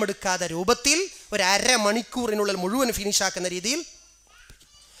സമയമെടുക്കാത്ത രൂപത്തിൽ ഒരു അരമണിക്കൂറിനുള്ളിൽ മുഴുവൻ ഫിനിഷാക്കുന്ന രീതിയിൽ.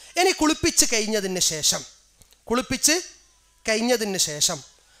 ഇനി കുളിപ്പിച്ച് കഴിഞ്ഞതിന് ശേഷം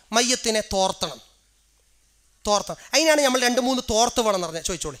മയ്യത്തിനെ തോർത്തണം. അതിനാണ് നമ്മൾ 2-3 തോർത്ത് വേണം എന്ന് പറഞ്ഞാൽ.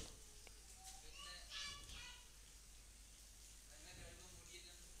 ചോദിച്ചോളി.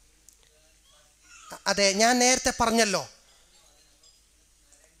 അതെ, ഞാൻ നേരത്തെ പറഞ്ഞല്ലോ.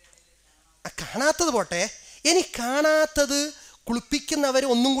 കാണാത്തത് പോട്ടെ, ഇനി കാണാത്തത് കുളിപ്പിക്കുന്നവർ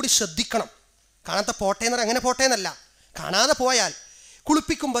ഒന്നും കൂടി ശ്രദ്ധിക്കണം. കാണാത്ത പോട്ടെ എന്ന് പറഞ്ഞാൽ അങ്ങനെ പോട്ടെ എന്നല്ല, കാണാതെ പോയാൽ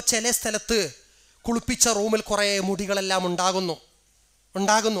കുളിപ്പിക്കുമ്പോൾ ചില സ്ഥലത്ത് കുളിപ്പിച്ച റൂമിൽ കുറേ മുടികളെല്ലാം ഉണ്ടാകുന്നു.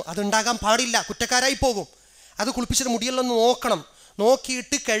 അതുണ്ടാകാൻ പാടില്ല, കുറ്റക്കാരായി പോകും. അത് കുളിപ്പിച്ചിട്ട് മുടിയെല്ലാം ഒന്ന് നോക്കണം,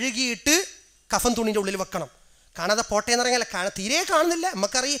 നോക്കിയിട്ട് കഴുകിയിട്ട് കഫൻ തുണിൻ്റെ ഉള്ളിൽ വെക്കണം. കാണാതെ പോട്ടെ എന്ന് പറഞ്ഞാൽ തീരെ കാണുന്നില്ല,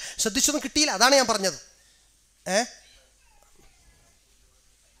 നമുക്കറിയാം, ശ്രദ്ധിച്ചൊന്നും കിട്ടിയില്ല, അതാണ് ഞാൻ പറഞ്ഞത്.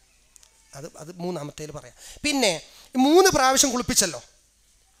 അത് മൂന്നാമത്തേൽ പറയാം. പിന്നെ 3 പ്രാവശ്യം കുളിപ്പിച്ചല്ലോ,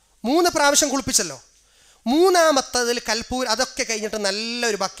 മൂന്നാമത്തതിൽ കൽപ്പൂരം, അതൊക്കെ കഴിഞ്ഞിട്ട്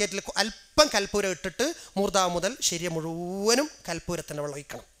നല്ലൊരു ബക്കറ്റിൽ അല്പം കൽപ്പൂരം ഇട്ടിട്ട് മൂർദാവ് മുതൽ ശരീരം മുഴുവനും കൽപ്പൂരത്തിൻ്റെ വെള്ളം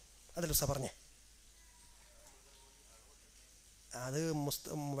ഒഴിക്കണം. അതിൽ പറഞ്ഞേ, അത്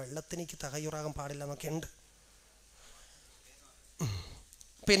വെള്ളത്തിനേക്ക് തകയുറാകാൻ പാടില്ല എന്നൊക്കെ ഉണ്ട്.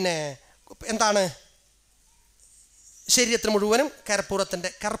 പിന്നെ എന്താണ്, ശരീരത്തിന് മുഴുവനും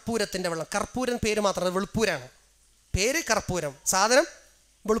കർപ്പൂരത്തിൻ്റെ വെള്ളം. കർപ്പൂരം പേര് മാത്രമല്ല, വെളുപ്പൂരാണ് പേര്, കർപ്പൂരം സാധനം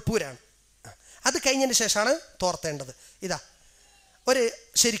വെളുപ്പൂരാണ്. അത് കഴിഞ്ഞതിന് ശേഷമാണ് തോർത്തേണ്ടത്. ഇതാ ഒരു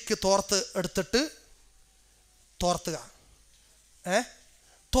ശരിക്ക് തോർത്ത് എടുത്തിട്ട് തോർത്തുക.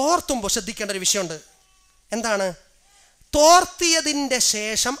 തോർത്തുമ്പോൾ ശ്രദ്ധിക്കേണ്ട ഒരു വിഷയമുണ്ട്. എന്താണ്? തോർത്തിയതിൻ്റെ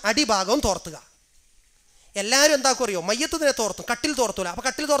ശേഷം അടിഭാഗവും തോർത്തുക. എല്ലാവരും എന്താക്കും അറിയോ, മയ്യത്തിനെ തോർത്തും, കട്ടിൽ തോർത്തൂല. അപ്പോൾ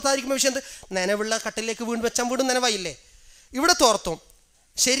കട്ടിൽ തോർത്താതിരിക്കുമ്പോൾ വിഷയം എന്ത്? നനവുള്ള കട്ടിലേക്ക് വെച്ചാൽ വീണ്ടും നനവായില്ലേ. ഇവിടെ തോർത്തും,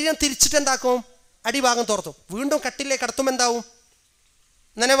 ശരീരം തിരിച്ചിട്ട് എന്താക്കും, അടിഭാഗം തോർത്തും, വീണ്ടും കട്ടിലേക്ക് കടത്തുമ്പോൾ എന്താവും,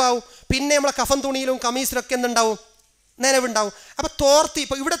 നനവാവും. പിന്നെ നമ്മളെ കഫൻ തുണിയിലും കമീസിലൊക്കെ എന്തുണ്ടാവും, നനവുണ്ടാവും. അപ്പോൾ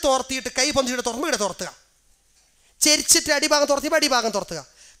ഇപ്പോൾ ഇവിടെ തോർത്തിയിട്ട് കൈ പൊന്തിച്ചിട്ട് തുറന്ന് ഇവിടെ തോർത്തുക, ചെരിച്ചിട്ട് അടിഭാഗം തോർത്തിയപ്പോൾ അടിഭാഗം തോർത്തുക,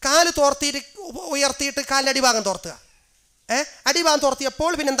 കാല് തോർത്തിയിട്ട് ഉയർത്തിയിട്ട് കാലിൻ്റെ അടിഭാഗം തോർത്തുക. അടിഭാഗം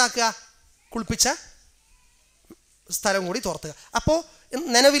തോർത്തിയപ്പോൾ പിന്നെ എന്താക്കുക, കുളിപ്പിച്ച സ്ഥലം കൂടി തോർത്തുക. അപ്പോൾ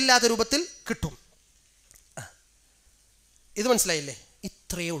നനവില്ലാത്ത രൂപത്തിൽ കിട്ടും. ഇത് മനസ്സിലായില്ലേ?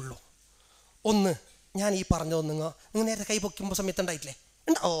 ഇത്രയേ ഉള്ളൂ. ഒന്ന് ഞാൻ ഈ പറഞ്ഞത് നിങ്ങൾ നേരത്തെ കൈ പൊക്കുമ്പോൾ സമയത്ത് ഉണ്ടായിട്ടില്ലേ?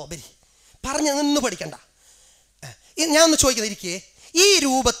 ബരി പറഞ്ഞ നിന്ന് പഠിക്കണ്ട. ഞാൻ ഒന്ന് ചോദിക്കുന്നത്, ഇരിക്കേ, ഈ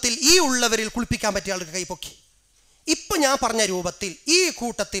രൂപത്തിൽ ഈ ഉള്ളവരിൽ കുളിപ്പിക്കാൻ പറ്റിയ ആൾക്ക് കൈ പൊക്കി. ഇപ്പം ഞാൻ പറഞ്ഞ രൂപത്തിൽ ഈ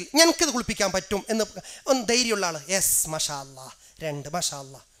കൂട്ടത്തിൽ ഞങ്ങൾക്കിത് കുളിപ്പിക്കാൻ പറ്റും എന്ന് ഒന്ന് ധൈര്യമുള്ള ആൾ, യെസ്, മഷാ അല്ലാ, 2, മഷാ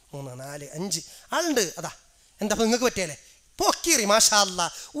അല്ലാ, 3, 4, 5 ആളുണ്ട്. അതാ എന്താ നിങ്ങൾക്ക് പറ്റിയാലേ പൊക്കിറി, മാഷാ അല്ലാ,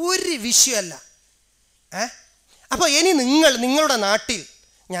 ഒരു വിഷയമല്ല. അപ്പോൾ ഇനി നിങ്ങളുടെ നാട്ടിൽ,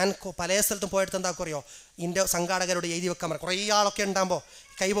 ഞാൻ പല സ്ഥലത്തും പോയിട്ട് എന്താക്കും അറിയോ, ഇതിൻ്റെ സംഘാടകരോട് എഴുതി വെക്കാൻ പറയും. കുറേ ആളൊക്കെ ഉണ്ടാകുമ്പോൾ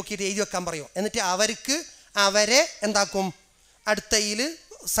കൈ പൊക്കിയിട്ട് എഴുതി വെക്കാൻ പറയും. എന്നിട്ട് അവരെ എന്താക്കും, അടുത്തയിൽ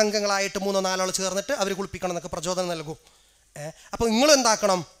സംഘങ്ങളായിട്ട് 3-4 ആൾ ചേർന്നിട്ട് അവർ കുളിപ്പിക്കണം എന്നൊക്കെ പ്രചോദനം നൽകും. അപ്പോൾ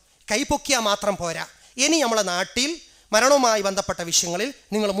നിങ്ങളെന്താക്കണം, കൈ പൊക്കിയാൽ മാത്രം പോരാ. ഇനി നമ്മളെ നാട്ടിൽ മരണവുമായി ബന്ധപ്പെട്ട വിഷയങ്ങളിൽ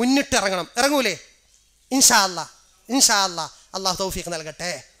നിങ്ങൾ മുന്നിട്ടിറങ്ങണം. ഇറങ്ങൂലേ? ഇൻഷാ അല്ലാ, അള്ളാഹു തൗഫീഖ്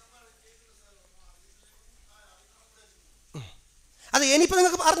നൽകട്ടെ. അത് ഇനിയിപ്പോൾ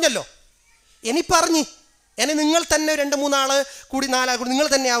നിങ്ങൾക്ക് അറിഞ്ഞല്ലോ, ഇനി നിങ്ങൾ തന്നെ 2-3 ആൾ കൂടി 4 ആൾ കൂടി നിങ്ങൾ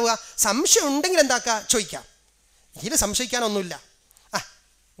തന്നെ ആവുക. സംശയം ഉണ്ടെങ്കിൽ എന്താക്കുക, ചോദിക്കാം. ഇതിൽ സംശയിക്കാനൊന്നുമില്ല.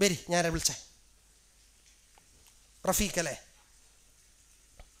 വരി, ഞാൻ വിളിച്ചേ, റഫീഖ് അല്ലേ?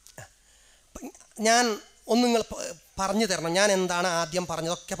 ഞാൻ ഒന്ന് നിങ്ങൾ പറഞ്ഞു തരണം, ഞാൻ എന്താണ് ആദ്യം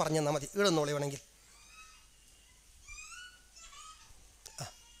പറഞ്ഞതൊക്കെ പറഞ്ഞു തന്നാൽ മതി. ഇടുന്നോളി വേണമെങ്കിൽ.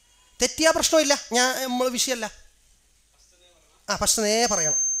 തെറ്റിയാ പ്രശ്നമില്ല, നമ്മൾ വിഷയമല്ല. ഫസ്റ്റ്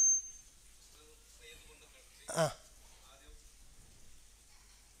പറയണം.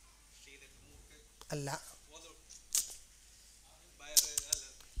 അല്ല,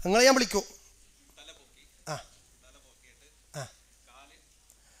 നിങ്ങൾ ഞാൻ വിളിക്കൂ.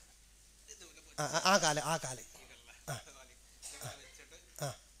 ആ കാല്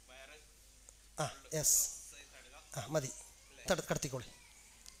യെസ്, മതി, കടത്തിക്കോളി.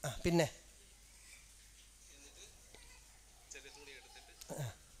 പിന്നെ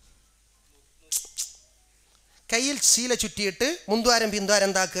കയ്യിൽ ശീല ചുറ്റിയിട്ട് മുന്തുവാരം പിന്തുവാരം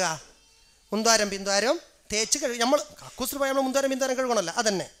എന്താക്കുക, മുന്തുവാരം തേച്ച് കഴുകി. നമ്മൾ കക്കൂസിൽ പോയാൽ നമ്മൾ മുന്തുവാരം കഴുകണമല്ലോ,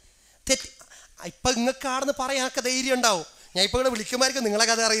 അതന്നെ. തെറ്റി ഇപ്പം നിങ്ങൾക്ക് ആടെന്ന് പറയാനൊക്കെ ധൈര്യം ഉണ്ടാവും. ഞാൻ ഇപ്പോൾ ഇവിടെ വിളിക്കുമ്പോഴായിരിക്കും നിങ്ങളെ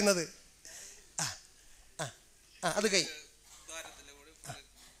കഥ അറിയുന്നത്. അത്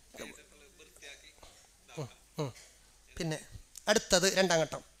പിന്നെ അടുത്തത് 2ാം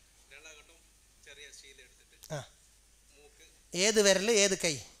ഘട്ടം. ഏത് വിരൽ, ഏത്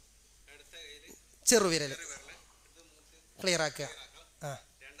കൈ? ചെറുവിരൽ ക്ലിയർ ആക്കുക.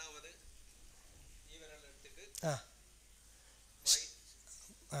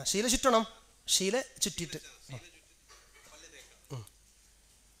 ശീല ചുറ്റണം, ശീല ചുറ്റിയിട്ട്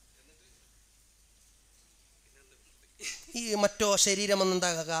ഈ മറ്റോ ശരീരം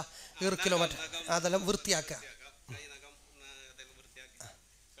ഒന്നുണ്ടാക്കുക, ഈർക്കിലോ മറ്റോ അതെല്ലാം വൃത്തിയാക്കുക.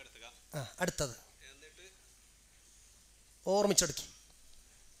 അടുത്തത് ഓർമ്മിച്ചെടുക്കി.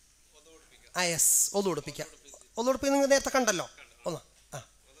 യെസ്, ഒതു ഉടുപ്പിക്കുക. ഒതു ഉടുപ്പിക്കുക നിങ്ങൾ നേരത്തെ കണ്ടല്ലോ. ഒന്ന്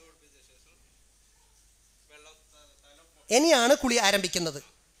ഇനിയാണ് കുളി ആരംഭിക്കുന്നത്.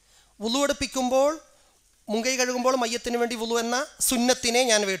 വുളു എടുപ്പിക്കുമ്പോൾ മുങ്കൈ കഴുകുമ്പോൾ മയ്യത്തിന് വേണ്ടി വുളു എന്ന സുന്നത്തിനെ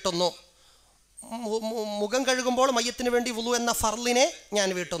ഞാൻ വീട്ടുന്നു. മുഖം കഴുകുമ്പോൾ മയ്യത്തിന് വേണ്ടി വുളു എന്ന ഫർളിനെ ഞാൻ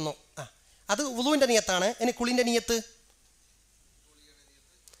വീട്ടുന്നു. അത് വുളുവിൻ്റെ നിയത്താണ്. ഇനി കുളിൻ്റെ നിയത്ത്,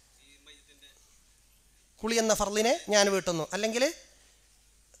 കുളി എന്ന ഫർളിനെ ഞാൻ വീട്ടുന്നു. അല്ലെങ്കിൽ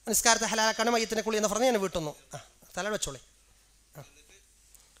നിസ്കാരത്തെ ഹലാലാക്കാണ് മയ്യത്തിൻ്റെ കുളി എന്ന ഫർളിനെ ഞാൻ വീട്ടുന്നു. തല വെച്ചോളി.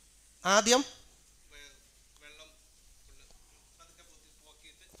 ആദ്യം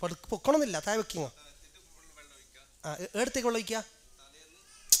പൊക്കണമെന്നില്ല, താഴെ വെക്കിങ്ങോ. എടുത്തേക്ക് വെള്ളം ഒഴിക്കുക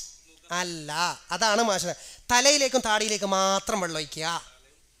അല്ല, അതാണ് മാഷ. തലയിലേക്കും താടിയിലേക്കും മാത്രം വെള്ളം ഒഴിക്കുക.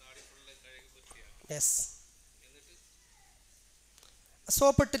 യെസ്.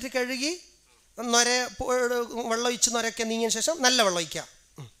 സോപ്പ് ഇട്ടിട്ട് കഴുകി വെള്ളം ഒഴിച്ച് നൊരയൊക്കെ നീങ്ങിയ ശേഷം നല്ല വെള്ളം ഒഴിക്കുക.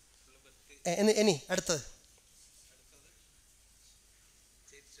 ഇനി അടുത്തത്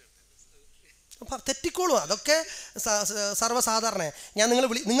തെറ്റിക്കോളൂ, അതൊക്കെ സർവ്വസാധാരണ. ഞാൻ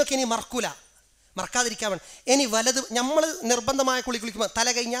നിങ്ങൾക്ക് ഇനി മറക്കാതിരിക്കാൻ വേണം. ഇനി നമ്മൾ നിർബന്ധമായ കുളിക്കുമ്പോൾ തല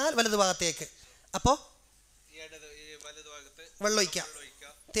കഴിഞ്ഞാൽ വലത് ഭാഗത്തേക്ക്, അപ്പോൾ വെള്ളം ഒഴിക്കുക,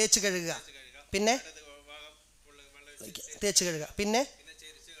 തേച്ച് കഴുകുക, പിന്നെ തേച്ച് കഴുകുക. പിന്നെ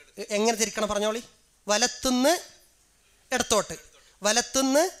എങ്ങനെ തിരിക്കണം പറഞ്ഞോളി. വലത്തുനിന്ന് ഇടത്തോട്ട്,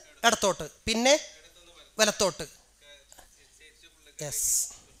 വലത്തുനിന്ന് ഇടത്തോട്ട്, പിന്നെ വലത്തോട്ട്. യെസ്.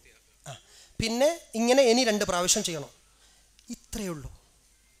 പിന്നെ ഇങ്ങനെ ഇനി 2 പ്രാവശ്യം ചെയ്യണം. ഇത്രയേ ഉള്ളൂ.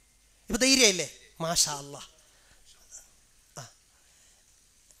 ഇപ്പം ധൈര്യമായില്ലേ? മാഷാ അല്ലാ.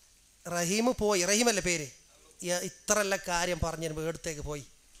 റഹീം പോയി, റഹീമല്ലേ പേര്. ഇത്രല്ല കാര്യം പറഞ്ഞു തരുമ്പോൾ എടുത്തേക്ക് പോയി.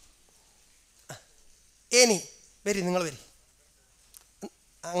 ഇനി വരി, നിങ്ങൾ വരി.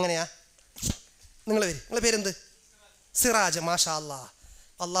 അങ്ങനെയാ, നിങ്ങൾ വരി. നിങ്ങളെ പേരെന്ത്? സിറാജ്. മാഷാ അല്ലാ.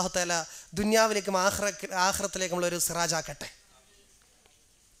 അള്ളാഹു തആല ദുനിയാവിലേക്കും ആഖിറത്തിലേക്കുമുള്ളൊരു സിറാജ് ആക്കട്ടെ.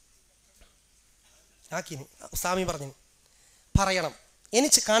 ആക്കിനി സ്വാമി പറഞ്ഞു പറയണം. ഇനി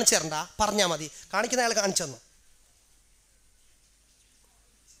കാണിച്ചു തരണ്ട, പറഞ്ഞാൽ മതി. കാണിക്കുന്ന അയാൾ കാണിച്ചു തന്നു.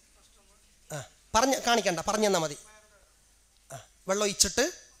 കാണിക്കണ്ട, പറഞ്ഞു തന്നാൽ മതി. വെള്ളം ഒഴിച്ചിട്ട്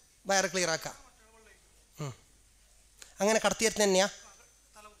വയറ് ക്ലിയർ ആക്കാം. അങ്ങനെ കടത്തിയരുത്ത് തന്നെയാ.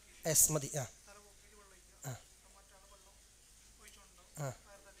 യെസ്, മതി.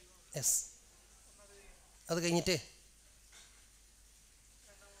 യെസ്. അത്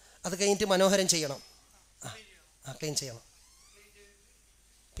കഴിഞ്ഞിട്ട് മനോഹരം ചെയ്യണം. ക്ലീൻ ചെയ്യണം.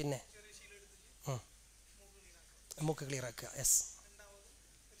 പിന്നെ മൂക്ക് ക്ലിയർ ആക്കുക. യെസ്.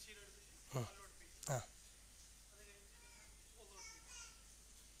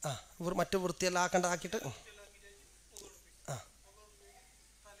 മറ്റു വൃത്തിയെല്ലാം ആക്കിയിട്ട്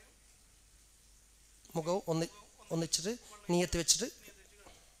മുഖവും ഒന്നിച്ചിട്ട് നീയത്ത് വെച്ചിട്ട്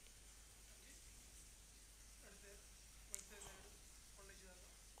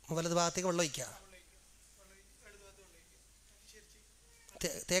വലത് ഭാഗത്തേക്ക് വെള്ളം ഒഴിക്കുക.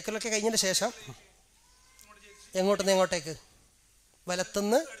 തേക്കലൊക്കെ കഴിഞ്ഞതിന് ശേഷം എങ്ങോട്ടേക്ക്?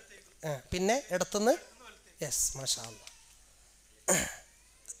 വലത്തുനിന്ന്, പിന്നെ ഇടത്തുനിന്ന്. യെസ്, മാഷാ അല്ലാ.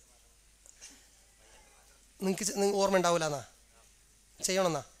 നിങ്ങൾക്ക് ഓർമ്മ ഉണ്ടാവില്ല എന്നാ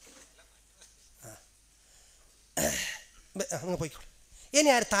ചെയ്യണമെന്നാ. നിങ്ങൾ പോയിക്കോളൂ. ഇനി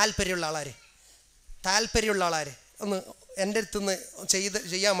താല്പര്യമുള്ള ആളാര് ഒന്ന് എൻ്റെ അടുത്തുനിന്ന്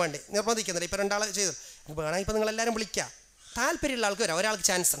ചെയ്യാൻ വേണ്ടി നിർബന്ധിക്കുന്നില്ല. ഇപ്പം 2 ആൾ ചെയ്തു വേണമെങ്കിൽ ഇപ്പം നിങ്ങളെല്ലാവരും വിളിക്കുക. താല്പര്യമുള്ള ആൾക്ക് വരാം. ഒരാൾക്ക്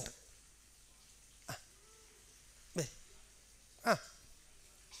ചാൻസ് ഉണ്ട്.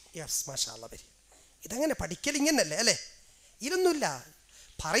 യെസ്, മാഷാ അല്ലാ. വരി. ഇതങ്ങനെ പഠിക്കലിങ്ങനല്ലേ അല്ലേ? ഇതൊന്നുമില്ല.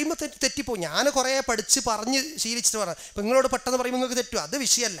 പറയുമ്പോൾ തെറ്റിപ്പോ. ഞാൻ കുറേ പഠിച്ച് പറഞ്ഞ് ശീലിച്ചിട്ട് പറയാം. ഇപ്പം നിങ്ങളോട് പെട്ടെന്ന് പറയുമ്പോൾ നിങ്ങൾക്ക് തെറ്റുമോ? അത്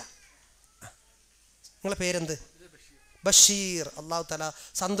വിഷയമല്ല. നിങ്ങളെ പേരെന്ത്? ബഷീർ. അള്ളാഹു തആല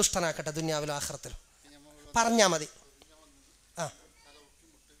സന്തുഷ്ടനാക്കട്ടെ ദുനിയാവിലും ആഖിറത്തിലും. പറഞ്ഞാൽ മതി.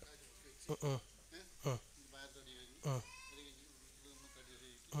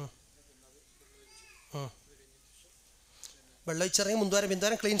 വെള്ളൊഴിച്ചിറങ്ങി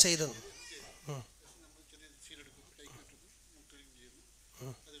മുന്തുവാരം ക്ലീൻ ചെയ്തു.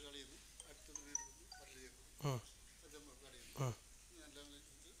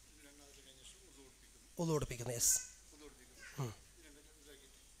 ഉളു ഉടുപ്പിക്കുന്നു. യെസ്.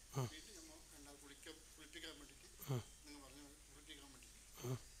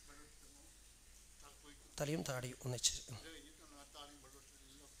 തലയും താടിയും ഒന്നിച്ച്.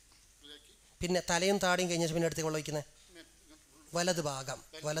 പിന്നെ തലയും താടിയും കഴിഞ്ഞ പിന്നെ അടുത്ത് വെള്ളം ഒഴിക്കുന്നത് വലത് ഭാഗം.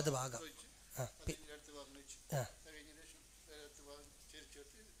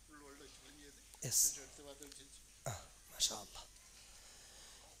 മാഷാ അല്ലാ.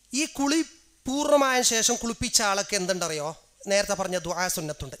 ഈ കുളി പൂർണ്ണമായ ശേഷം കുളിപ്പിച്ച ആളൊക്കെ എന്തുണ്ടറിയോ? നേരത്തെ പറഞ്ഞ ദുആ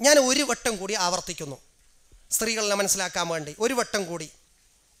സുന്നത്തുണ്ട്. ഞാൻ ഒരു വട്ടം കൂടി ആവർത്തിക്കുന്നു സ്ത്രീകളെ മനസ്സിലാക്കാൻ വേണ്ടി. ഒരു വട്ടം കൂടി.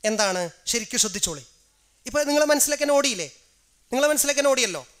 എന്താണ്? ശരിക്കും ശ്രദ്ധിച്ചോളി. ഇപ്പോൾ നിങ്ങളെ മനസ്സിലാക്കാൻ ഓടിയില്ലേ? നിങ്ങളെ മനസ്സിലാക്കാൻ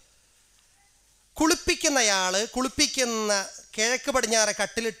ഓടിയല്ലോ. കുളിപ്പിക്കുന്ന കിഴക്ക് പടിഞ്ഞാറ്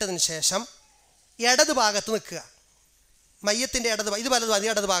കട്ടിലിട്ടതിന് ശേഷം ഇടത് ഭാഗത്ത് നിൽക്കുക. മയ്യത്തിൻ്റെ ഇത് വലത് ഭാഗം,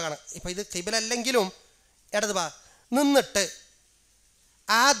 ഇടത് ഭാഗമാണ്. ഇപ്പോൾ ഇത് ഖിബലല്ലെങ്കിലും ഇടത് ഭാഗം നിന്നിട്ട്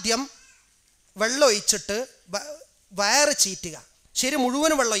ആദ്യം വെള്ളം ഒഴിച്ചിട്ട് വയറ് ചീറ്റുക. ശരി,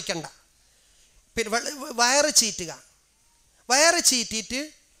 മുഴുവനും വെള്ളം ഒഴിക്കണ്ട. പിന്നെ വയറ് ചീറ്റുക. വയറ് ചീറ്റിയിട്ട്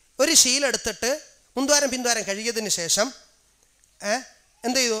ഒരു ശീലെടുത്തിട്ട് മുൻദ്വാരം പിൻദ്വാരം കഴുകിയതിന് ശേഷം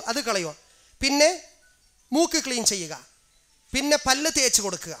എന്ത് ചെയ്തു? അത് കളയുക. പിന്നെ മൂക്ക് ക്ലീൻ ചെയ്യുക. പിന്നെ പല്ല് തേച്ച്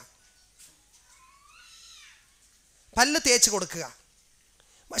കൊടുക്കുക.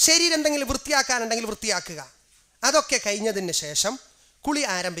 ശരീരം എന്തെങ്കിലും വൃത്തിയാക്കാനുണ്ടെങ്കിൽ വൃത്തിയാക്കുക. അതൊക്കെ കഴിഞ്ഞതിന് ശേഷം കുളി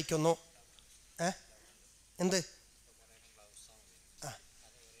ആരംഭിക്കുന്നു. എന്ത്?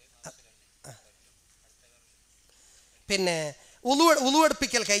 പിന്നെ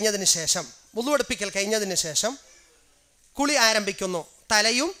ഉളുവെടുപ്പിക്കൽ കഴിഞ്ഞതിന് ശേഷം കുളി ആരംഭിക്കുന്നു.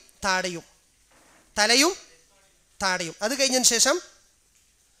 തലയും താടിയും. അത് കഴിഞ്ഞതിന് ശേഷം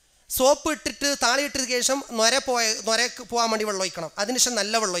സോപ്പ് ഇട്ടിട്ട് താളി ഇട്ടതിന് ശേഷം നൊര പോകാൻ വേണ്ടി വെള്ളം ഒഴിക്കണം. അതിനുശേഷം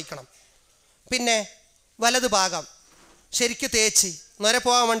നല്ല വെള്ളം ഒഴിക്കണം. പിന്നെ വലത് ഭാഗം ശരിക്ക് തേച്ച് നൊര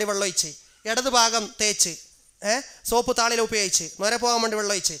പോകാൻ വേണ്ടി വെള്ളം ഒഴിച്ച്, ഇടത് ഭാഗം തേച്ച് സോപ്പ് താളിൽ ഉപയോഗിച്ച് നൊര പോകാൻ വേണ്ടി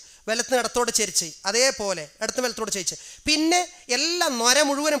വെള്ളം ഒഴിച്ച്, വലത്തിന് ഇടത്തോട് ചെരിച്ച്, അതേപോലെ ഇടത്തിന് വലത്തോട് ചെരിച്ച്, പിന്നെ എല്ലാം നൊര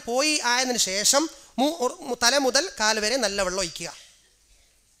മുഴുവനും പോയി ആയതിനു ശേഷം തല മുതൽ കാല് വരെ നല്ല വെള്ളം ഒഴിക്കുക.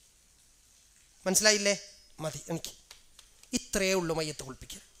 മനസ്സിലായില്ലേ? മതി. എനിക്ക് ഇത്രയേ ഉള്ളൂ മയ്യത്ത്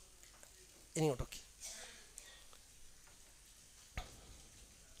കുളിപ്പിക്കുക. ഇനിയോട്ടൊക്കെ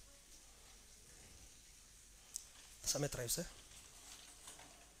സമയത്ത് സർ.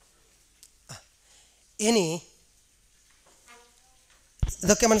 ഇനി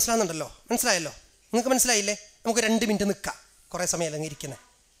ഇതൊക്കെ മനസ്സിലാകുന്നുണ്ടല്ലോ? മനസ്സിലായല്ലോ? നിങ്ങൾക്ക് മനസ്സിലായില്ലേ? നമുക്ക് 2 മിനിറ്റ് നിൽക്കാം. കുറേ സമയം അല്ലെങ്കിൽ ഇരിക്കുന്നത്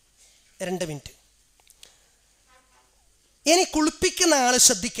 2 മിനിറ്റ്. ഇനി കുളിപ്പിക്കുന്ന ആൾ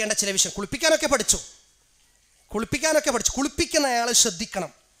ശ്രദ്ധിക്കേണ്ട ചില വിഷയം. കുളിപ്പിക്കാനൊക്കെ പഠിച്ചു. കുളിപ്പിക്കുന്ന ആൾ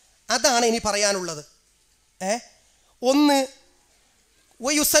ശ്രദ്ധിക്കണം. അതാണ് ഇനി പറയാനുള്ളത്. ഒന്ന്,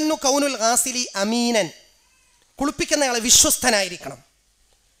 വയുസന്നു കൗനുൽ ഗാസിലി അമീനൻ. കുളിപ്പിക്കുന്നയാൾ വിശ്വസ്തനായിരിക്കണം.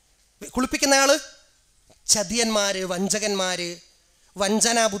 കുളിപ്പിക്കുന്നയാൾ ചതിയന്മാർ, വഞ്ചകന്മാർ,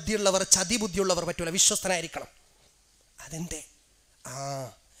 വഞ്ചനാ ബുദ്ധിയുള്ളവർ, ചതി ബുദ്ധിയുള്ളവർ പറ്റൂല. വിശ്വസ്തനായിരിക്കണം. അതെന്തേ?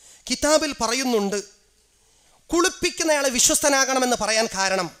 കിതാബിൽ പറയുന്നുണ്ട് കുളിപ്പിക്കുന്നയാൾ വിശ്വസ്തനാകണമെന്ന് പറയാൻ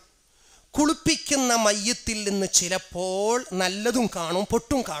കാരണം, കുളിപ്പിക്കുന്ന മയ്യത്തിൽ നിന്ന് ചിലപ്പോൾ നല്ലതും കാണും,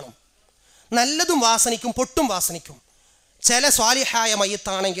 പൊട്ടും കാണും. നല്ലതും വാസനിക്കും, പൊട്ടും വാസനിക്കും. ചില സ്വാലിഹായ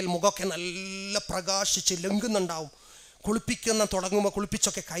മയ്യത്താണെങ്കിൽ മുഖമൊക്കെ നല്ല പ്രകാശിച്ച് ലംഘുന്നുണ്ടാവും. തുടങ്ങുമ്പോൾ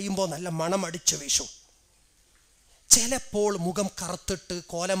കുളിപ്പിച്ചൊക്കെ കഴിയുമ്പോൾ നല്ല മണം അടിച്ചു വീശും. ചിലപ്പോൾ മുഖം കറുത്തിട്ട്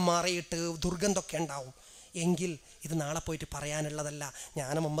കോലം മാറിയിട്ട് ദുർഗന്ധമൊക്കെ ഉണ്ടാവും. എങ്കിൽ ഇത് നാളെ പോയിട്ട് പറയാനുള്ളതല്ല.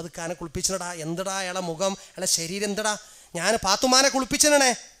 ഞാൻ മുഹമ്മദ് ഖാനെ കുളിപ്പിച്ചടാ, എന്തടാ അയാളെ മുഖം, അയാളെ ശരീരം എന്തടാ, ഞാൻ പാത്തുമാനെ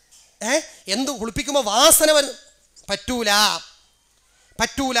കുളിപ്പിച്ചണേ, എന്തു കുളിപ്പിക്കുമ്പോൾ വാസന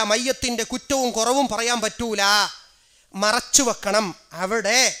പറ്റൂല. മയ്യത്തിൻ്റെ കുറ്റവും കുറവും പറയാൻ പറ്റൂല. മറച്ചു വെക്കണം.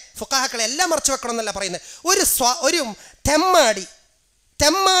 അവിടെ ഫുഖഹാക്കളെല്ലാം മറച്ചു വെക്കണം എന്നല്ല പറയുന്നത്. ഒരു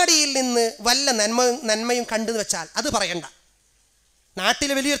തെമ്മാടിയിൽ നിന്ന് വല്ല നന്മയും കണ്ടെന്ന് വെച്ചാൽ അത് പറയണ്ട. നാട്ടിൽ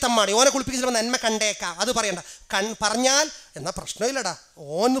വലിയൊരു തെമ്മാടി, ഓനെ കുളിപ്പിക്കുമ്പോൾ നന്മ കണ്ടേക്കാം, അത് പറയണ്ട. പറഞ്ഞാൽ എന്നാൽ പ്രശ്നമില്ലടാ,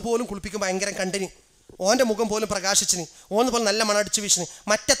 ഓന്ന് പോലും കുളിപ്പിക്കും ഭയങ്കര കണ്ടിന്, ഓൻ്റെ മുഖം പോലും പ്രകാശിച്ചിന്, ഓന്ന് പോലും നല്ല മണടിച്ച് വീശിന്,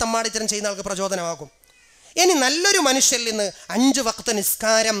 മറ്റേ തെമ്മാടിത്തരം ചെയ്യുന്ന ആൾക്ക് പ്രചോദനമാകും. ഇനി നല്ലൊരു മനുഷ്യരിൽ നിന്ന് 5 വഖ്ത്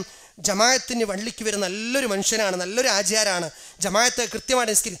നിസ്കാരം ജമാഅത്തിന് വള്ളിക്ക് വരുന്ന നല്ലൊരു മനുഷ്യനാണ്, നല്ലൊരു ആചാരാണ്, ജമാഅത്ത്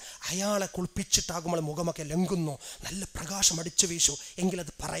കൃത്യമായിട്ട് നിസ്കരിക്കും, അയാളെ കുളിപ്പിച്ചിട്ടാകുമ്പോൾ മുഖമൊക്കെ ലംഘുന്നു, നല്ല പ്രകാശം അടിച്ചു വീശു,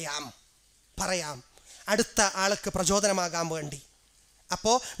 എങ്കിലത് പറയാം അടുത്ത ആൾക്ക് പ്രചോദനമാകാൻ വേണ്ടി.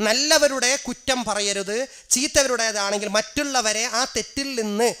 അപ്പോൾ നല്ലവരുടെ കുറ്റം പറയരുത്. ചീത്തവരുടേതാണെങ്കിൽ മറ്റുള്ളവരെ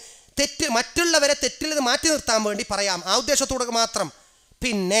മറ്റുള്ളവരെ തെറ്റിൽ നിന്ന് മാറ്റി നിർത്താൻ വേണ്ടി പറയാം, ആ ഉദ്ദേശത്തോടെ മാത്രം.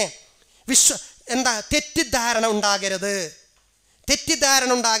 പിന്നെ തെറ്റിദ്ധാരണ ഉണ്ടാകരുത്. ഈ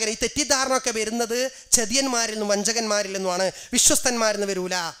തെറ്റിദ്ധാരണ ഒക്കെ വരുന്നത് ചതിയന്മാരിൽ നിന്നും വഞ്ചകന്മാരിൽ നിന്നുമാണ്, വിശ്വസ്തന്മാരിൽ നിന്ന്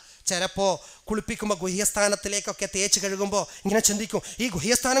വരൂല. ചിലപ്പോൾ കുളിപ്പിക്കുമ്പോൾ ഗുഹ്യസ്ഥാനത്തിലേക്കൊക്കെ തേച്ച് കഴുകുമ്പോൾ ഇങ്ങനെ ചിന്തിക്കും, ഈ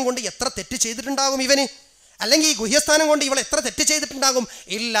ഗുഹ്യസ്ഥാനം കൊണ്ട് എത്ര തെറ്റ് ചെയ്തിട്ടുണ്ടാകും ഇവന്, അല്ലെങ്കിൽ ഈ ഗുഹ്യസ്ഥാനം കൊണ്ട് ഇവൾ എത്ര തെറ്റ് ചെയ്തിട്ടുണ്ടാകും.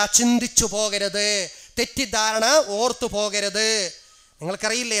 ഇല്ല, ചിന്തിച്ചു പോകരുത്, തെറ്റിദ്ധാരണ ഓർത്തു പോകരുത്.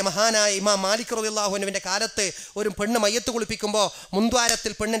 നിങ്ങൾക്കറിയില്ലേ, മഹാനായ ഇമാം മാലിക് റളിയല്ലാഹു അൻഹുവിൻ്റെ കാലത്ത് ഒരു പെണ്ണ് മയ്യത്ത് കുളിപ്പിക്കുമ്പോൾ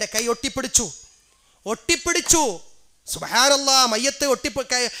മുൻദ്വാരത്തിൽ പെണ്ണിൻ്റെ കൈ ഒട്ടിപ്പിടിച്ചു. സുബ്ഹാനല്ലാഹ്, മയ്യത്ത്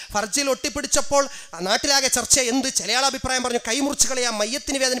ഫർജിൽ ഒട്ടിപ്പിടിച്ചപ്പോൾ നാട്ടിലാകെ ചർച്ച. ചിലയാൾ അഭിപ്രായം പറഞ്ഞു കൈ മുറിച്ച് കളയാം,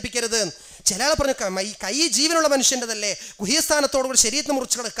 മയ്യത്തിന് വേദനിപ്പിക്കരുത്. ചില ആൾ പറഞ്ഞു കൈ ജീവനുള്ള മനുഷ്യൻ്റെതല്ലേ, ഗുഹ്യസ്ഥാനത്തോടുകൂടി ശരീരത്തിന്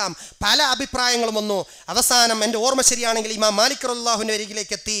മുറിച്ച് കിടക്കാം. പല അഭിപ്രായങ്ങളും വന്നു. അവസാനം എൻ്റെ ഓർമ്മ ശരിയാണെങ്കിൽ ഇമാം മാലിക് റളിയല്ലാഹുവിൻ്റെ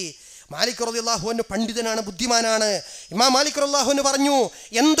അരികിലേക്ക് എത്തി. മാലിക് റളിയല്ലാഹു പണ്ഡിതനാണ്, ബുദ്ധിമാനാണ്. ഇമാം മാലിക് റളിയല്ലാഹു പറഞ്ഞു,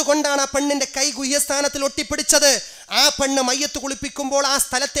 എന്തുകൊണ്ടാണ് ആ പെണ്ണിൻ്റെ കൈ ഗുഹ്യസ്ഥാനത്തിൽ ഒട്ടിപ്പിടിച്ചത്? ആ പെണ്ണ് മയ്യത്ത് കുളിപ്പിക്കുമ്പോൾ ആ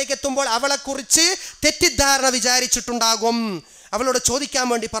സ്ഥലത്തേക്ക് എത്തുമ്പോൾ അവളെക്കുറിച്ച് തെറ്റിദ്ധാരണ വിചാരിച്ചിട്ടുണ്ടാകും. അവളോട് ചോദിക്കാൻ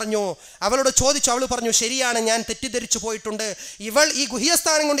വേണ്ടി പറഞ്ഞു. അവളോട് ചോദിച്ചു. അവൾ പറഞ്ഞു, ശരിയാണ്, ഞാൻ തെറ്റിദ്ധരിച്ചു പോയിട്ടുണ്ട്. ഇവൾ ഈ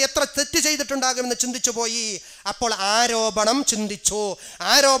ഗുഹ്യസ്ഥാനം കൊണ്ട് എത്ര തെറ്റ് ചെയ്തിട്ടുണ്ടാകുമെന്ന് ചിന്തിച്ചു പോയി. അപ്പോൾ ആരോപണം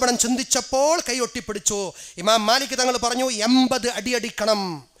ചിന്തിച്ചപ്പോൾ കൈ ഒട്ടിപ്പിടിച്ചു. ഇമാം മാലിക് തങ്ങൾ പറഞ്ഞു, 80 അടി അടിക്കണം.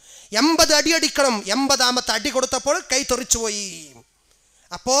 80ാമത്തെ അടി കൊടുത്തപ്പോൾ കൈ തെറിച്ചു പോയി.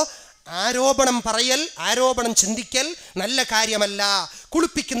 അപ്പോൾ ആരോപണം പറയൽ, ആരോപണം ചിന്തിക്കൽ നല്ല കാര്യമല്ല.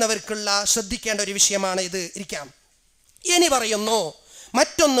 കുളിപ്പിക്കുന്നവർക്കുള്ള ശ്രദ്ധിക്കേണ്ട ഒരു വിഷയമാണ് ഇത്. ഇരിക്കാം. ഇനി പറയുന്നു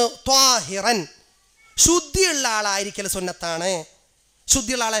മറ്റൊന്ന്, ത്വാഹിറൻ, ശുദ്ധിയുള്ള ആളായിരിക്കൽ സുന്നത്താണ്.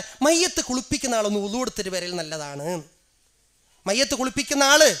 ശുദ്ധിയുള്ള ആളെ മയ്യത്ത് കുളിപ്പിക്കുന്ന ആളൊന്ന് ഉളു എടുത്തിട്ട് വരൽ നല്ലതാണ്. മയ്യത്ത് കുളിപ്പിക്കുന്ന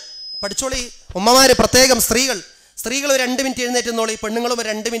ആള് പഠിച്ചോളി ഉമ്മമാര്, പ്രത്യേകം സ്ത്രീകൾ ഒരു 2 മിനിറ്റ് എഴുന്നേറ്റുന്നോളി, പെണ്ണുങ്ങളും ഒരു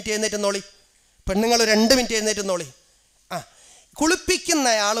 2 മിനിറ്റ് എഴുന്നേറ്റുന്നോളി, പെണ്ണുങ്ങൾ 2 മിനിറ്റ് എഴുന്നേറ്റുന്നോളി.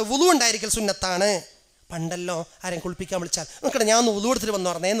 കുളിപ്പിക്കുന്നയാൾ വുളു ഉണ്ടായിരിക്കൽ സുന്നത്താണ്. പണ്ടല്ലോ ആരെയും കുളിപ്പിക്കാൻ വിളിച്ചാൽ നോക്കട്ടെ, ഞാൻ ഒന്ന് വുളു എടുത്തിട്ട് വന്നു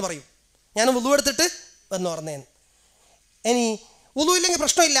പറഞ്ഞേന്ന് പറയും. ഞാൻ വുളു എടുത്തിട്ട് വന്നു പറഞ്ഞേന്ന്. ഇനി വുളു ഇല്ലെങ്കിൽ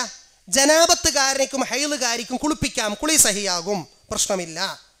പ്രശ്നമില്ല. ജനാബത്തുകാരനും ഹൈലുകാരിക്കും കുളിപ്പിക്കാം, കുളി സഹിയാകും, പ്രശ്നമില്ല.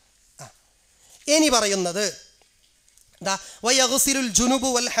 ഇനി പറയുന്നത്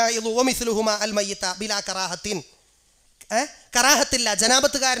കറാഹത്തില്ല.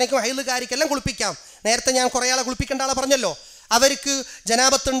 ജനാബത്തുകാരനും ഹൈലുകാരിക്കെല്ലാം കുളിപ്പിക്കാം. നേരത്തെ ഞാൻ കുറേ ആളെ കുളിപ്പിക്കേണ്ട ആളെ പറഞ്ഞല്ലോ. അവർക്ക്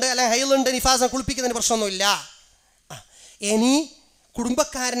ജനാബത്തുണ്ട് അല്ലെങ്കിൽ ഹൈലുണ്ട്, നിഫാസം, കുളിപ്പിക്കുന്നതിന് പ്രശ്നമൊന്നുമില്ല. ഇനി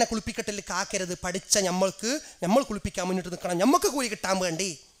കുടുംബക്കാരനെ കുളിപ്പിക്കട്ടില്ല കാക്കരുത്. പഠിച്ച നമ്മൾ കുളിപ്പിക്കാൻ മുന്നിട്ട് നിൽക്കണം. നമുക്ക് കൂലി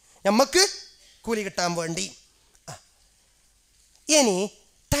കിട്ടാൻ വേണ്ടി. ഇനി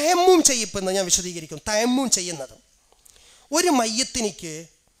തയമ്മും ചെയ്യിപ്പെന്ന് ഞാൻ വിശദീകരിക്കും. തയമ്മും ചെയ്യുന്നത് ഒരു മയ്യത്തിനിക്ക്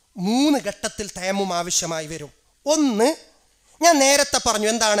 3 ഘട്ടത്തിൽ തയമ്മും ആവശ്യമായി വരും. ഒന്ന് ഞാൻ നേരത്തെ പറഞ്ഞു,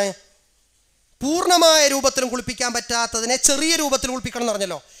 എന്താണ്? പൂർണ്ണമായ രൂപത്തിലും കുളിപ്പിക്കാൻ പറ്റാത്തതിനെ ചെറിയ രൂപത്തിൽ കുളിപ്പിക്കണം എന്ന്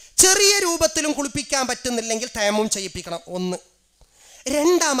പറഞ്ഞല്ലോ. ചെറിയ രൂപത്തിലും കുളിപ്പിക്കാൻ പറ്റുന്നില്ലെങ്കിൽ തയമ്മും ചെയ്യിപ്പിക്കണം. ഒന്ന്.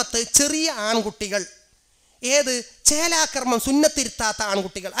 രണ്ടാമത്തെ, ചെറിയ ആൺകുട്ടികൾ, ഏത് ചേലാകർമ്മം സുന്നത്തിരുത്താത്ത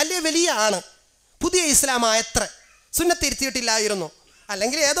ആൺകുട്ടികൾ, അല്ലേ വലിയ ആണ്, പുതിയ ഇസ്ലാമായത്ര സുന്നത്തിരുത്തിയിട്ടില്ലായിരുന്നു,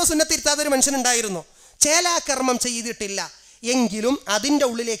 അല്ലെങ്കിൽ ഏതോ സുന്നത്തിരുത്താത്തൊരു മനുഷ്യനുണ്ടായിരുന്നു, ചേലാകർമ്മം ചെയ്തിട്ടില്ല എങ്കിലും അതിൻ്റെ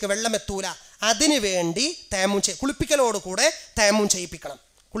ഉള്ളിലേക്ക് വെള്ളം എത്തൂല. അതിനു വേണ്ടി കുളിപ്പിക്കലോടുകൂടെ തയമ്മും ചെയ്യിപ്പിക്കണം.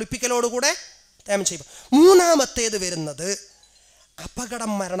 മൂന്നാമത്തേത് വരുന്നത്,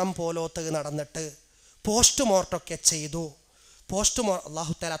 അപകടം മരണം പോലോത്തത് നടന്നിട്ട് പോസ്റ്റ്മോർട്ടമൊക്കെ ചെയ്തു.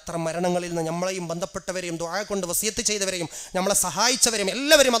 അല്ലാഹു തആല അത്തരം മരണങ്ങളിൽ നിന്ന് നമ്മളെയും ബന്ധപ്പെട്ടവരെയും ദുആ കൊണ്ട് വസിയത്ത് ചെയ്തവരെയും നമ്മളെ സഹായിച്ചവരെയും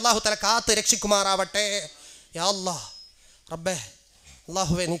എല്ലാവരും അല്ലാഹു തആല കാത്ത് രക്ഷിക്കുമാറാവട്ടെ. യാ അല്ലാഹ് റബ്ബേ,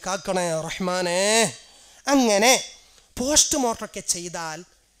 അല്ലാഹുവേ നീ കാക്കണേ റഹ്മാനേ. അങ്ങനെ പോസ്റ്റ്മോർട്ടമൊക്കെ ചെയ്താൽ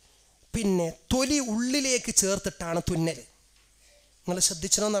പിന്നെ തൊലി ഉള്ളിലേക്ക് ചേർത്തിട്ടാണ് തുന്നൽ. നിങ്ങൾ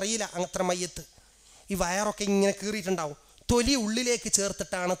ശ്രദ്ധിച്ചോന്നറിയില്ല, അത്ര മയ്യത്ത് ഈ വയറൊക്കെ ഇങ്ങനെ കീറിയിട്ടുണ്ടാവും. തൊലി ഉള്ളിലേക്ക്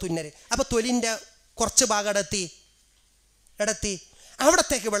ചേർത്തിട്ടാണ് തുന്നൽ. അപ്പോൾ തൊലിൻ്റെ കുറച്ച് ഭാഗം ഇടത്തി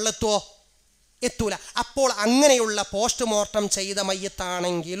അവിടത്തേക്ക് വെള്ളത്തുവോ? എത്തൂല. അപ്പോൾ അങ്ങനെയുള്ള പോസ്റ്റ്മോർട്ടം ചെയ്ത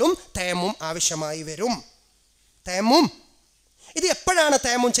മയ്യത്താണെങ്കിലും തയമ്മും ആവശ്യമായി വരും. തയമ്മും ഇത് എപ്പോഴാണ്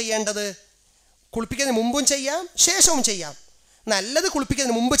തയമ്മും ചെയ്യേണ്ടത്? കുളിപ്പിക്കുന്നതിന് മുമ്പും ചെയ്യാം, ശേഷവും ചെയ്യാം. നല്ലത്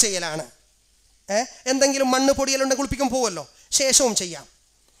കുളിപ്പിക്കുന്നതിന് മുമ്പ് ചെയ്യലാണ്. എന്തെങ്കിലും മണ്ണ് പൊടിയെല്ലാം കുളിപ്പിക്കാൻ പോവുമല്ലോ, ശേഷവും ചെയ്യാം.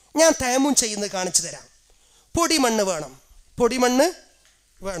 ഞാൻ തയമ്മും ചെയ്യുന്നത് കാണിച്ചു തരാം. പൊടിമണ്ണ് വേണം.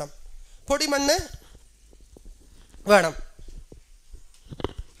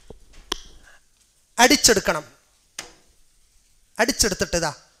 അടിച്ചെടുത്തിട്ട്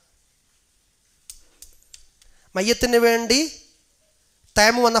ഇതാ മയ്യത്തിന് വേണ്ടി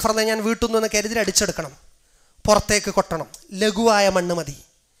തയമ്മ് വന്ന ഫർദ് ഞാൻ വീട്ടിൽ നിന്ന് കരുതി അടിച്ചെടുക്കണം, പുറത്തേക്ക് കൊട്ടണം. ലഘുവായ മണ്ണ് മതി.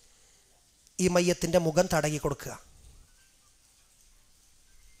 ഈ മയ്യത്തിൻ്റെ മുഖം തടകി കൊടുക്കുക.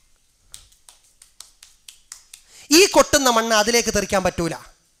 ഈ കൊട്ടുന്ന മണ്ണ് അതിലേക്ക് തെറിക്കാൻ പറ്റൂല.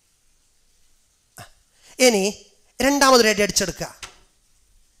 ഇനി രണ്ടാമതൊരു അടി അടിച്ചെടുക്കുക,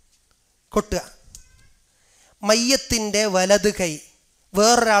 കൊട്ടുക. മയ്യത്തിൻ്റെ വലത് കൈ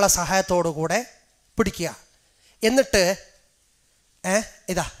വേറൊരാളെ സഹായത്തോടു കൂടെ പിടിക്കുക. എന്നിട്ട്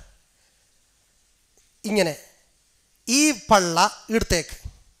ഇതാ ഇങ്ങനെ ഈ പള്ള ഇടത്തേക്ക്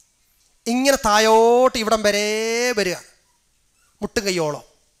ഇങ്ങനെ തായോട്ട് ഇവിടം വരെ വരിക, മുട്ടും കയ്യോളം.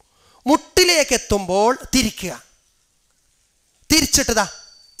 മുട്ടിലേക്ക് എത്തുമ്പോൾ തിരിക്കുക. തിരിച്ചിട്ടതാ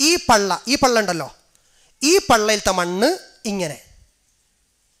ഈ പള്ള ഉണ്ടല്ലോ, ഈ പള്ളയിലത്തെ മണ്ണ് ഇങ്ങനെ,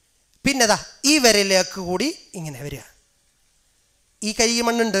 പിന്നെതാ ഈ വിരലിലേക്ക് കൂടി ഇങ്ങനെ വരിക. ഈ കൈ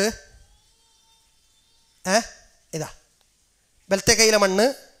മണ്ണുണ്ട്, ഇതാ വലത്തെ കൈയിലെ മണ്ണ്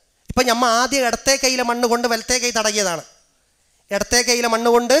ഇപ്പം നമ്മൾ ആദ്യം ഇടത്തെ കൈയിലെ മണ്ണ് കൊണ്ട് വലത്തെ കൈ തടകിയതാണ്. ഇടത്തെ കൈയിലെ മണ്ണ്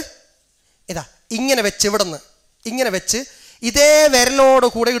കൊണ്ട് ഇതാ ഇങ്ങനെ വെച്ച് ഇവിടുന്ന് ഇങ്ങനെ വെച്ച് ഇതേ വിരലോട്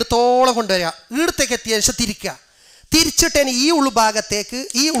കൂടെ ഇടത്തോളം കൊണ്ടുവരിക. ഇടത്തേക്ക് എത്തിയ ശേഷം തിരിക്കുക. തിരിച്ചിട്ട് ഇനി ഈ ഉൾഭാഗത്തേക്ക്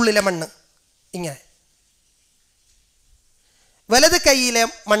ഈ ഉള്ളിലെ മണ്ണ് ഇങ്ങനെ, വലത് കൈയിലെ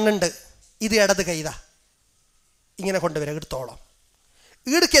മണ്ണുണ്ട്, ഇത് ഇടത് കൈതാ, ഇങ്ങനെ കൊണ്ടുവരിക ഇടത്തോളം.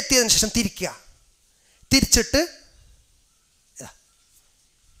 ഇടയ്ക്ക് എത്തിയതിന് ശേഷം തിരിക്കുക. തിരിച്ചിട്ട്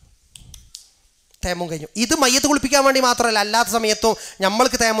തേമം കഴിഞ്ഞു. ഇത് മയ്യത്ത് കുളിപ്പിക്കാൻ വേണ്ടി മാത്രമല്ല, അല്ലാത്ത സമയത്തും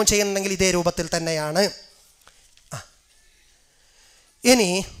നമ്മൾക്ക് തേമം ചെയ്യുന്നുണ്ടെങ്കിൽ ഇതേ രൂപത്തിൽ തന്നെയാണ്. ഇനി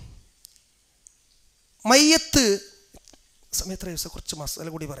മയ്യത്ത് സമയത്ത് കുറച്ച് മസാല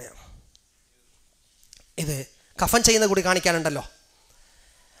കൂടി പറയാം. ഇത് കഫൻ ചെയ്യുന്ന കൂടി കാണിക്കാനുണ്ടല്ലോ.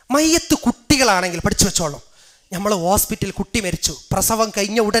 മയ്യത്ത് കുട്ടികളാണെങ്കിൽ പഠിച്ചു വെച്ചോളാം. നമ്മൾ ഹോസ്പിറ്റലിൽ കുട്ടി മരിച്ചു, പ്രസവം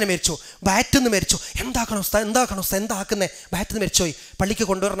കഴിഞ്ഞ ഉടനെ മരിച്ചു, ബാറ്റിന്ന് മരിച്ചു, എന്താക്കണോ എന്താക്കുന്നേ, ബാറ്റിന്ന് മരിച്ചുപോയി, പള്ളിക്ക്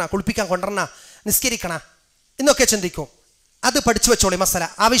കൊണ്ടുവരണ, കുളിപ്പിക്കാൻ കൊണ്ടുവരണ, നിസ്കരിക്കണ എന്നൊക്കെ ചിന്തിക്കും. അത് പഠിച്ചു വെച്ചോളി. മസാല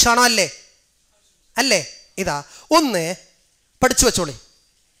ആവശ്യമാണോ? അല്ലേ? ഇതാ ഒന്ന് പഠിച്ചു വെച്ചോളി.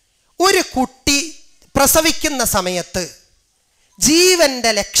 ഒരു കുട്ടി പ്രസവിക്കുന്ന സമയത്ത്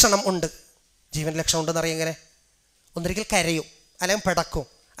ജീവൻ്റെ ലക്ഷണം ഉണ്ട്. ജീവൻ്റെ ലക്ഷണം ഉണ്ടെന്ന് അറിയാം. എങ്ങനെ? ഒന്നിരിക്കൽ കരയും, അല്ലെങ്കിൽ പിടക്കും,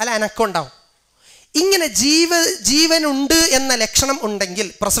 അല്ല അനക്കം ഉണ്ടാവും. ഇങ്ങനെ ജീവനുണ്ട് എന്ന ലക്ഷണം ഉണ്ടെങ്കിൽ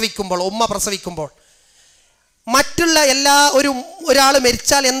പ്രസവിക്കുമ്പോൾ, ഉമ്മ പ്രസവിക്കുമ്പോൾ മറ്റുള്ള ഒരാൾ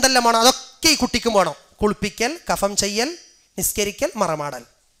മരിച്ചാൽ എന്തെല്ലാം വേണം അതൊക്കെ ഈ കുട്ടിക്കും വേണം. കുളിപ്പിക്കൽ, കഫം ചെയ്യൽ, നിസ്കരിക്കൽ, മറമാടൽ.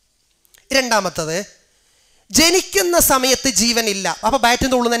 രണ്ടാമത്തത്, ജനിക്കുന്ന സമയത്ത് ജീവനില്ല, അപ്പോൾ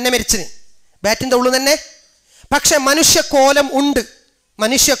ബാറ്റിൻ്റെ ഉള്ളിൽ തന്നെ മരിച്ചിന്, ബാറ്റിൻ്റെ ഉള്ളിൽ തന്നെ. പക്ഷെ മനുഷ്യക്കോലം ഉണ്ട്.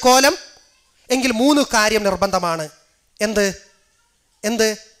 മനുഷ്യക്കോലം എങ്കിൽ 3 കാര്യം നിർബന്ധമാണ്. എന്ത്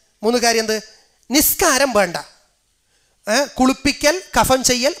 3 കാര്യം? നിസ്കാരം വേണ്ട, കുളിപ്പിക്കൽ, കഫം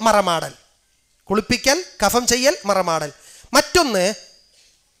ചെയ്യൽ, മറമാടൽ. കുളിപ്പിക്കൽ, കഫം ചെയ്യൽ, മറമാടൽ. മറ്റൊന്ന്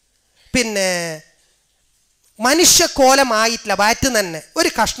പിന്നെ മനുഷ്യക്കോലമായിട്ടില്ല, ബാറ്റ് തന്നെ ഒരു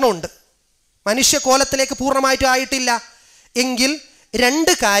കഷ്ണമുണ്ട്, മനുഷ്യക്കോലത്തിലേക്ക് പൂർണ്ണമായിട്ടും ആയിട്ടില്ല എങ്കിൽ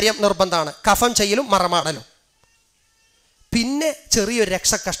 2 കാര്യം നിർബന്ധമാണ്, കഫം ചെയ്യലും മറമാടലും. പിന്നെ ചെറിയൊരു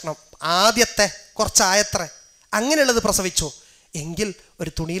രക്ഷകഷ്ണം, ആദ്യത്തെ കുറച്ചായത്ര അങ്ങനെയുള്ളത് പ്രസവിച്ചു എങ്കിൽ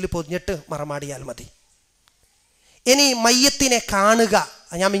ഒരു തുണിയിൽ പൊതിഞ്ഞിട്ട് മറമാടിയാൽ മതി. ഇനി മയ്യത്തിനെ കാണുക,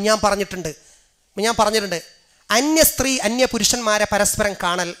 ഞാൻ പറഞ്ഞിട്ടുണ്ട്, അന്യ സ്ത്രീ അന്യ പുരുഷന്മാരെ പരസ്പരം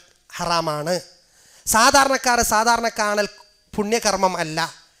കാണൽ ഹറാമാണ്. സാധാരണ കാണൽ പുണ്യകർമ്മം അല്ല.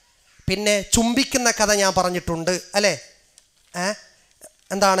 പിന്നെ ചുംബിക്കുന്ന കഥ ഞാൻ പറഞ്ഞിട്ടുണ്ട്, അല്ലേ?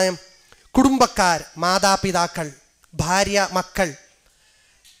 എന്താണ്? കുടുംബക്കാർ, മാതാപിതാക്കൾ, ഭാര്യ, മക്കൾ,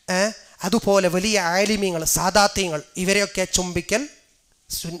 അതുപോലെ വലിയ ആലിമീങ്ങൾ, സാദാത്യങ്ങൾ, ഇവരെയൊക്കെ ചുംബിക്കൽ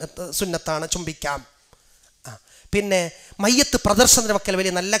സുന്നത്താണ്, ചുംബിക്കാം. പിന്നെ മയ്യത്ത് പ്രദർശനത്തിന് വെക്കൽ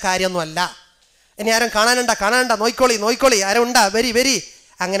വലിയ നല്ല കാര്യമൊന്നുമല്ല. ഇനി ആരും കാണാനുണ്ട, നോയിക്കോളി, ആരും ഉണ്ടാ, വരി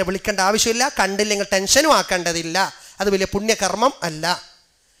അങ്ങനെ വിളിക്കേണ്ട ആവശ്യമില്ല. കണ്ടില്ലെങ്കിൽ ടെൻഷനും ആക്കേണ്ടതില്ല, അത് വലിയ പുണ്യകർമ്മം അല്ല.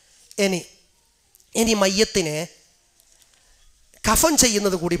 ഇനി മയ്യത്തിനെ കഫൻ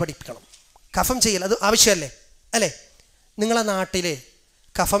ചെയ്യുന്നത് കൂടി പഠിപ്പിക്കണം. കഫം ചെയ്യൽ അത് ആവശ്യമല്ലേ, അല്ലേ? നിങ്ങളെ നാട്ടിൽ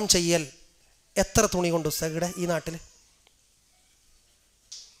കഫം ചെയ്യൽ എത്ര തുണി കൊണ്ട് ഇവിടെ ഈ നാട്ടിൽ?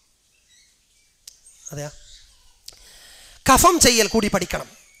 അതെയാ? കഫം ചെയ്യൽ കൂടി പഠിക്കണം.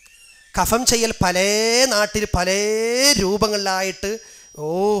 കഫം ചെയ്യൽ പല നാട്ടിൽ പല രൂപങ്ങളിലായിട്ട്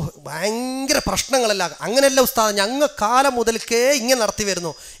ഭയങ്കര പ്രശ്നങ്ങളല്ല. അങ്ങനെയല്ല ഉസ്താദ്, ഞങ്ങൾ കാലം മുതൽക്കേ ഇങ്ങനെ നടത്തി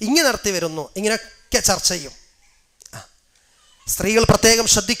വരുന്നു, ഇങ്ങനെയൊക്കെ ചർച്ച ചെയ്യും. സ്ത്രീകൾ പ്രത്യേകം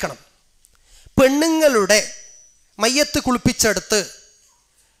ശ്രദ്ധിക്കണം. പെണ്ണുങ്ങളുടെ മയ്യത്ത് കുളിപ്പിച്ചെടുത്ത്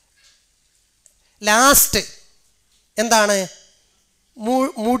ലാസ്റ്റ് എന്താണ്?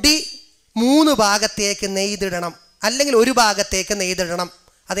 മുടി 3 ഭാഗത്തേക്ക് നെയ്തിടണം, അല്ലെങ്കിൽ ഒരു ഭാഗത്തേക്ക് നെയ്തിടണം.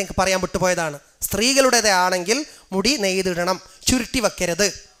 അതെനിക്ക് പറയാൻ വിട്ടുപോയതാണ്. സ്ത്രീകളുടേതാണെങ്കിൽ മുടി നെയ്തിടണം, ചുരുട്ടി വെക്കരുത്.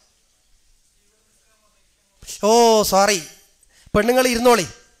 സോറി, പെണ്ണുങ്ങൾ ഇരുന്നോളി.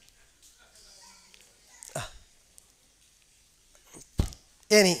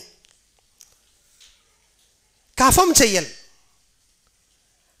 ഇനി കഫം ചെയ്യൽ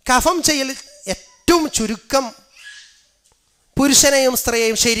ഏറ്റവും ചുരുക്കം പുരുഷനെയും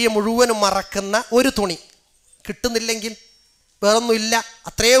സ്ത്രീയെയും ശരീരം മുഴുവനും മറക്കുന്ന ഒരു തുണി കിട്ടുന്നില്ലെങ്കിൽ വേറൊന്നുമില്ല,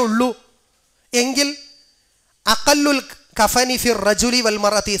 അത്രയേ ഉള്ളൂ എങ്കിൽ അഖല്ലുൽ കഫനി ഫിർ റജുലി വൽ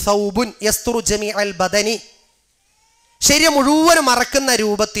മറതി സൗബുൻ യസ്തുറു ജമീഅൽ ബദനി, ശരീരം മുഴുവനും മറക്കുന്ന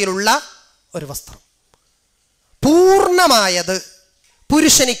രൂപത്തിലുള്ള ഒരു വസ്ത്രം. പൂർണ്ണമായത്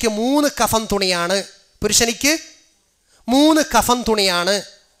പുരുഷനിക്ക് 3 കഫൻ തുണിയാണ്. 3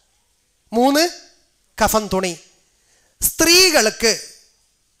 കഫൻ തുണി. സ്ത്രീകൾക്ക്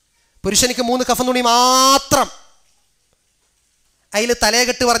പുരുഷനിക്ക് 3 കഫൻ തുണി മാത്രം. അതിൽ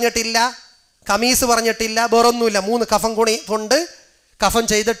തലയെക്കെട്ട് പറഞ്ഞിട്ടില്ല, കമീസ് പറഞ്ഞിട്ടില്ല, വേറൊന്നുമില്ല. 3 കഫൻ തുണി കൊണ്ട് കഫൻ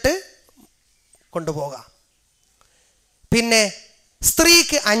ചെയ്തിട്ട് കൊണ്ടുപോകാം. പിന്നെ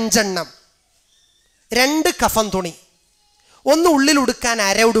സ്ത്രീക്ക് 5 എണ്ണം, 2 കഫൻ തുണി, 1 ഉള്ളിലുടുക്കാൻ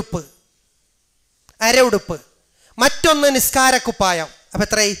അരഉടുപ്പ്, മറ്റൊന്ന് നിസ്കാരക്കുപ്പായം. അപ്പം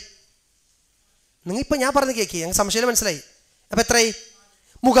എത്രയായി? നിങ്ങളിപ്പോൾ ഞാൻ പറഞ്ഞ് കേൾക്കി, ഞങ്ങൾക്ക് സംശയം മനസ്സിലായി. അപ്പം എത്രയായി?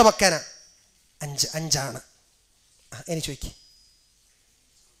 മുഖമക്കന 5 ഇനി ചോദിക്കും.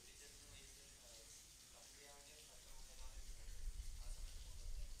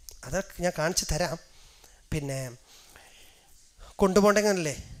 അതൊക്കെ ഞാൻ കാണിച്ചു തരാം. പിന്നെ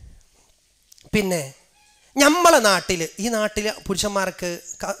കൊണ്ടുപോകണ്ടെങ്കിലല്ലേ. പിന്നെ നമ്മളെ നാട്ടിൽ, ഈ നാട്ടിൽ പുരുഷന്മാർക്ക്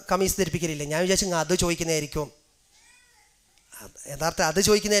കമീസ് ധരിപ്പിക്കലില്ലേ? ഞാൻ വിചാരിച്ചു അത് ചോദിക്കുന്നതായിരിക്കും, യഥാർത്ഥം അത്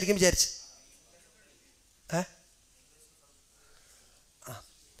ചോദിക്കുന്നതായിരിക്കും വിചാരിച്ച്.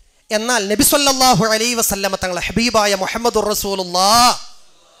 എന്നാൽ നബി സല്ലല്ലാഹു അലൈഹി വസല്ലമ തങ്ങളെ ഹബീബായ മുഹമ്മദുർ റസൂലുള്ളാഹ്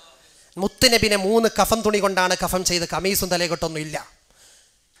മുത്തുനബിനെ 3 കഫൻ തുണി കൊണ്ടാണ് കഫൻ ചെയ്ത്, കമീസും തലകെട്ടൊന്നും ഇല്ല.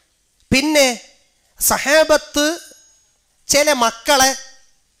 പിന്നെ സഹാബത്ത് ചില മക്കളെ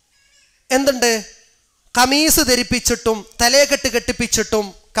എന്തുണ്ട്, കമീസ് ധരിപ്പിച്ചിട്ടും തലകെട്ട് കെട്ടിപ്പിച്ചിട്ടും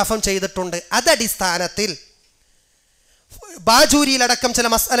കഫൻ ചെയ്തിട്ടുണ്ട്. അതടിസ്ഥാനത്തിൽ ബാജൂരിയിലടക്കം ചില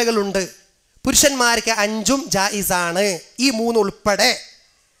മസാലകളുണ്ട്. പുരുഷന്മാർക്ക് 5 ജായിസാണ്. ഈ 3 ഉൾപ്പെടെ,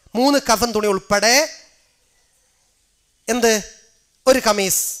 3 കഫൻ തുണി ഉൾപ്പെടെ എന്ത്, ഒരു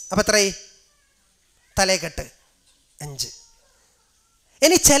കമീസ്. അപ്പം എത്രയായി? തലകെട്ട് 5.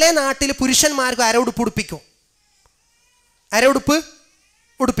 ഇനി ചില നാട്ടിൽ പുരുഷന്മാർക്ക് അരഉടുപ്പ്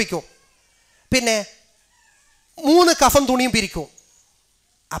ഉടുപ്പിക്കും. പിന്നെ 3 കഫൻ തുണിയും പിരിക്കും.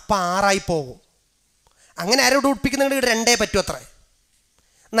 അപ്പം 6 പോകും. അങ്ങനെ അരഉടുപ്പ് ഉടുപ്പിക്കുന്നെങ്കിൽ 2 പറ്റൂ അത്ര.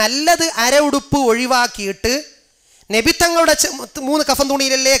 നല്ലത് അരഉടുപ്പ് ഒഴിവാക്കിയിട്ട് നബിത്തങ്ങളുടെ 3 കഫൻ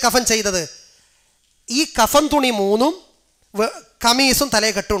തുണിയിലല്ലേ കഫൻ ചെയ്തത്, ഈ കഫൻ തുണി 3ഉം കമീസും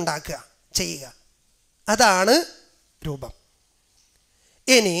തലകെട്ടും ഉണ്ടാക്കുക ചെയ്യുക. അതാണ് രൂപം.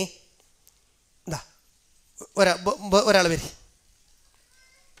 ഇനി എന്താ ഒരാൾ വരി,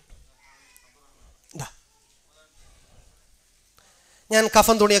 എന്താ ഞാൻ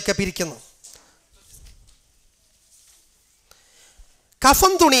കഫൻ തുണിയൊക്കെ പിരിക്കുന്നു.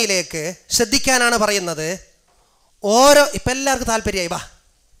 കഫൻ തുണിയിലേക്ക് ശ്രദ്ധിക്കാനാണ് പറയുന്നത്. ഇപ്പം എല്ലാവർക്കും താല്പര്യമായി. വാ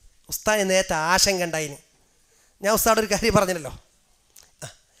ഉസ്താദ്, നേരത്തെ ആശങ്ക ഉണ്ടായിന്. ഞാൻ ഉസ്താദ് ഒരു കാര്യം പറഞ്ഞല്ലോ,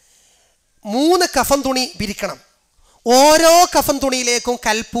 3 കഫൻ തുണി പിരിക്കണം. ഓരോ കഫൻ തുണിയിലേക്കും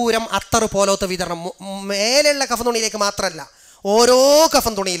കൽപ്പൂരം, അത്തറ് പോലത്തെ വിതരണം. മേലെയുള്ള കഫൻ തുണിയിലേക്ക് മാത്രമല്ല, ഓരോ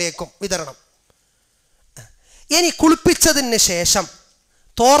കഫൻ തുണിയിലേക്കും വിതരണം. ഇനി കുളിപ്പിച്ചതിന് ശേഷം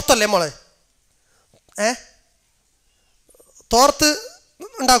തോർത്തല്ലേ മോള്, തോർത്ത്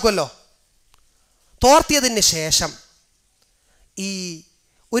ഉണ്ടാക്കുമല്ലോ. തോർത്തിയതിന് ശേഷം ഈ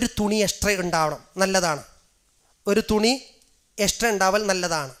ഒരു തുണി എക്സ്ട്രാ ഉണ്ടാവണം, നല്ലതാണ്. ഒരു തുണി എക്സ്ട്രാ ഉണ്ടാവൽ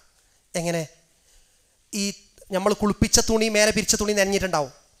നല്ലതാണ്. എങ്ങനെ? ഈ നമ്മൾ കുളിപ്പിച്ച തുണി, മേലെ പിരിച്ച തുണി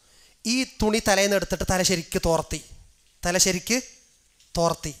നനഞ്ഞിട്ടുണ്ടാവും. ഈ തുണി തലേന്ന് എടുത്തിട്ട് തല ശരിക്ക്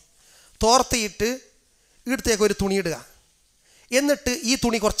തോർത്തിയിട്ട് ഇടത്തേക്ക് ഒരു തുണി ഇടുക. എന്നിട്ട് ഈ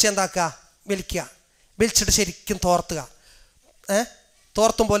തുണി കുറച്ച് എന്താക്കുക, വലിച്ചിട്ട് ശരിക്കും തോർത്തുക.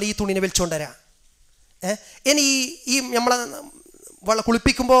 തോർത്തും പോലെ ഈ തുണിനെ വലിച്ചുകൊണ്ട് വരാം. ഇനി ഈ നമ്മളെ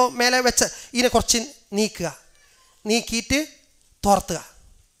കുളിപ്പിക്കുമ്പോൾ മേലെ വെച്ച ഇതിനെ കുറച്ച് നീക്കിയിട്ട് തോർത്തുക.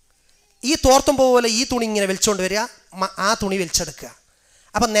 ഈ തോർത്തും പോലെ ഈ തുണി ഇങ്ങനെ വലിച്ചുകൊണ്ട് വരിക, ആ തുണി വലിച്ചെടുക്കുക.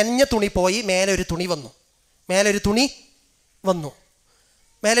 അപ്പം നനഞ്ഞ തുണി പോയി, മേലെ ഒരു തുണി വന്നു.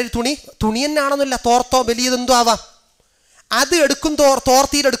 മേലൊരു തുണി തന്നെയാണെന്നില്ല, തോർത്തോ വലിയതെന്തോ ആവാം. അത്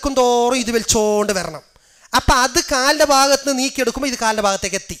തോർത്തിയിലെടുക്കും തോറും ഇത് വലിച്ചോണ്ട് വരണം. അപ്പം അത് കാലിൻ്റെ ഭാഗത്ത് നിന്ന് നീക്കിയെടുക്കുമ്പോൾ ഇത് കാലിൻ്റെ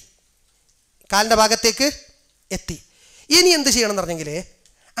ഭാഗത്തേക്ക് എത്തി. ഇനി എന്ത് ചെയ്യണം എന്ന് പറഞ്ഞെങ്കിൽ,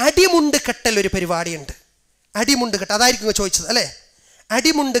 അടിമുണ്ട് കെട്ടൽ ഒരു പരിപാടിയുണ്ട്. അടിമുണ്ട് കെട്ടൽ, അതായിരിക്കും ചോദിച്ചത് അല്ലേ?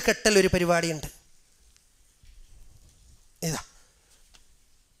 അടിമുണ്ട് കെട്ടൽ ഒരു പരിപാടിയുണ്ട്. ഇതാ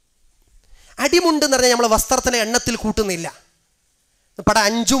അടിമുണ്ട് എന്ന് പറഞ്ഞാൽ നമ്മൾ വസ്ത്രത്തിനെ എണ്ണത്തിൽ കൂട്ടുന്നില്ല. പട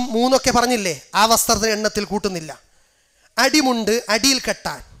 5ഉം 3 പറഞ്ഞില്ലേ, ആ വസ്ത്രത്തിന് എണ്ണത്തിൽ കൂട്ടുന്നില്ല. അടിമുണ്ട് അടിയിൽ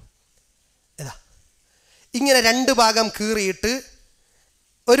കെട്ടാൻ ഇതാ ഇങ്ങനെ 2 ഭാഗം കീറിയിട്ട്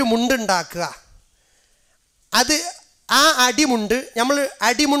ഒരു മുണ്ടുണ്ടാക്കുക. അത് ആ അടിമുണ്ട്, നമ്മൾ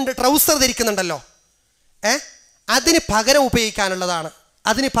അടിമുണ്ട് ട്രൗസർ ധരിക്കുന്നുണ്ടല്ലോ, അതിന് പകരം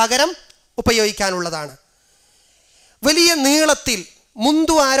ഉപയോഗിക്കാനുള്ളതാണ്. വലിയ നീളത്തിൽ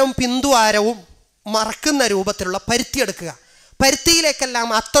മുന്തുവാരവും പിന്തുവാരവും മറക്കുന്ന രൂപത്തിലുള്ള പരുത്തി എടുക്കുക. പരുത്തിയിലേക്കെല്ലാം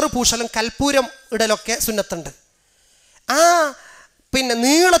അത്തറ് പൂശലും കൽപ്പൂരം ഇടലൊക്കെ സുന്നത്തുണ്ട്. പിന്നെ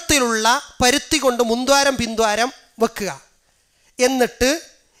നീളത്തിലുള്ള പരുത്തി കൊണ്ട് മുന്തുവാരം പിന്തുവാരം വെക്കുക. എന്നിട്ട്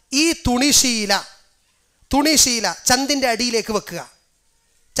ഈ തുണിശീല ചന്തിൻ്റെ അടിയിലേക്ക് വെക്കുക.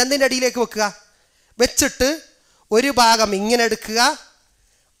 വെച്ചിട്ട് ഒരു ഭാഗം ഇങ്ങനെ എടുക്കുക,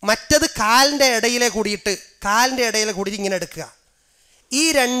 മറ്റത് കാലിൻ്റെ ഇടയിലെ കൂടിയിട്ട് ഇങ്ങനെ എടുക്കുക. ഈ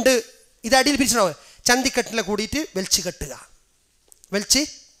രണ്ട് ഇത് അടിയിൽ പിരിച്ചിട്ടുണ്ടാവും, ചന്തിക്കെട്ടിലെ കൂടിയിട്ട് വലിച്ച് കെട്ടുക.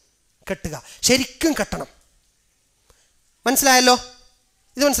 ശരിക്കും കെട്ടണം. മനസ്സിലായല്ലോ?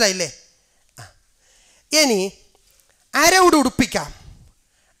 ഇത് മനസ്സിലായില്ലേ? ഇനി ഉടുപ്പിക്കാം.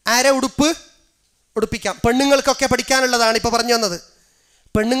 ഉടുപ്പിക്കാം. പെണ്ണുങ്ങൾക്കൊക്കെ പഠിക്കാനുള്ളതാണ് ഇപ്പോൾ പറഞ്ഞു തന്നത്.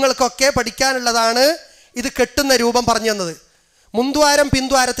 പെണ്ണുങ്ങൾക്കൊക്കെ പഠിക്കാനുള്ളതാണ് ഇത് കെട്ടുന്ന രൂപം പറഞ്ഞു തന്നത്. മുൻദ്വാരം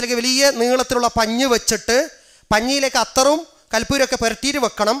പിൻദ്വാരത്തിലേക്ക് വലിയ നീളത്തിലുള്ള പഞ്ഞ് വെച്ചിട്ട് പഞ്ഞിയിലേക്ക് അത്തറും കൽപ്പൂരൊക്കെ പുരട്ടിയിട്ട്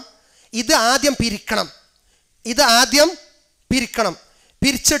വെക്കണം. ഇത് ആദ്യം പിരിക്കണം.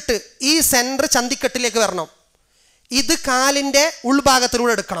 പിരിച്ചിട്ട് ഈ സെൻറ്റർ ചന്തിക്കെട്ടിലേക്ക് വരണം. ഇത് കാലിൻ്റെ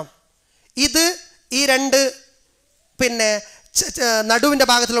ഉൾഭാഗത്തിലൂടെ എടുക്കണം. ഇത് ഈ രണ്ട് നടുവിൻ്റെ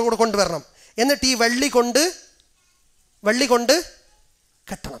ഭാഗത്തിലൂടെ കൊണ്ടുവരണം. എന്നിട്ട് ഈ വള്ളി കൊണ്ട്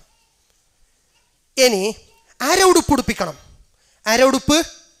കെട്ടണം. ഇനി ഉടുപ്പ്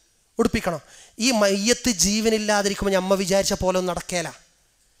ഉടുപ്പിക്കണം. ഈ മയ്യത്ത് ജീവനില്ലാതിരിക്കുമ്പോൾ ഞമ്മ വിചാരിച്ച പോലെ ഒന്നും നടക്കേല.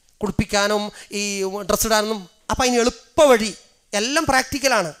 കുടിപ്പിക്കാനും ഈ ഡ്രസ്സ് ഇടാനൊന്നും. അപ്പം അതിന് എളുപ്പ വഴി എല്ലാം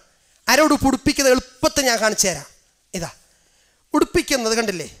പ്രാക്ടിക്കലാണ്. ഉടുപ്പ് ഉടുപ്പിക്കുന്നത് എളുപ്പത്തിൽ ഞാൻ കാണിച്ചു തരാം. ഇതാ ഉടുപ്പിക്കുന്നത്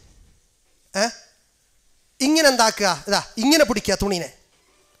കണ്ടില്ലേ? ഇങ്ങനെ എന്താക്കുക, ഇതാ ഇങ്ങനെ പിടിക്കുക.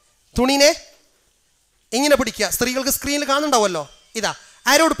 തുണീനെ ഇങ്ങനെ പിടിക്കുക. സ്ത്രീകൾക്ക് സ്ക്രീനിൽ കാണുന്നുണ്ടാവുമല്ലോ. ഇതാ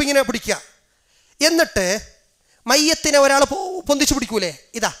ഉടുപ്പ് ഇങ്ങനെ പിടിക്കുക. എന്നിട്ട് മയ്യത്തിനെ ഒരാൾ പൊന്തിച്ചു പിടിക്കൂലേ?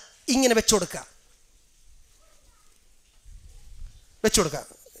 ഇതാ ഇങ്ങനെ വെച്ചു കൊടുക്കുക.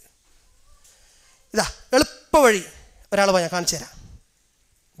 ഇതാ എളുപ്പ വഴി ഒരാൾ ഞാൻ കാണിച്ചു തരാം.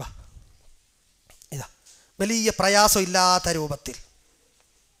 വാ, ഇതാ വലിയ പ്രയാസം ഇല്ലാത്ത രൂപത്തിൽ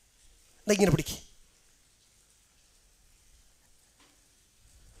ഇങ്ങനെ പിടിക്കുക.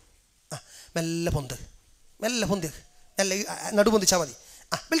 മെല്ലെ പൊന്ത് മെല്ലെ നടുപൊന്തിച്ചാൽ മതി.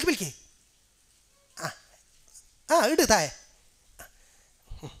 വിളിക്ക് ഇട് താഴെ.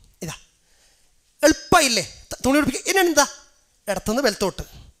 ഇതാ എളുപ്പമില്ലേ? തുണി ഉടുപ്പിക്കുക. എന്താ ഇടത്തുനിന്ന് വലത്തോട്ട്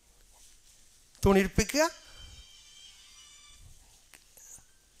തുണി ഉടുപ്പിക്കുക,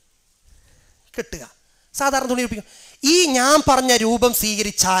 കെട്ടുക. സാധാരണ തുണി ഉടുപ്പിക്കുക. ഈ ഞാൻ പറഞ്ഞ രൂപം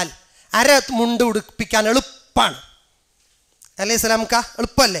സ്വീകരിച്ചാൽ മുണ്ട് ഉടുപ്പിക്കാൻ എളുപ്പമാണ്. അല്ലേ സലാംക്ക?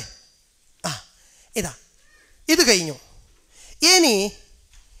 എളുപ്പമല്ലേ? ഇതാ ഇത് കഴിഞ്ഞു. ഇനി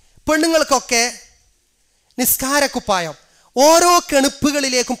പെണ്ണുങ്ങൾക്കൊക്കെ നിസ്കാരക്കുപ്പായം ഓരോ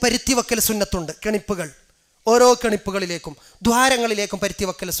കെണിപ്പുകളിലേക്കും പരുത്തി വെക്കൽ സുന്നത്തുണ്ട്. ഓരോ കെണിപ്പുകളിലേക്കും ദ്വാരങ്ങളിലേക്കും പരുത്തി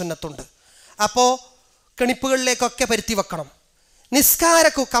വെക്കൽ സുന്നത്തുണ്ട്. അപ്പോൾ കെണിപ്പുകളിലേക്കൊക്കെ പരുത്തി വെക്കണം.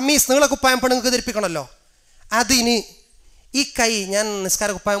 കമ്മീസ് നീളക്കുപ്പായം പെണ്ണുങ്ങൾക്ക് ധരിപ്പിക്കണമല്ലോ. അതിന് ഈ കൈ, ഞാൻ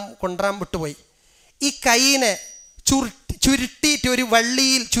നിസ്കാരക്കുപ്പായം കൊണ്ടുവരാൻ വിട്ടുപോയി, ഈ കൈയിനെ ചുരുട്ടിയിട്ട് ഒരു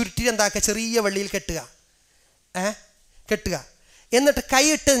വള്ളിയിൽ ചുരുട്ടിയിട്ട് എന്താക്കുക, ചെറിയ വള്ളിയിൽ കെട്ടുക. എന്നിട്ട് കൈ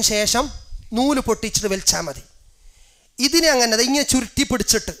ഇട്ടതിന് ശേഷം നൂല് പൊട്ടിച്ചിട്ട് വലിച്ചാൽ മതി. ഇതിനെ അങ്ങനെ ഇങ്ങനെ ചുരുട്ടി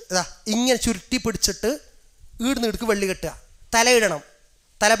പിടിച്ചിട്ട് ഈടുന്ന് ഇടുക്ക് വെള്ളി കെട്ടുക.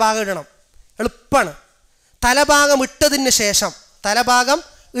 തലഭാഗം ഇടണം. എളുപ്പമാണ്. തലഭാഗം ഇട്ടതിന്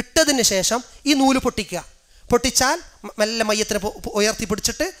ശേഷം ഈ നൂല് പൊട്ടിച്ചാൽ മെല്ലെ മയ്യത്തിനെ ഉയർത്തി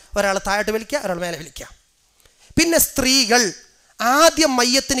പിടിച്ചിട്ട് ഒരാൾ താഴോട്ട് വലിക്കുക, ഒരാൾ മേലെ വലിക്കുക. പിന്നെ സ്ത്രീകൾ ആദ്യം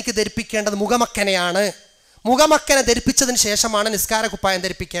മയ്യത്തിനിക്ക് ധരിപ്പിക്കേണ്ടത് മുഖമക്കനെയാണ്. മുഖമക്കനെ ധരിപ്പിച്ചതിന് ശേഷമാണ് നിസ്കാര കുപ്പായം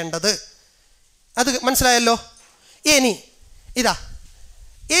ധരിപ്പിക്കേണ്ടത്. അത് മനസ്സിലായല്ലോ?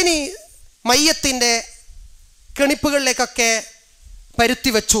 ഇനി മയ്യത്തിൻ്റെ കെണിപ്പുകളിലേക്കൊക്കെ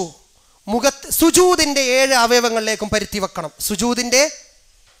പരുത്തി വെച്ചു. സുജൂദിൻ്റെ 7 അവയവങ്ങളിലേക്കും പരുത്തി വെക്കണം.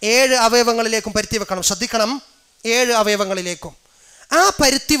 7 അവയവങ്ങളിലേക്കും പരുത്തി വെക്കണം. ശ്രദ്ധിക്കണം, 7 അവയവങ്ങളിലേക്കും. ആ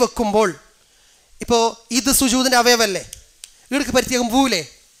പരുത്തി വെക്കുമ്പോൾ ഇപ്പോൾ ഇത് സുജൂദിൻ്റെ അവയവല്ലേ, ഇടയ്ക്ക് പരുത്തി വെക്കും പൂലേ,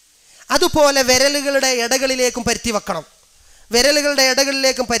 അതുപോലെ വിരലുകളുടെ ഇടകളിലേക്കും പരുത്തി വെക്കണം. വിരലുകളുടെ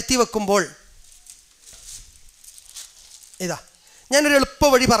ഇടകളിലേക്കും പരുത്തി വെക്കുമ്പോൾ ഇതാ ഞാനൊരു എളുപ്പ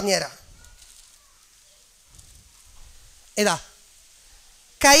വഴി പറഞ്ഞുതരാം. ഇതാ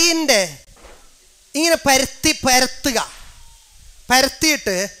കൈയിൻ്റെ ഇങ്ങനെ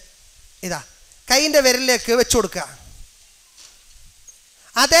പരത്തിയിട്ട് ഇതാ കൈയിൻ്റെ വിരലിലേക്ക് വെച്ചു കൊടുക്കുക.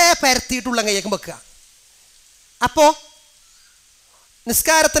 അതേ പരത്തിയിട്ടുള്ള കൈയേക്കും വെക്കുക. അപ്പോൾ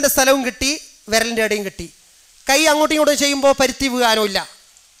നിസ്കാരത്തിൻ്റെ സ്ഥലവും കിട്ടി, വിരലിൻ്റെ ഇടയും കിട്ടി. കൈ അങ്ങോട്ടും ഇങ്ങോട്ടും ചെയ്യുമ്പോൾ പരുത്തി വീഴാനോ ഇല്ല.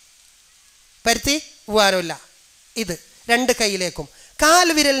 ഇത് 2 കൈയിലേക്കും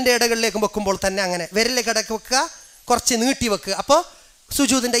കാൽവിരലിൻ്റെ ഇടകളിലേക്കും വെക്കുമ്പോൾ തന്നെ അങ്ങനെ വിരലിലേക്ക് ഇടയ്ക്ക് വെക്കുക, കുറച്ച് നീട്ടി വെക്കുക. അപ്പോൾ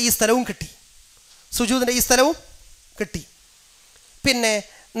സുജൂദിൻ്റെ ഈ സ്ഥലവും കിട്ടി. പിന്നെ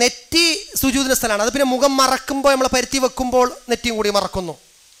നെറ്റി സുജൂദിൻ്റെ സ്ഥലമാണ്. അത് പിന്നെ മുഖം മറക്കുമ്പോൾ നമ്മൾ പരുത്തി വെക്കുമ്പോൾ നെറ്റിയും കൂടി മറക്കുന്നു.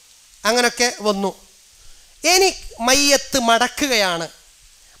 അങ്ങനെയൊക്കെ വന്നു. ഇനി മയ്യത്ത് മടക്കുകയാണ്.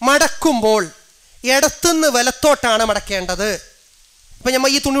 മടക്കുമ്പോൾ ഇടത്തുനിന്ന് വലത്തോട്ടാണ് മടക്കേണ്ടത്. ഇപ്പം ഞാൻ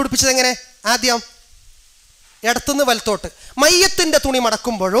മയ്യത്ത് തുണി ഉടുപ്പിച്ചത് എങ്ങനെ? ആദ്യം ഇടത്തുനിന്ന് വലത്തോട്ട്. മയ്യത്തിൻ്റെ തുണി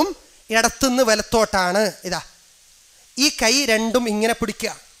മടക്കുമ്പോഴും ഇടത്തുനിന്ന് വലത്തോട്ടാണ്. ഇതാ ഈ കൈ രണ്ടും ഇങ്ങനെ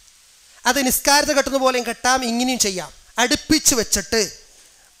പിടിക്കുക. അത് നിസ്കാരത്തെ കെട്ടുന്ന പോലെയും കെട്ടാം, ഇങ്ങനെയും ചെയ്യാം. അടുപ്പിച്ച് വെച്ചിട്ട്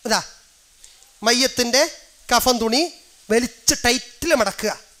ഇതാ മയ്യത്തിൻ്റെ കഫൻ തുണി വലിച്ച് ടൈറ്റിൽ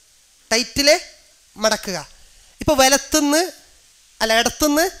മടക്കുക. ഇപ്പോൾ വലത്തുനിന്ന് അല്ല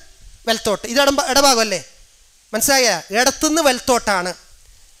ഇടത്തുനിന്ന് വലത്തോട്ട്, ഇത് ഇടഭാഗമല്ലേ, മനസ്സിലായ? ഇടത്തുനിന്ന് വലത്തോട്ടാണ്.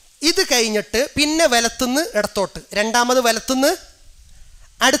 ഇത് കഴിഞ്ഞിട്ട് പിന്നെ വലത്തുനിന്ന് ഇടത്തോട്ട്, രണ്ടാമത് വലത്തുനിന്ന്,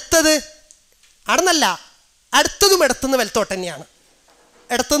 അടുത്തത് അടന്നല്ല, അടുത്തതും ഇടത്തുനിന്ന് വലത്തോട്ട് തന്നെയാണ്,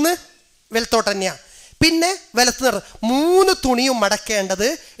 ഇടത്തുനിന്ന് വലത്തോട്ട് തന്നെയാണ്. പിന്നെ വലത്തുനിന്ന് 3 തുണിയും മടക്കേണ്ടത്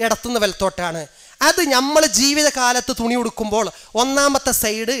ഇടത്തുനിന്ന് വലത്തോട്ടാണ്. അത് നമ്മൾ ജീവിതകാലത്ത് തുണി ഉടുക്കുമ്പോൾ ഒന്നാമത്തെ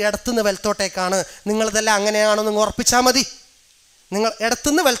സൈഡ് ഇടത്തുനിന്ന് വലത്തോട്ടേക്കാണ്. നിങ്ങളിതെല്ലാം അങ്ങനെയാണോ നിങ്ങൾ ഉറപ്പിച്ചാൽ മതി. നിങ്ങൾ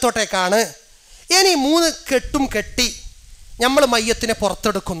ഇടത്തുനിന്ന് വലത്തോട്ടേക്കാണ്. ഇനി 3 കെട്ടും കെട്ടി നമ്മൾ മയ്യത്തിനെ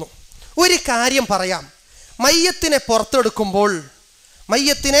പുറത്തെടുക്കുന്നു. ഒരു കാര്യം പറയാം, മയ്യത്തിനെ പുറത്തെടുക്കുമ്പോൾ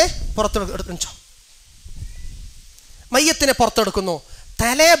മയ്യത്തിനെ പുറത്തെടുക്കുന്നു.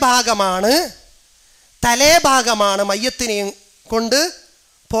 തലേഭാഗമാണ് മയ്യത്തിനെ കൊണ്ട്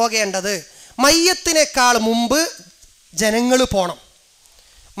പോകേണ്ടത്. മയ്യത്തിനേക്കാൾ മുമ്പ് ജനങ്ങൾ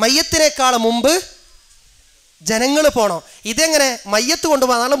പോകണം. ഇതെങ്ങനെ? മയ്യത്ത്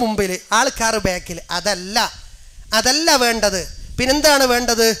കൊണ്ടുപോകാനാണ് മുമ്പിൽ, ആൾക്കാർ ബാക്കിൽ. അതല്ല വേണ്ടത്. പിന്നെന്താണ്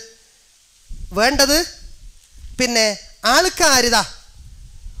വേണ്ടത്? പിന്നെ ആൾക്കാരിതാ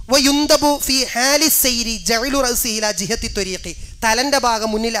തലന്റെ ഭാഗം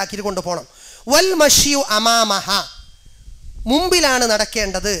മുന്നിലാക്കിയിട്ട് കൊണ്ടുപോകണം. വൽ മഷിയു അമാമഹ, മുമ്പിലാണ്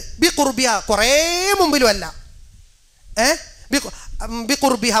നടക്കേണ്ടത്. ബി ഖുർബിയ, കുറേ മുമ്പിലും അല്ല, ബി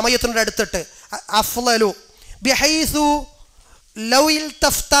ഖുർബിഹ, മയ്യത്തിൻ്റെ അടുത്തിട്ട്. അഫ്ളലു ബിഹൈസു ലൗ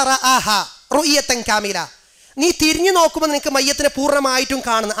ഇൽതഫ്തറഅഹ റുയതൻ കാമില, നീ തിരിഞ്ഞു നോക്കുമ്പോൾ നിനക്ക് മയ്യത്തിനെ പൂർണ്ണമായിട്ടും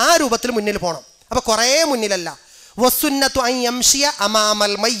കാണുന്ന ആ രൂപത്തിൽ മുന്നിൽ പോകണം. അപ്പോൾ കുറേ മുന്നിലല്ല. വസുന്നത്തു അൻ യംഷിയ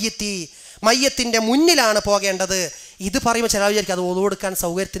അമാമൽ മയ്യിത്തി, മയ്യത്തിൻ്റെ മുന്നിലാണ് പോകേണ്ടത്. ഇത് പറയുമ്പോൾ ചില വിചാരിക്കും അത് ഒതുകൊടുക്കാൻ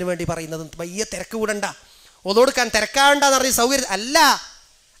സൗകര്യത്തിന് വേണ്ടി പറയുന്നത്. മയ്യ തിരക്ക് കൂടണ്ട, ഒതുകൊടുക്കാൻ തിരക്കാണ്ടെന്ന് പറഞ്ഞ സൗകര്യം അല്ല,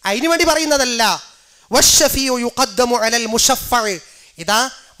 അതിനു വേണ്ടി പറയുന്നതല്ല. വശഫിയു യുഖദ്ദമു അലൽ മുശഫ്ഫഅ, ഇതാ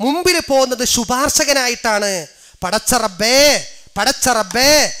മുമ്പിൽ പോകുന്നത് ശുപാർശകനായിട്ടാണ്. പടച്ച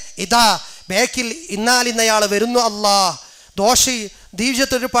റബ്ബേ ഇതാ ബേക്കിൽ ഇന്നാലിന്നയാൾ വരുന്നു, അല്ലാഹ്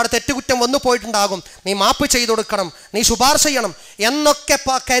ജീവിതത്തിൽ ഒരുപാട് തെറ്റുകുറ്റം വന്നു പോയിട്ടുണ്ടാകും, നീ മാപ്പ് ചെയ്തു കൊടുക്കണം, നീ ശുപാർശ ചെയ്യണം എന്നൊക്കെ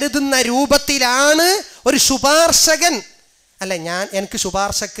കരുതുന്ന രൂപത്തിലാണ് ഒരു ശുപാർശകൻ. അല്ലെ, എനിക്ക്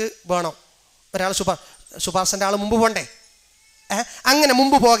ശുപാർശക്ക് വേണം, ഒരാൾ ശുപാർശൻ്റെ ആൾ മുമ്പ് പോണ്ടേ, അങ്ങനെ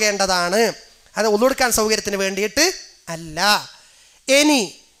മുമ്പ് പോകേണ്ടതാണ്. അത് ഒതുകൊടുക്കാൻ സൗകര്യത്തിന് വേണ്ടിയിട്ട് അല്ല. ഇനി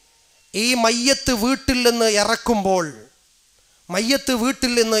ഈ മയ്യത്ത് വീട്ടിൽ നിന്ന്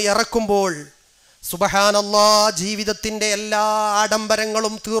ഇറക്കുമ്പോൾ സുബ്ഹാനല്ലാഹ്, ജീവിതത്തിൻ്റെ എല്ലാ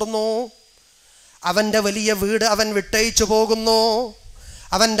ആഡംബരങ്ങളും തീർന്നു. അവൻ്റെ വലിയ വീട് അവൻ വിട്ടഴിച്ചു പോകുന്നു,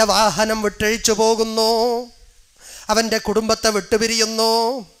 അവൻ്റെ വാഹനം വിട്ടഴിച്ചു പോകുന്നു, അവൻ്റെ കുടുംബത്തെ വിട്ടുപിരിയുന്നു,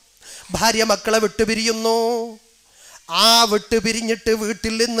 ഭാര്യ മക്കളെ വിട്ടുപിരിയുന്നു. ആ വിട്ടുപിരിഞ്ഞിട്ട്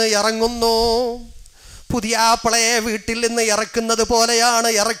വീട്ടിൽ നിന്ന് ഇറങ്ങുന്നു. പുതിയാപ്പളയെ വീട്ടിൽ നിന്ന് ഇറക്കുന്നത് പോലെയാണ്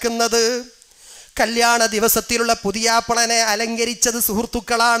ഇറക്കുന്നത്. കല്യാണ ദിവസത്തിലുള്ള പുതിയാപ്പളനെ അലങ്കരിച്ചത്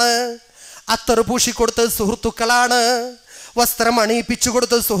സുഹൃത്തുക്കളാണ്, അത്തർ പൂശിക്കൊടുത്തത് സുഹൃത്തുക്കളാണ്, വസ്ത്രം അണിയിപ്പിച്ചു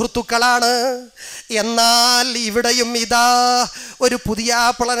കൊടുത്തത് സുഹൃത്തുക്കളാണ്. എന്നാൽ ഇവിടെയും ഇതാ ഒരു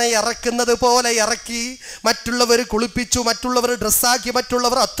പുതിയാപ്പളനെ ഇറക്കുന്നത് പോലെ ഇറക്കി, മറ്റുള്ളവർ കുളിപ്പിച്ചു, മറ്റുള്ളവർ ഡ്രസ്സാക്കി,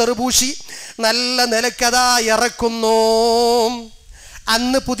 മറ്റുള്ളവർ അത്തർ പൂശി നല്ല നിലക്കതാ ഇറക്കുന്നു.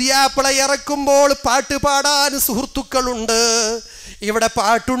 അന്ന് പുതിയാപ്പള ഇറക്കുമ്പോൾ പാട്ട് പാടാൻ സുഹൃത്തുക്കളുണ്ട്. ഇവിടെ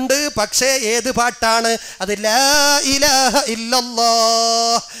പാട്ടുണ്ട്, പക്ഷേ ഏത് പാട്ടാണ്? അത് ലാ ഇലാഹ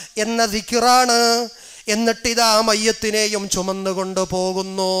ഇല്ലല്ലാഹ് എന്ന ദിക്റാണ്. എന്നിട്ടിതാ മയ്യത്തിനെയും ചുമന്നുകൊണ്ട്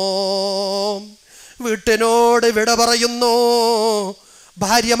പോകുന്നു. വീട്ടിനോട് വിട പറയുന്നു,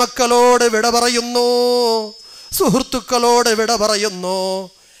 ഭാര്യ മക്കളോട് വിട പറയുന്നു, സുഹൃത്തുക്കളോട് വിട പറയുന്നു.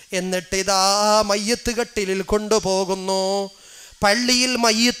 എന്നിട്ടിതാ മയ്യത്ത് കട്ടിലിൽ കൊണ്ടുപോകുന്നു. പള്ളിയിൽ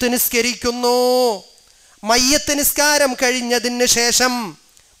മയ്യത്ത് നിസ്കരിക്കുന്നു. മയ്യത്ത് നിസ്കാരം കഴിഞ്ഞതിന് ശേഷം,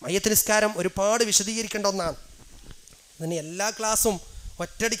 മയ്യത്ത് നിസ്കാരം ഒരുപാട് വിശദീകരിക്കേണ്ട ഒന്നാണ്. ഇതിന് എല്ലാ ക്ലാസ്സും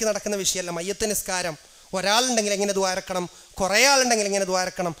ഒറ്റയടിക്ക് നടക്കുന്ന വിഷയമല്ല. മയ്യത്ത് നിസ്കാരം ഒരാളുണ്ടെങ്കിൽ എങ്ങനെ ദ്വാരക്കണം, കുറേ ആളുണ്ടെങ്കിൽ എങ്ങനെ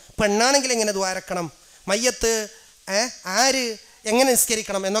ദ്വാരക്കണം, പെണ്ണാണെങ്കിൽ എങ്ങനെ ദ്വാരക്കണം, മയ്യത്ത് ആര് എങ്ങനെ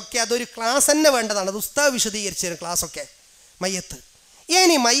നിസ്കരിക്കണം എന്നൊക്കെ അതൊരു ക്ലാസ് തന്നെ വേണ്ടതാണ്. അത് ഉസ്താദ് വിശദീകരിച്ചു തരും ക്ലാസ്സൊക്കെ. മയ്യത്ത്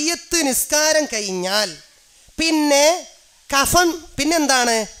ഇനി മയ്യത്ത് നിസ്കാരം കഴിഞ്ഞാൽ പിന്നെ കഫൻ,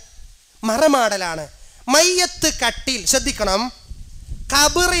 പിന്നെന്താണ്? മറമാടലാണ്. മയ്യത്ത് കട്ടിൽ, ശ്രദ്ധിക്കണം,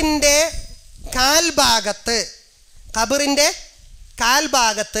 ഖബറിൻ്റെ കാൽഭാഗത്ത്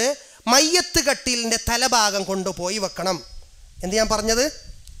മയ്യത്ത് കട്ടിലിൻ്റെ തലഭാഗം കൊണ്ടുപോയി വെക്കണം. എന്ത് ഞാൻ പറഞ്ഞത്?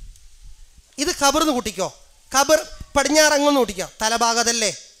 ഇത് ഖബറിന്ന് കൂട്ടിക്കോ, ഖബർ പടിഞ്ഞാറങ്ങൊന്ന് കൂട്ടിക്കോ,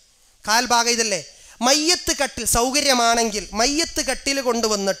 തലഭാഗതല്ലേ, കാൽഭാഗം ഇതല്ലേ. മയ്യത്ത് കട്ടിൽ സൗകര്യമാണെങ്കിൽ മയ്യത്ത് കട്ടിൽ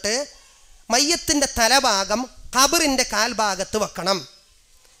കൊണ്ടുവന്നിട്ട് മയ്യത്തിൻ്റെ തലഭാഗം ഖബറിൻ്റെ കാൽഭാഗത്ത് വെക്കണം.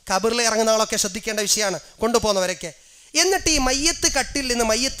 ഖബറിൽ ഇറങ്ങുന്ന ആളൊക്കെ ശ്രദ്ധിക്കേണ്ട വിഷയമാണ്, കൊണ്ടുപോകുന്നവരൊക്കെ. എന്നിട്ട് ഈ മയ്യത്ത് കട്ടിൽ നിന്ന്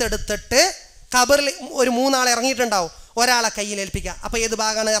മയ്യത്ത് എടുത്തിട്ട് ഖബറിൽ ഒരു 3 ആൾ ഇറങ്ങിയിട്ടുണ്ടാവും, ഒരാളെ കയ്യിൽ ഏൽപ്പിക്കുക. അപ്പോൾ ഏത്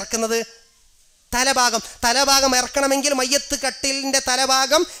ഭാഗമാണ് ഇറക്കുന്നത്? തലഭാഗം. തലഭാഗം ഇറക്കണമെങ്കിൽ മയ്യത്ത് കട്ടിലിൻ്റെ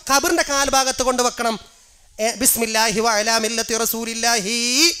തലഭാഗം ഖബറിൻ്റെ കാൽഭാഗത്ത് കൊണ്ടുവെക്കണം. ബിസ്മില്ലാഹി വഅലാ മില്ലത്തി റസൂലില്ലാഹി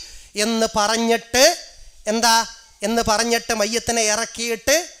എന്ന് പറഞ്ഞിട്ട് എന്ന് പറഞ്ഞിട്ട് മയ്യത്തിനെ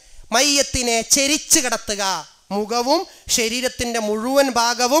ഇറക്കിയിട്ട് മയ്യത്തിനെ ചെരിച്ച് കിടത്തുക. മുഖവും ശരീരത്തിൻ്റെ മുഴുവൻ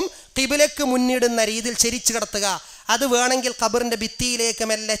ഭാഗവും ഖിബിലക്ക് മുന്നിടുന്ന രീതിയിൽ ചെരിച്ച് കിടത്തുക. അത് വേണമെങ്കിൽ ഖബറിൻ്റെ ഭിത്തിയിലേക്ക്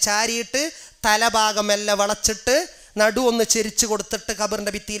മെല്ലെ ചാരിയിട്ട് തലഭാഗം മെല്ലെ വളച്ചിട്ട് നടു ഒന്ന് ചെരിച്ച് കൊടുത്തിട്ട്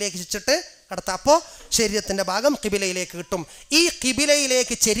ഖബറിൻ്റെ ഭിത്തിയിലേക്ക് വെച്ചിട്ട് കിടത്താം. അപ്പോൾ ശരീരത്തിൻ്റെ ഭാഗം ഖിബിലയിലേക്ക് കിട്ടും. ഈ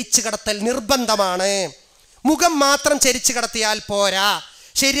ഖിബിലയിലേക്ക് ചെരിച്ച് കിടത്തൽ നിർബന്ധമാണ്. മുഖം മാത്രം ചെരിച്ച് കിടത്തിയാൽ പോരാ,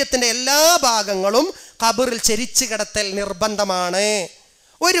 ശരീരത്തിൻ്റെ എല്ലാ ഭാഗങ്ങളും ഖബറിൽ ചെരിച്ച് കിടത്തൽ നിർബന്ധമാണ്.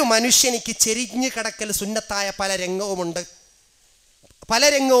 ഒരു മനുഷ്യനിക്ക് ചെരിഞ്ഞ് കിടക്കൽ സുന്നത്തായ പല രംഗവുമുണ്ട്.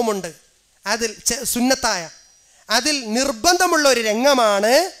 അതിൽ സുന്നത്തായ അതിൽ നിർബന്ധമുള്ള ഒരു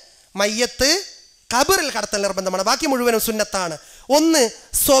രംഗമാണ് മയ്യത്ത് ഖബറിൽ കടത്തൽ നിർബന്ധമാണ്. ബാക്കി മുഴുവനും സുന്നത്താണ്. ഒന്ന്,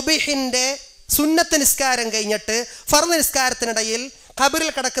 സ്വബിഹിൻ്റെ സുന്നത്ത് നിസ്കാരം കഴിഞ്ഞിട്ട് ഫർദ് നിസ്കാരത്തിനിടയിൽ ഖബറിൽ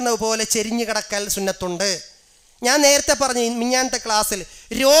കിടക്കുന്നത് പോലെ ചെരിഞ്ഞ് കിടക്കൽ സുന്നത്തുണ്ട്. ഞാൻ നേരത്തെ പറഞ്ഞു മിഞ്ഞാന്നത്തെ ക്ലാസ്സിൽ,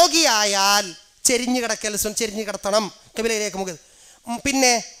 രോഗിയായാൽ ചെരിഞ്ഞ് കിടത്തണം ഖബറിലേക്ക് മുഖം.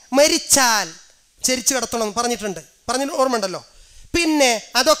 പിന്നെ മരിച്ചാൽ ചെരിച്ച് കിടത്തണം പറഞ്ഞിട്ടുണ്ട്, ഓർമ്മയുണ്ടല്ലോ. പിന്നെ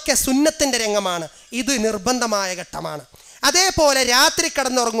അതൊക്കെ സുന്നത്തിൻ്റെ രംഗമാണ്. ഇത് നിർബന്ധമായ ഘട്ടമാണ്. അതേപോലെ രാത്രി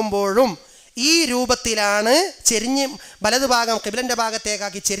കിടന്നുറങ്ങുമ്പോഴും ഈ രൂപത്തിലാണ് ചെരിഞ്ഞ് വലതു ഭാഗം ഖിബ്ലൻ്റെ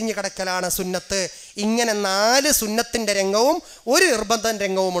ഭാഗത്തേക്കാക്കി ചെരിഞ്ഞ് കിടക്കലാണ് സുന്നത്ത്. ഇങ്ങനെ 4 സുന്നത്തിൻ്റെ രംഗവും ഒരു നിർബന്ധ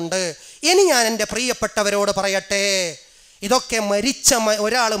രംഗവുമുണ്ട്. ഇനി ഞാൻ എൻ്റെ പ്രിയപ്പെട്ടവരോട് പറയട്ടെ, ഇതൊക്കെ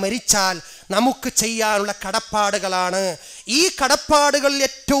ഒരാൾ മരിച്ചാൽ നമുക്ക് ചെയ്യാനുള്ള കടപ്പാടുകളാണ്. ഈ കടപ്പാടുകൾ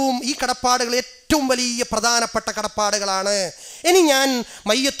ഏറ്റവും വലിയ പ്രധാനപ്പെട്ട കടപ്പാടുകളാണ്. ഇനി ഞാൻ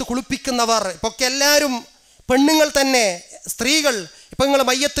മയ്യത്ത് കുളിപ്പിക്കുന്നവർ, ഇപ്പൊക്കെ എല്ലാവരും പെണ്ണുങ്ങൾ തന്നെ, സ്ത്രീകൾ, ഇപ്പം നിങ്ങൾ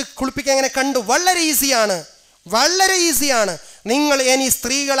മയ്യത്ത് കുളിപ്പിക്കാൻ എങ്ങനെ കണ്ടു? വളരെ ഈസിയാണ്. നിങ്ങൾ ഇനി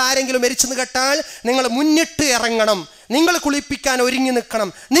സ്ത്രീകൾ ആരെങ്കിലും മരിച്ചെന്ന് കേട്ടാൽ നിങ്ങൾ മുന്നിട്ട് ഇറങ്ങണം, നിങ്ങൾ കുളിപ്പിക്കാൻ ഒരുങ്ങി നിൽക്കണം,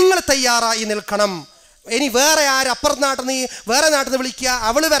 നിങ്ങൾ തയ്യാറായി നിൽക്കണം. ഇനി വേറെ അപ്പുറത്ത് വേറെ നാട്ടിൽ നിന്ന് വിളിക്കുക,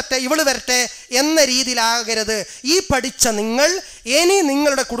 അവള് വരട്ടെ ഇവള് വരട്ടെ എന്ന രീതിയിലാകരുത്. ഈ പഠിച്ച നിങ്ങൾ ഇനി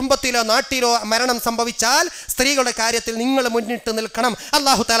നിങ്ങളുടെ കുടുംബത്തിലോ നാട്ടിലോ മരണം സംഭവിച്ചാൽ സ്ത്രീകളുടെ കാര്യത്തിൽ നിങ്ങൾ മുന്നിട്ട് നിൽക്കണം.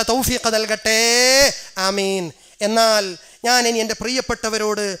 അല്ലാഹു തആല തൗഫീഖ് നൽകട്ടെ, ആമീൻ. എന്നാൽ ഞാൻ ഇനി എൻ്റെ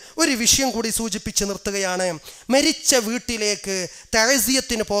പ്രിയപ്പെട്ടവരോട് ഒരു വിഷയം കൂടി സൂചിപ്പിച്ച് നിർത്തുകയാണ്. മരിച്ച വീട്ടിലേക്ക്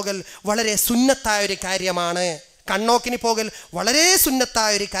തഅസിയത്തിന് പോകൽ വളരെ സുന്നത്തായ ഒരു കാര്യമാണ്. കണ്ണോക്കിന് പോകൽ വളരെ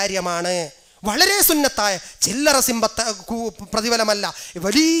സുന്നത്തായ ഒരു കാര്യമാണ്. വളരെ സുന്നത്തായ, ചില്ലറ പ്രതിഫലമല്ല,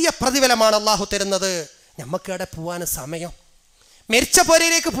 വലിയ പ്രതിഫലമാണ് അള്ളാഹു തരുന്നത്. നമുക്ക് എവിടെ പോവാൻ സമയം? മരിച്ച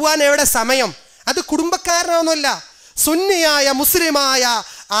പോരയിലേക്ക് പോകാൻ എവിടെ സമയം? അത് കുടുംബക്കാരനൊന്നുമല്ല, സുന്നിയായ മുസ്ലിമായ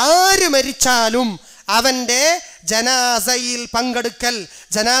ആര് മരിച്ചാലും അവൻ്റെ ജനാസയിൽ പങ്കെടുക്കൽ,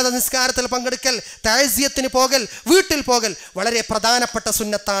 ജനാസ നിസ്കാരത്തിൽ പങ്കെടുക്കൽ, തഅസിയത്തിന് പോകൽ, വീട്ടിൽ പോകൽ വളരെ പ്രധാനപ്പെട്ട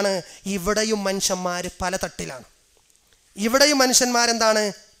സുന്നത്താണ്. ഇവിടെയും മനുഷ്യന്മാർ പല തട്ടിലാണ്.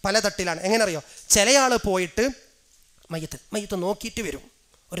 പല തട്ടിലാണ്. എങ്ങനെ അറിയോ? ചില ആൾ പോയിട്ട് മയ്യത്ത് നോക്കിയിട്ട് വരും,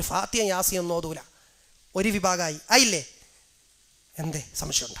 ഒരു ഫാത്തിഹ യാസീൻ ഓതൂല, ഒരു വിഭാഗമായി ആയില്ലേ? എന്തേ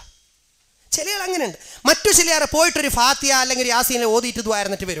സംശയമുണ്ടോ? ചില ആൾ അങ്ങനെയുണ്ട്. മറ്റു ചിലയാളെ പോയിട്ടൊരു ഫാത്തിഹ അല്ലെങ്കിൽ യാസീനെ ഓതിയിട്ട്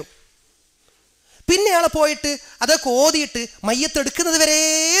ദ്വാരന്നിട്ട് വരും. പിന്നെ ആളെ പോയിട്ട് അതൊക്കെ ഓതിയിട്ട് മയ്യത്ത് എടുക്കുന്നത് വരെ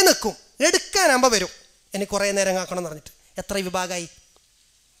നിൽക്കും. എടുക്കാനാകുമ്പോൾ വരും, എനിക്ക് കുറേ നേരം കാക്കണം എന്ന് പറഞ്ഞിട്ട്. എത്ര വിഭാഗമായി?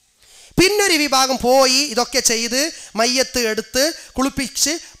 പിന്നൊരു വിഭാഗം പോയി ഇതൊക്കെ ചെയ്ത് മയ്യത്ത് എടുത്ത്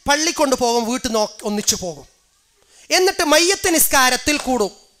കുളിപ്പിച്ച് പള്ളിക്കൊണ്ട് പോകും, വീട്ടിൽ ഒന്നിച്ചു പോകും. എന്നിട്ട് മയ്യത്ത് നിസ്കാരത്തിൽ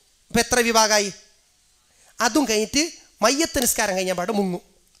കൂടും. ഇപ്പം എത്ര വിഭാഗമായി? അതും കഴിഞ്ഞിട്ട് മയ്യത്ത് നിസ്കാരം കഴിഞ്ഞാൽ പാട് മുങ്ങും.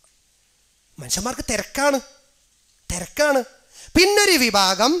 മനുഷ്യന്മാർക്ക് തിരക്കാണ്.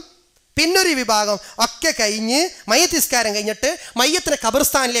 പിന്നൊരു വിഭാഗം ഒക്കെ കഴിഞ്ഞ് മയ്യത്ത് നിസ്കാരം കഴിഞ്ഞിട്ട് മയ്യത്തിനെ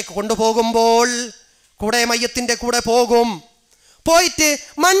ഖബർസ്ഥാനിലേക്ക് കൊണ്ടുപോകുമ്പോൾ മയ്യത്തിൻ്റെ കൂടെ പോകും. പോയിട്ട്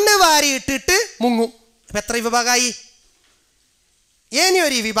മണ്ണ് വാരി ഇട്ടിട്ട് മുങ്ങും. ഇപ്പം എത്ര വിഭാഗമായി?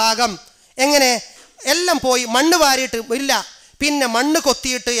 ഇനിയൊരു വിഭാഗം എങ്ങനെ? എല്ലാം പോയി മണ്ണ് വാരിയിട്ട് ഇല്ല, പിന്നെ മണ്ണ്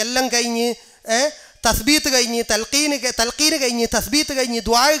കൊത്തിയിട്ട് എല്ലാം കഴിഞ്ഞ് തസ്ബീത്ത് കഴിഞ്ഞ് തൽഖീന് കഴിഞ്ഞ് തസ്ബീത്ത് കഴിഞ്ഞ്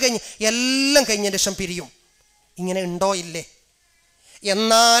ദുആ കഴിഞ്ഞ് എല്ലാം കഴിഞ്ഞതിന് ശേഷം പിരിയും. ഇങ്ങനെ ഉണ്ടോ? ഇല്ലേ?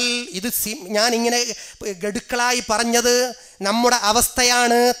 എന്നാൽ ഇത് ഞാനിങ്ങനെ ഗഡുക്കളായി പറഞ്ഞത് നമ്മുടെ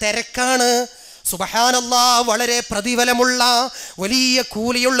അവസ്ഥയാണ്, തിരക്കാണ്. സുബ്ഹാനല്ലാഹ്, വളരെ പ്രതിഫലമുള്ള വലിയ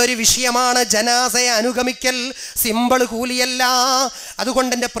കൂലിയുള്ളൊരു വിഷയമാണ് ജനാസയെ അനുഗമിക്കൽ. സിമ്പിൾ കൂലിയല്ല.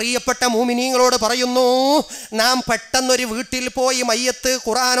 അതുകൊണ്ട് എൻ്റെ പ്രിയപ്പെട്ട മുഅ്മിനീങ്ങളോട് പറയുന്നു, നാം പെട്ടെന്നൊരു വീട്ടിൽ പോയി മയ്യത്ത്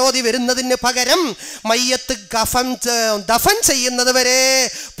ഖുർആനോദി വരുന്നതിന് പകരം മയ്യത്ത് ദഫൻ ചെയ്യുന്നത് വരെ,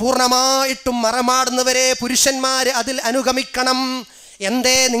 പൂർണ്ണമായിട്ടും മറമാടുന്നവരെ പുരുഷന്മാർ അതിൽ അനുഗമിക്കണം.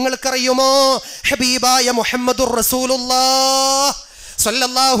 എന്തേ നിങ്ങൾക്കറിയുമോ? ഹബീബായ മുഹമ്മദുർ റസൂലുള്ളാഹ്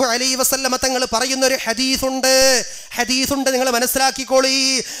സ്വല്ലല്ലാഹു അലൈഹി വസല്ലമ തങ്ങൾ പറയുന്ന ഒരു ഹദീസുണ്ട്, നിങ്ങൾ മനസ്സിലാക്കിക്കോളി.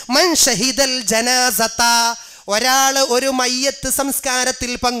 മൻ ഷഹിദൽ ജനാസത, ഒരാൾ ഒരു മയ്യത്ത്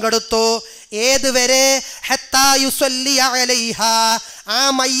സംസ്കാരത്തിൽ പങ്കെടുത്തു. ഏതുവരെ? ഹത്താ യുസല്ലി അലൈഹാ, ആ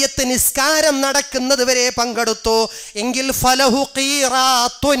മയ്യത്ത് നിസ്കാരം നടക്കുന്നത് വരെ പങ്കെടുത്തു എങ്കിൽ ഫലഹു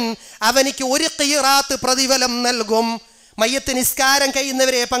ഖീറാത്തുൻ, അവനിക്ക് ഒരു ഖീറാത്ത് പ്രതിഫലം നൽകും. മയ്യത്ത് നിസ്കാരം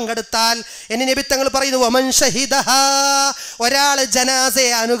കഴിയുന്നവരെ പങ്കെടുത്താൽ. എന്നെ നബി തങ്ങൾ പറയുന്നു, വമൻ ഷഹിദഹാ, ഒരാൾ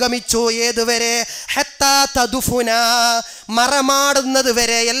ജനാസയെ അനുഗമിച്ചു. ഏതുവരെ? ഹത്താ തദുഫുന, മറമാടുന്നത്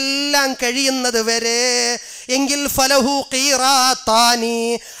വരെ, എല്ലാം കഴിയുന്നത് വരെ. എങ്കിൽ ഫലഹു ഖീറാത്താനി,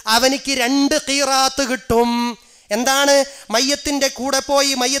 അവനിക്ക് 2 ഖീറാത്ത് കിട്ടും. എന്താണ്? മയ്യത്തിൻ്റെ കൂടെ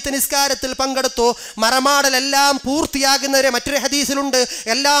പോയി മയ്യത്ത് നിസ്കാരത്തിൽ പങ്കെടുത്തു, മറമാടലെല്ലാം പൂർത്തിയാകുന്നവരെ. മറ്റൊരു ഹദീസിലുണ്ട്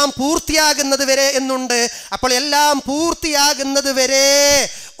എല്ലാം പൂർത്തിയാകുന്നത് വരെ എന്നുണ്ട്. അപ്പോൾ എല്ലാം പൂർത്തിയാകുന്നത് വരെ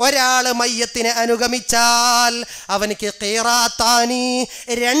ഒരാൾ മയ്യത്തിനെ അനുഗമിച്ചാൽ അവനിക്ക് ഖീറാത്താനി,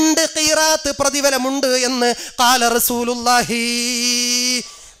 2 ഖീറാത്ത് പ്രതിഫലമുണ്ട് എന്ന് ഖാല റസൂലുള്ളാഹി.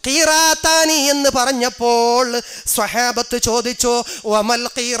 ഖീറാത്താനി എന്ന് പറഞ്ഞപ്പോൾ സ്വഹാബത്ത് ചോദിച്ചു, വമൽ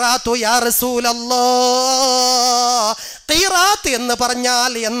ഖീറാത്തു യാ റസൂലല്ലാഹ്, ഖീറാത്ത് എന്ന്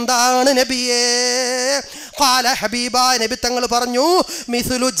പറഞ്ഞാൽ എന്താണ് നബിയേ? ഖാല, ഹബീബ നബി തങ്ങൾ പറഞ്ഞു,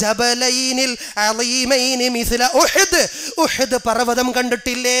 മിസ്ലു ജബലൈനിൽ അളീമൈനി മിസ്ല ഉഹദ്, ഉഹദ് പർവ്വതം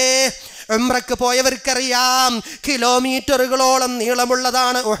കണ്ടിട്ടില്ലേ? ഉംറക്ക് പോയവർക്കറിയാം കിലോമീറ്ററുകളോളം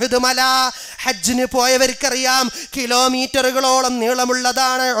നീളമുള്ളതാണ് ഉഹദ് മല. ഹജ്ജിന് പോയവർക്കറിയാം കിലോമീറ്ററുകളോളം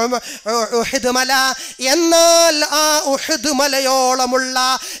നീളമുള്ളതാണ് ഉഹദ് മല. എന്നാൽ ആ ഉഹദ് മലയോളമുള്ള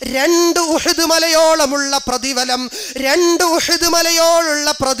 2 ഉഹദ് മലയോളമുള്ള പ്രതിഫലം, 2 ഉഹദ് മലയോളുള്ള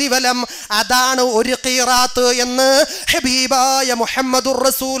പ്രതിഫലം, അതാണ് ഒരു ഖീറാത്ത് എന്ന് ഹബീബായ മുഹമ്മദുർ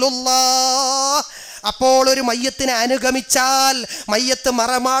റസൂലുള്ളാഹ്. അപ്പോൾ ഒരു മയ്യത്തിനെ അനുഗമിച്ചാൽ, മയ്യത്ത്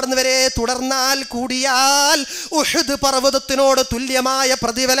മറമാടുന്നവരെ തുടർന്നാൽ കൂടിയാൽ ഉഹദ് പർവ്വതത്തിനോട് തുല്യമായ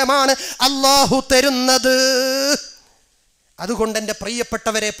പ്രതിഫലമാണ് അല്ലാഹു തരുന്നത്. അതുകൊണ്ട് എൻ്റെ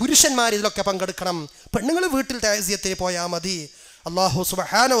പ്രിയപ്പെട്ടവരെ, പുരുഷന്മാർ ഇതിലൊക്കെ പങ്കെടുക്കണം. പെണ്ണുങ്ങൾ വീട്ടിൽ തഅസിയത്തിന് പോയാൽ മതി. അല്ലാഹു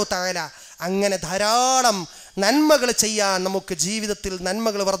സുബ്ഹാനഹു തആല അങ്ങനെ ധാരാളം നന്മകൾ ചെയ്യാൻ, നമുക്ക് ജീവിതത്തിൽ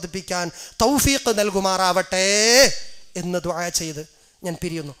നന്മകൾ വർദ്ധിപ്പിക്കാൻ തൗഫീഖ് നൽകുമാറാവട്ടെ എന്ന് ദുആ ചെയ്ത് ഞാൻ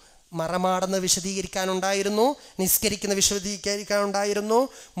പിരിയുന്നു. മറമാടുന്ന വിശദീകരിക്കാനുണ്ടായിരുന്നു, നിസ്കരിക്കുന്ന വിശദീകരിക്കാനുണ്ടായിരുന്നു,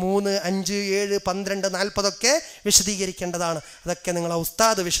 3, 5, 7, 12, 40 ഒക്കെ വിശദീകരിക്കേണ്ടതാണ്. അതൊക്കെ നിങ്ങൾ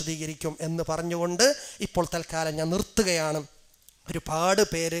ഉസ്താദ് വിശദീകരിക്കും എന്ന് പറഞ്ഞുകൊണ്ട് ഇപ്പോൾ തൽക്കാലം ഞാൻ നിർത്തുകയാണ്. ഒരുപാട്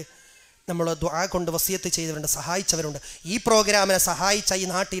പേര് നമ്മൾ ദുആ കൊണ്ട് വസിയത്ത് ചെയ്തവരുണ്ട്, സഹായിച്ചവരുണ്ട്. ഈ പ്രോഗ്രാമിനെ സഹായിച്ച ഈ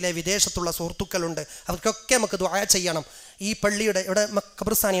നാട്ടിലെ വിദേശത്തുള്ള സുഹൃത്തുക്കളുണ്ട്. അവർക്കൊക്കെ നമുക്ക് ദുആ ചെയ്യണം. ഈ പള്ളിയുടെ ഇവിടെ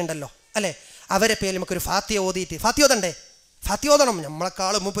ഖബർസ്ഥാനി ഉണ്ടല്ലോ അല്ലേ, അവരെ പേരിൽ നമുക്കൊരു ഫാത്തിഹ ഓതിയിട്ട്, ഫാത്തിഹ ഓതണ്ടേ? ഫാത്തിഹ ഓതണം.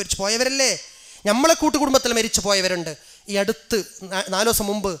 നമ്മളെക്കാൾ മുമ്പ് മരിച്ചു പോയവരല്ലേ, നമ്മളെ കൂട്ടുകുടുംബത്തിൽ മരിച്ചു പോയവരുണ്ട്. ഈ അടുത്ത് 4 ദിവസം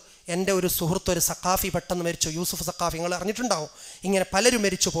മുമ്പ് എൻ്റെ ഒരു സുഹൃത്ത്, ഒരു സഖാഫി പെട്ടെന്ന് മരിച്ചു, യൂസുഫ് സഖാഫി, നിങ്ങൾ അറിഞ്ഞിട്ടുണ്ടാവും. ഇങ്ങനെ പലരും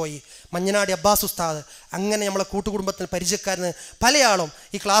മരിച്ചു പോയി. മഞ്ഞനാടി അബ്ബാസ് ഉസ്താദ്, അങ്ങനെ നമ്മളെ കൂട്ടുകുടുംബത്തിൽ പരിചയക്കാരന് പല ആളും,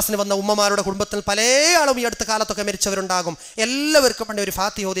 ഈ ക്ലാസ്സിന് വന്ന ഉമ്മമാരുടെ കുടുംബത്തിൽ പല ആളും ഈ അടുത്ത കാലത്തൊക്കെ മരിച്ചവരുണ്ടാകും. എല്ലാവർക്കും പണ്ട് ഒരു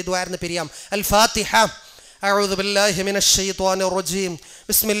ഫാത്തിഹ ഓതി ദുആ പിരിയാം. അൽ ഫാത്തിഹ. أعوذ بالله من الشيطان الرجيم.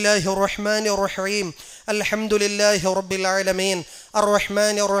 بسم الله الرحمن الرحيم. الحمد لله رب العالمين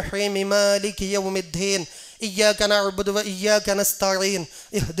الرحمن الرحيم مالك يوم الدين إياك نعبد وإياك نستعين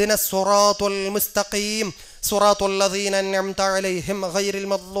اهدنا الصراط المستقيم صراط الذين أنعمت عليهم غير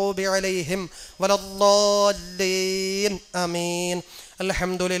المغضوب عليهم ولا الضالين آمين.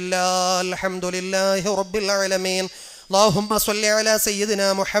 الحمد لله رب العالمين. اللهم صل على سيدنا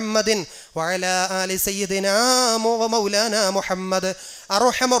محمد وعلى آل سيدنا ومولانا محمد.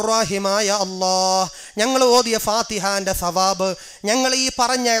 അർഹമർറാഹിമായ അല്ലാഹ്, ഞങ്ങൾ ഓതിയ ഫാത്തിഹാൻ്റെ സവാബ്, ഞങ്ങൾ ഈ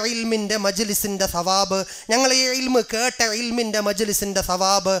പറഞ്ഞ ഇൽമിൻ്റെ മജ്ലിസിൻ്റെ സവാബ്, ഞങ്ങൾ ഈ ഇൽമ് കേട്ട ഇൽമിൻ്റെ മജ്ലിസിൻ്റെ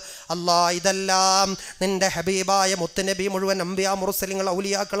സവാബ് അല്ലാഹ്, ഇതെല്ലാം നിൻ്റെ ഹബീബായ മുത്തുനബി, മുഴുവൻ അംബിയാ മുർസലിങ്ങൾ,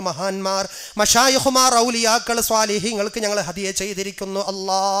 ഔലിയാക്കൾ, മഹാന്മാർ, മശായിഖുമാർ, ഔലിയാക്കൾ, സ്വാലിഹീങ്ങൾക്ക് ഞങ്ങൾ ഹദിയ ചെയ്തിരിക്കുന്നു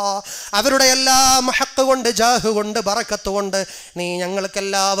അല്ലാഹ്. അവരുടെ എല്ലാം ഹഖ് കൊണ്ട്, ജാഹ് കൊണ്ട്, ബറക്കത്ത് കൊണ്ട് നീ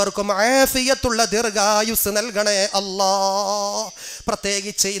ഞങ്ങൾക്കെല്ലാവർക്കും ആഫിയത്തുള്ള ദീർഘായുസ് നൽകണേ അല്ലാഹ്.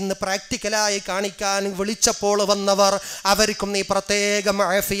 പ്രത്യേകിച്ച് ഇന്ന് പ്രാക്ടിക്കലായി കാണിക്കാൻ വിളിച്ചപ്പോൾ വന്നവർ, അവർക്കും നീ പ്രത്യേകം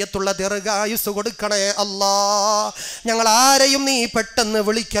ആഫിയത്തുള്ള ദീർഘായുസ് കൊടുക്കണേ അല്ലാ. ഞങ്ങൾ ആരെയും നീ പെട്ടെന്ന്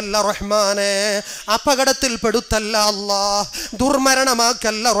വിളിക്കല്ല റഹ്മാനെ, അപകടത്തിൽ പെടുത്തല്ല അല്ലാ,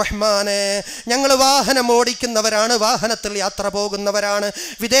 ദുർമരണമാക്കല്ല റഹ്മാനെ. ഞങ്ങൾ വാഹനം ഓടിക്കുന്നവരാണ്, വാഹനത്തിൽ യാത്ര പോകുന്നവരാണ്.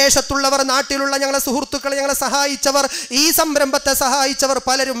 വിദേശത്തുള്ളവർ, നാട്ടിലുള്ള ഞങ്ങളെ സുഹൃത്തുക്കൾ, ഞങ്ങളെ സഹായിച്ചവർ, ഈ സംരംഭത്തെ സഹായിച്ചവർ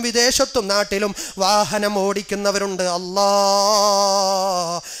പലരും വിദേശത്തും നാട്ടിലും വാഹനം ഓടിക്കുന്നവരുണ്ട് അല്ലാ.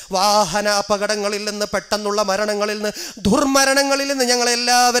 വാഹന അപകടങ്ങളിൽ നിന്ന്, പെട്ടെന്നുള്ള മരണങ്ങളിൽ നിന്ന്, ദുർമരണങ്ങളിൽ നിന്ന്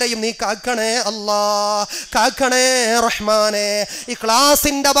ഞങ്ങളെല്ലാവരെയും നീ കാക്കണേ അല്ലാ, കാക്കണേ റഹ്മാനെ. ഈ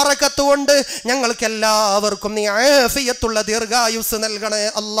ക്ലാസിന്റെ ബറക്കത്ത് കൊണ്ട് ഞങ്ങൾക്ക് എല്ലാവർക്കും നീ ആഫിയത്തുള്ള ദീർഘായുസ് നൽകണേ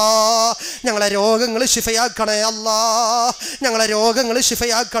അല്ലാ. ഞങ്ങളെ രോഗങ്ങൾ ശിഫയാക്കണേ അല്ലാ, ഞങ്ങളെ രോഗങ്ങൾ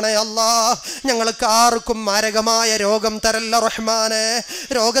ശിഫയാക്കണേ അല്ലാ. ഞങ്ങൾക്ക് ആർക്കും മാരകമായ രോഗം തരല്ല റഹ്മാനെ,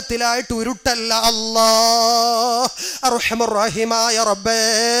 രോഗത്തിലായിട്ട് ഉരുട്ടല്ല അല്ലാ. അർഹമുർ റഹീമായ റബ്ബേ,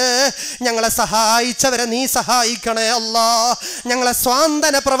 ഞങ്ങളെ സഹായിച്ചവരെ നീ സഹായിക്കണേ അല്ലാ. ഞങ്ങളെ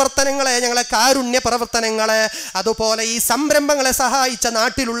സ്വാന്തന പ്രവർത്തനങ്ങളെ, ഞങ്ങളെ കാരുണ്യ പ്രവർത്തനങ്ങളെ, അതുപോലെ ഈ സംരംഭങ്ങളെ സഹായിച്ച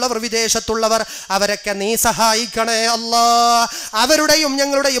നാട്ടിലുള്ളവർ, വിദേശത്തുള്ളവർ, അവരൊക്കെ നീ സഹായിക്കണേ അല്ലാ. അവരുടെയും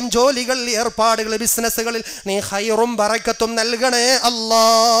ഞങ്ങളുടെയും ജോലികൾ, ഏർപ്പാടുകൾ, ബിസിനസ്സുകളിൽ നീ ഖൈറും ബറക്കത്തും നൽകണേ അല്ലാ.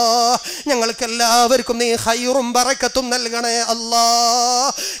 ഞങ്ങൾക്ക് എല്ലാവർക്കും നീ ഖൈറും ബറക്കത്തും നൽകണേ അല്ലാ.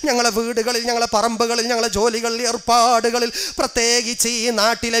 ഞങ്ങളെ വീടുകളിൽ, ഞങ്ങളെ പറമ്പുകളിൽ, ഞങ്ങളെ ജോലികളിൽ, ഏർപ്പാടുകളിൽ, പ്രത്യേകിച്ച് ഈ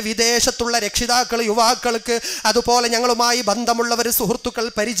നാട്ടിലെ വിദേശത്തുള്ള രക്ഷിതാക്കൾ, യുവാക്കൾക്ക്, അതുപോലെ ഞങ്ങളുമായി ബന്ധമുള്ളവർ, സുഹൃത്തുക്കൾ,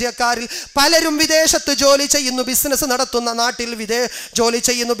 പരിചയക്കാരിൽ പലരും വിദേശത്ത് ജോലി ചെയ്യുന്നു, ബിസിനസ് നടത്തുന്ന, നാട്ടിൽ ജോലി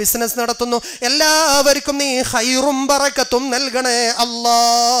ചെയ്യുന്നു, ബിസിനസ് നടത്തുന്നു. എല്ലാവർക്കും നീ ഖൈറും ബറക്കത്തും നൽകണേ അല്ലാ,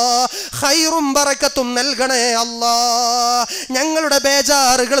 ഖൈറും ബറക്കത്തും നൽകണേ അല്ലാ. ഞങ്ങളുടെ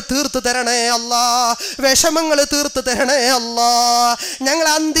ബേജാറുകൾ തീർത്തു തരണേ അല്ലാ, വിഷമങ്ങൾ തീർത്തു തരണേ അല്ലാ. ഞങ്ങൾ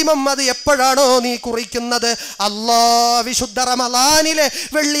അന്തിമം അത് എപ്പോഴാണോ നീ കുറിക്കുന്നത് അല്ലാ, വിശുദ്ധ റമളാനിലെ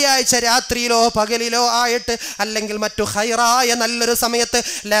വെള്ളിയാഴ്ച രാത്രിയിലോ പകലിലോ ആയിട്ട്, അല്ലെങ്കിൽ മറ്റു ഖൈറായ നല്ലൊരു സമയത്ത്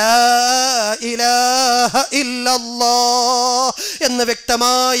ലാ ഇലാഹ ഇല്ലല്ലാഹ് എന്ന്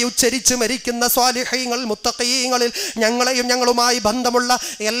വ്യക്തമായി ഉച്ചരിച്ച് മരിക്കുന്ന സ്വാലിഹീങ്ങൾ, മുത്തഖീങ്ങളിൽ ഞങ്ങളെയും ഞങ്ങളുമായി ബന്ധമുള്ള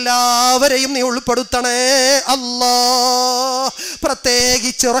എല്ലാവരെയും നീ ഉൾപ്പെടുത്തണേ അല്ലാ.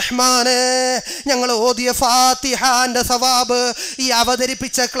 പ്രത്യേകിച്ച് റഹ്മാനെ, ഞങ്ങൾ ഓതിയ ഫാത്തിഹാന്റെ സവാബ്, ഈ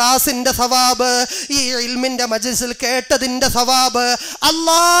അവതരിപ്പിച്ച ക്ലാസിന്റെ സവാബ്, ഈ ഇൽമിന്റെ മജ്ലിസിൽ കേട്ടതിന്റെ സവാബ്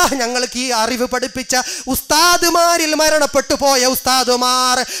അല്ലാഹ്, ഞങ്ങൾക്ക് ഈ അറിവ് പഠിപ്പിച്ച ഉസ്താദുമാരിൽ മരണപ്പെട്ടു പോയ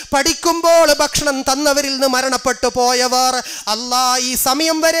ഉസ്താദുമാർ, പഠിക്കുമ്പോൾ ഭക്ഷണം തന്നവരിൽ നിന്ന് മരണപ്പെട്ടു പോയവർ അല്ലാഹ്, ഈ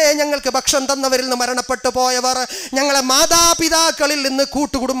സമയം വരെ ഞങ്ങൾക്ക് ഭക്ഷണം തന്നവരിൽ നിന്ന് മരണപ്പെട്ടു പോയവർ, ഞങ്ങളെ മാതാപിതാക്കളിൽ നിന്ന്,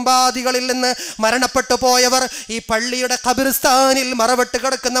 കൂട്ടുകുടുംബാദികളിൽ നിന്ന് മരണപ്പെട്ടു പോയവർ, ഈ പള്ളിയുടെ ഖബർസ്ഥാനിൽ മറവിട്ട്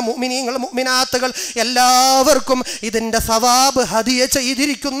കിടക്കുന്ന മുഅ്മിനീങ്ങൾ, മുഅ്മിനാത്തുകൾ എല്ലാവർക്കും ഇതിന്റെ സവാബ് ഹദിയ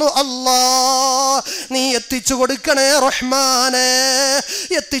ചെയ്തിരിക്കുന്നു അല്ലാഹ്. നീ എത്തിച്ചു കൊടുക്കണേ റഹ്മാനെ,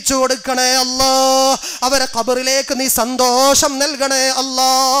 എത്തിച്ചു കൊടുക്കണേ അല്ലാഹ്. അവരെ ഖബറിലേക്ക് നീ സന്തോഷം നൽകണേ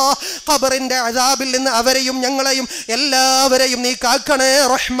അല്ലാഹ്. ഖബറിന്റെ അദാബിൽ നിന്ന് അവരെയും ഞങ്ങളെയും എല്ലാവരെയും നീ കാക്കണേ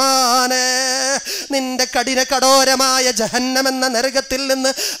റഹ്മാനെ. നിന്റെ കഠോരമായ ജഹന്നം എന്ന നരകത്തിൽ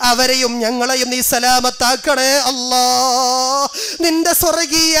നിന്ന് അവരെയും ഞങ്ങളെയും നീ സലാമത്താക്കണേ അല്ലാഹ്. നിന്റെ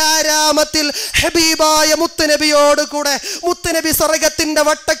സ്വർഗീയ ആരാമത്തിൽ ഹബീബായ മുത്തുനബിയോട് കൂടെ, മുത്തുനബി സ്വർഗത്തിന്റെ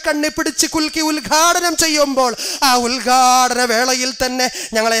വട്ടക്കണ്ണി പിടിച്ച് കുൽക്കി ഉദ്ഘാടനം ചെയ്യുമ്പോൾ, ആ ഉദ്ഘാടന വേളയിൽ തന്നെ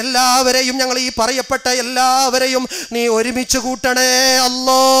ഞങ്ങളെല്ലാവരെയും, ഞങ്ങൾ ഈ പറയപ്പെട്ട എല്ലാവരെയും നീ ഒരുമിച്ച് കൂട്ടണേ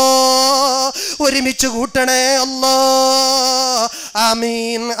അല്ലാഹ്, ഒരുമിച്ച് കൂട്ടണേ അല്ലാഹ്.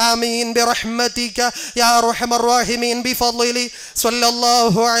 ആമീൻ ആമീൻ ബിറഹ്മതിക യാ അർഹമർ റഹീമീൻ ബിഫദ്ലി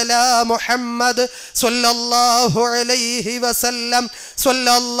സ്വല്ലല്ലാഹു അലാ മുഹമ്മദ് സ്വല്ലല്ലാഹു അലൈഹി വസല്ലം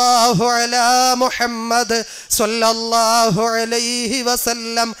സ്വല്ലല്ലാഹു അലാ മുഹമ്മദ് സ്വല്ലല്ലാഹു അലൈഹി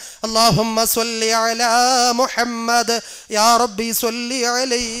വസല്ലം. അല്ലാഹുമ്മ സ്വല്ലി അലാ മുഹമ്മദ് യാ റബ്ബി സ്വല്ലി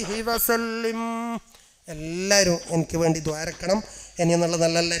അലൈഹി വസല്ലം. എല്ലാവരും എനിക്ക് വേണ്ടി ദ്വാരക്കണം. ഇനി എന്നുള്ള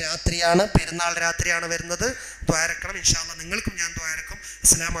നല്ല നല്ല രാത്രിയാണ്, പെരുന്നാൾ രാത്രിയാണ് വരുന്നത്. ദ്വാരക്കണം ഇൻഷാ അല്ലാഹ്. നിങ്ങൾക്കും ഞാൻ ദ്വാരക്കും.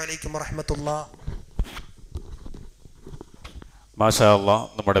 അസ്സലാമു അലൈക്കും വറഹ്മത്തുള്ളാഹി. മാഷാ അല്ലാഹ്,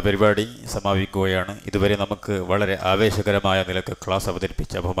 നമ്മുടെ പരിപാടി സമാപിക്കുകയാണ്. ഇതുവരെ നമുക്ക് വളരെ ആവേശകരമായ നിലക്ക് ക്ലാസ്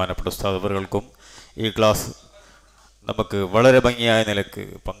അവതരിപ്പിച്ച ബഹുമാനപ്പെട്ട ഉസ്താദുകൾക്കും ഈ ക്ലാസ് നമുക്ക് വളരെ ഭംഗിയായ നിലക്ക്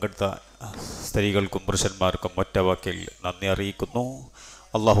പങ്കെടുത്ത സ്ത്രീകൾക്കും പുരുഷന്മാർക്കും ഒറ്റ വാക്കിൽ നന്ദി അറിയിക്കുന്നു.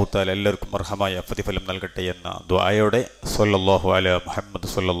 അല്ലാഹു തആല എല്ലാവർക്കും അർഹമായ പ്രതിഫലം നൽകട്ടെ എന്ന ദുആയോടെ സ്വല്ലല്ലാഹു അലാ മുഹമ്മദ്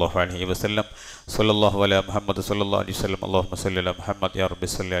സ്വല്ലല്ലാഹു അലൈഹി വസല്ലം സ്വല്ലല്ലാഹു അലാ മുഹമ്മദ് സ്വല്ലല്ലാഹു അലൈഹി വസല്ലം. അല്ലാഹുമ്മ സ്വല്ലി അലാ മുഹമ്മദ് യാ റബ്ബി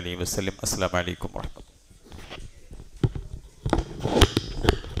സ്വല്ലി അലൈഹി വസല്ലം. അസ്സലാമു അലൈക്കും വറഹ്മത്തുള്ളാഹി.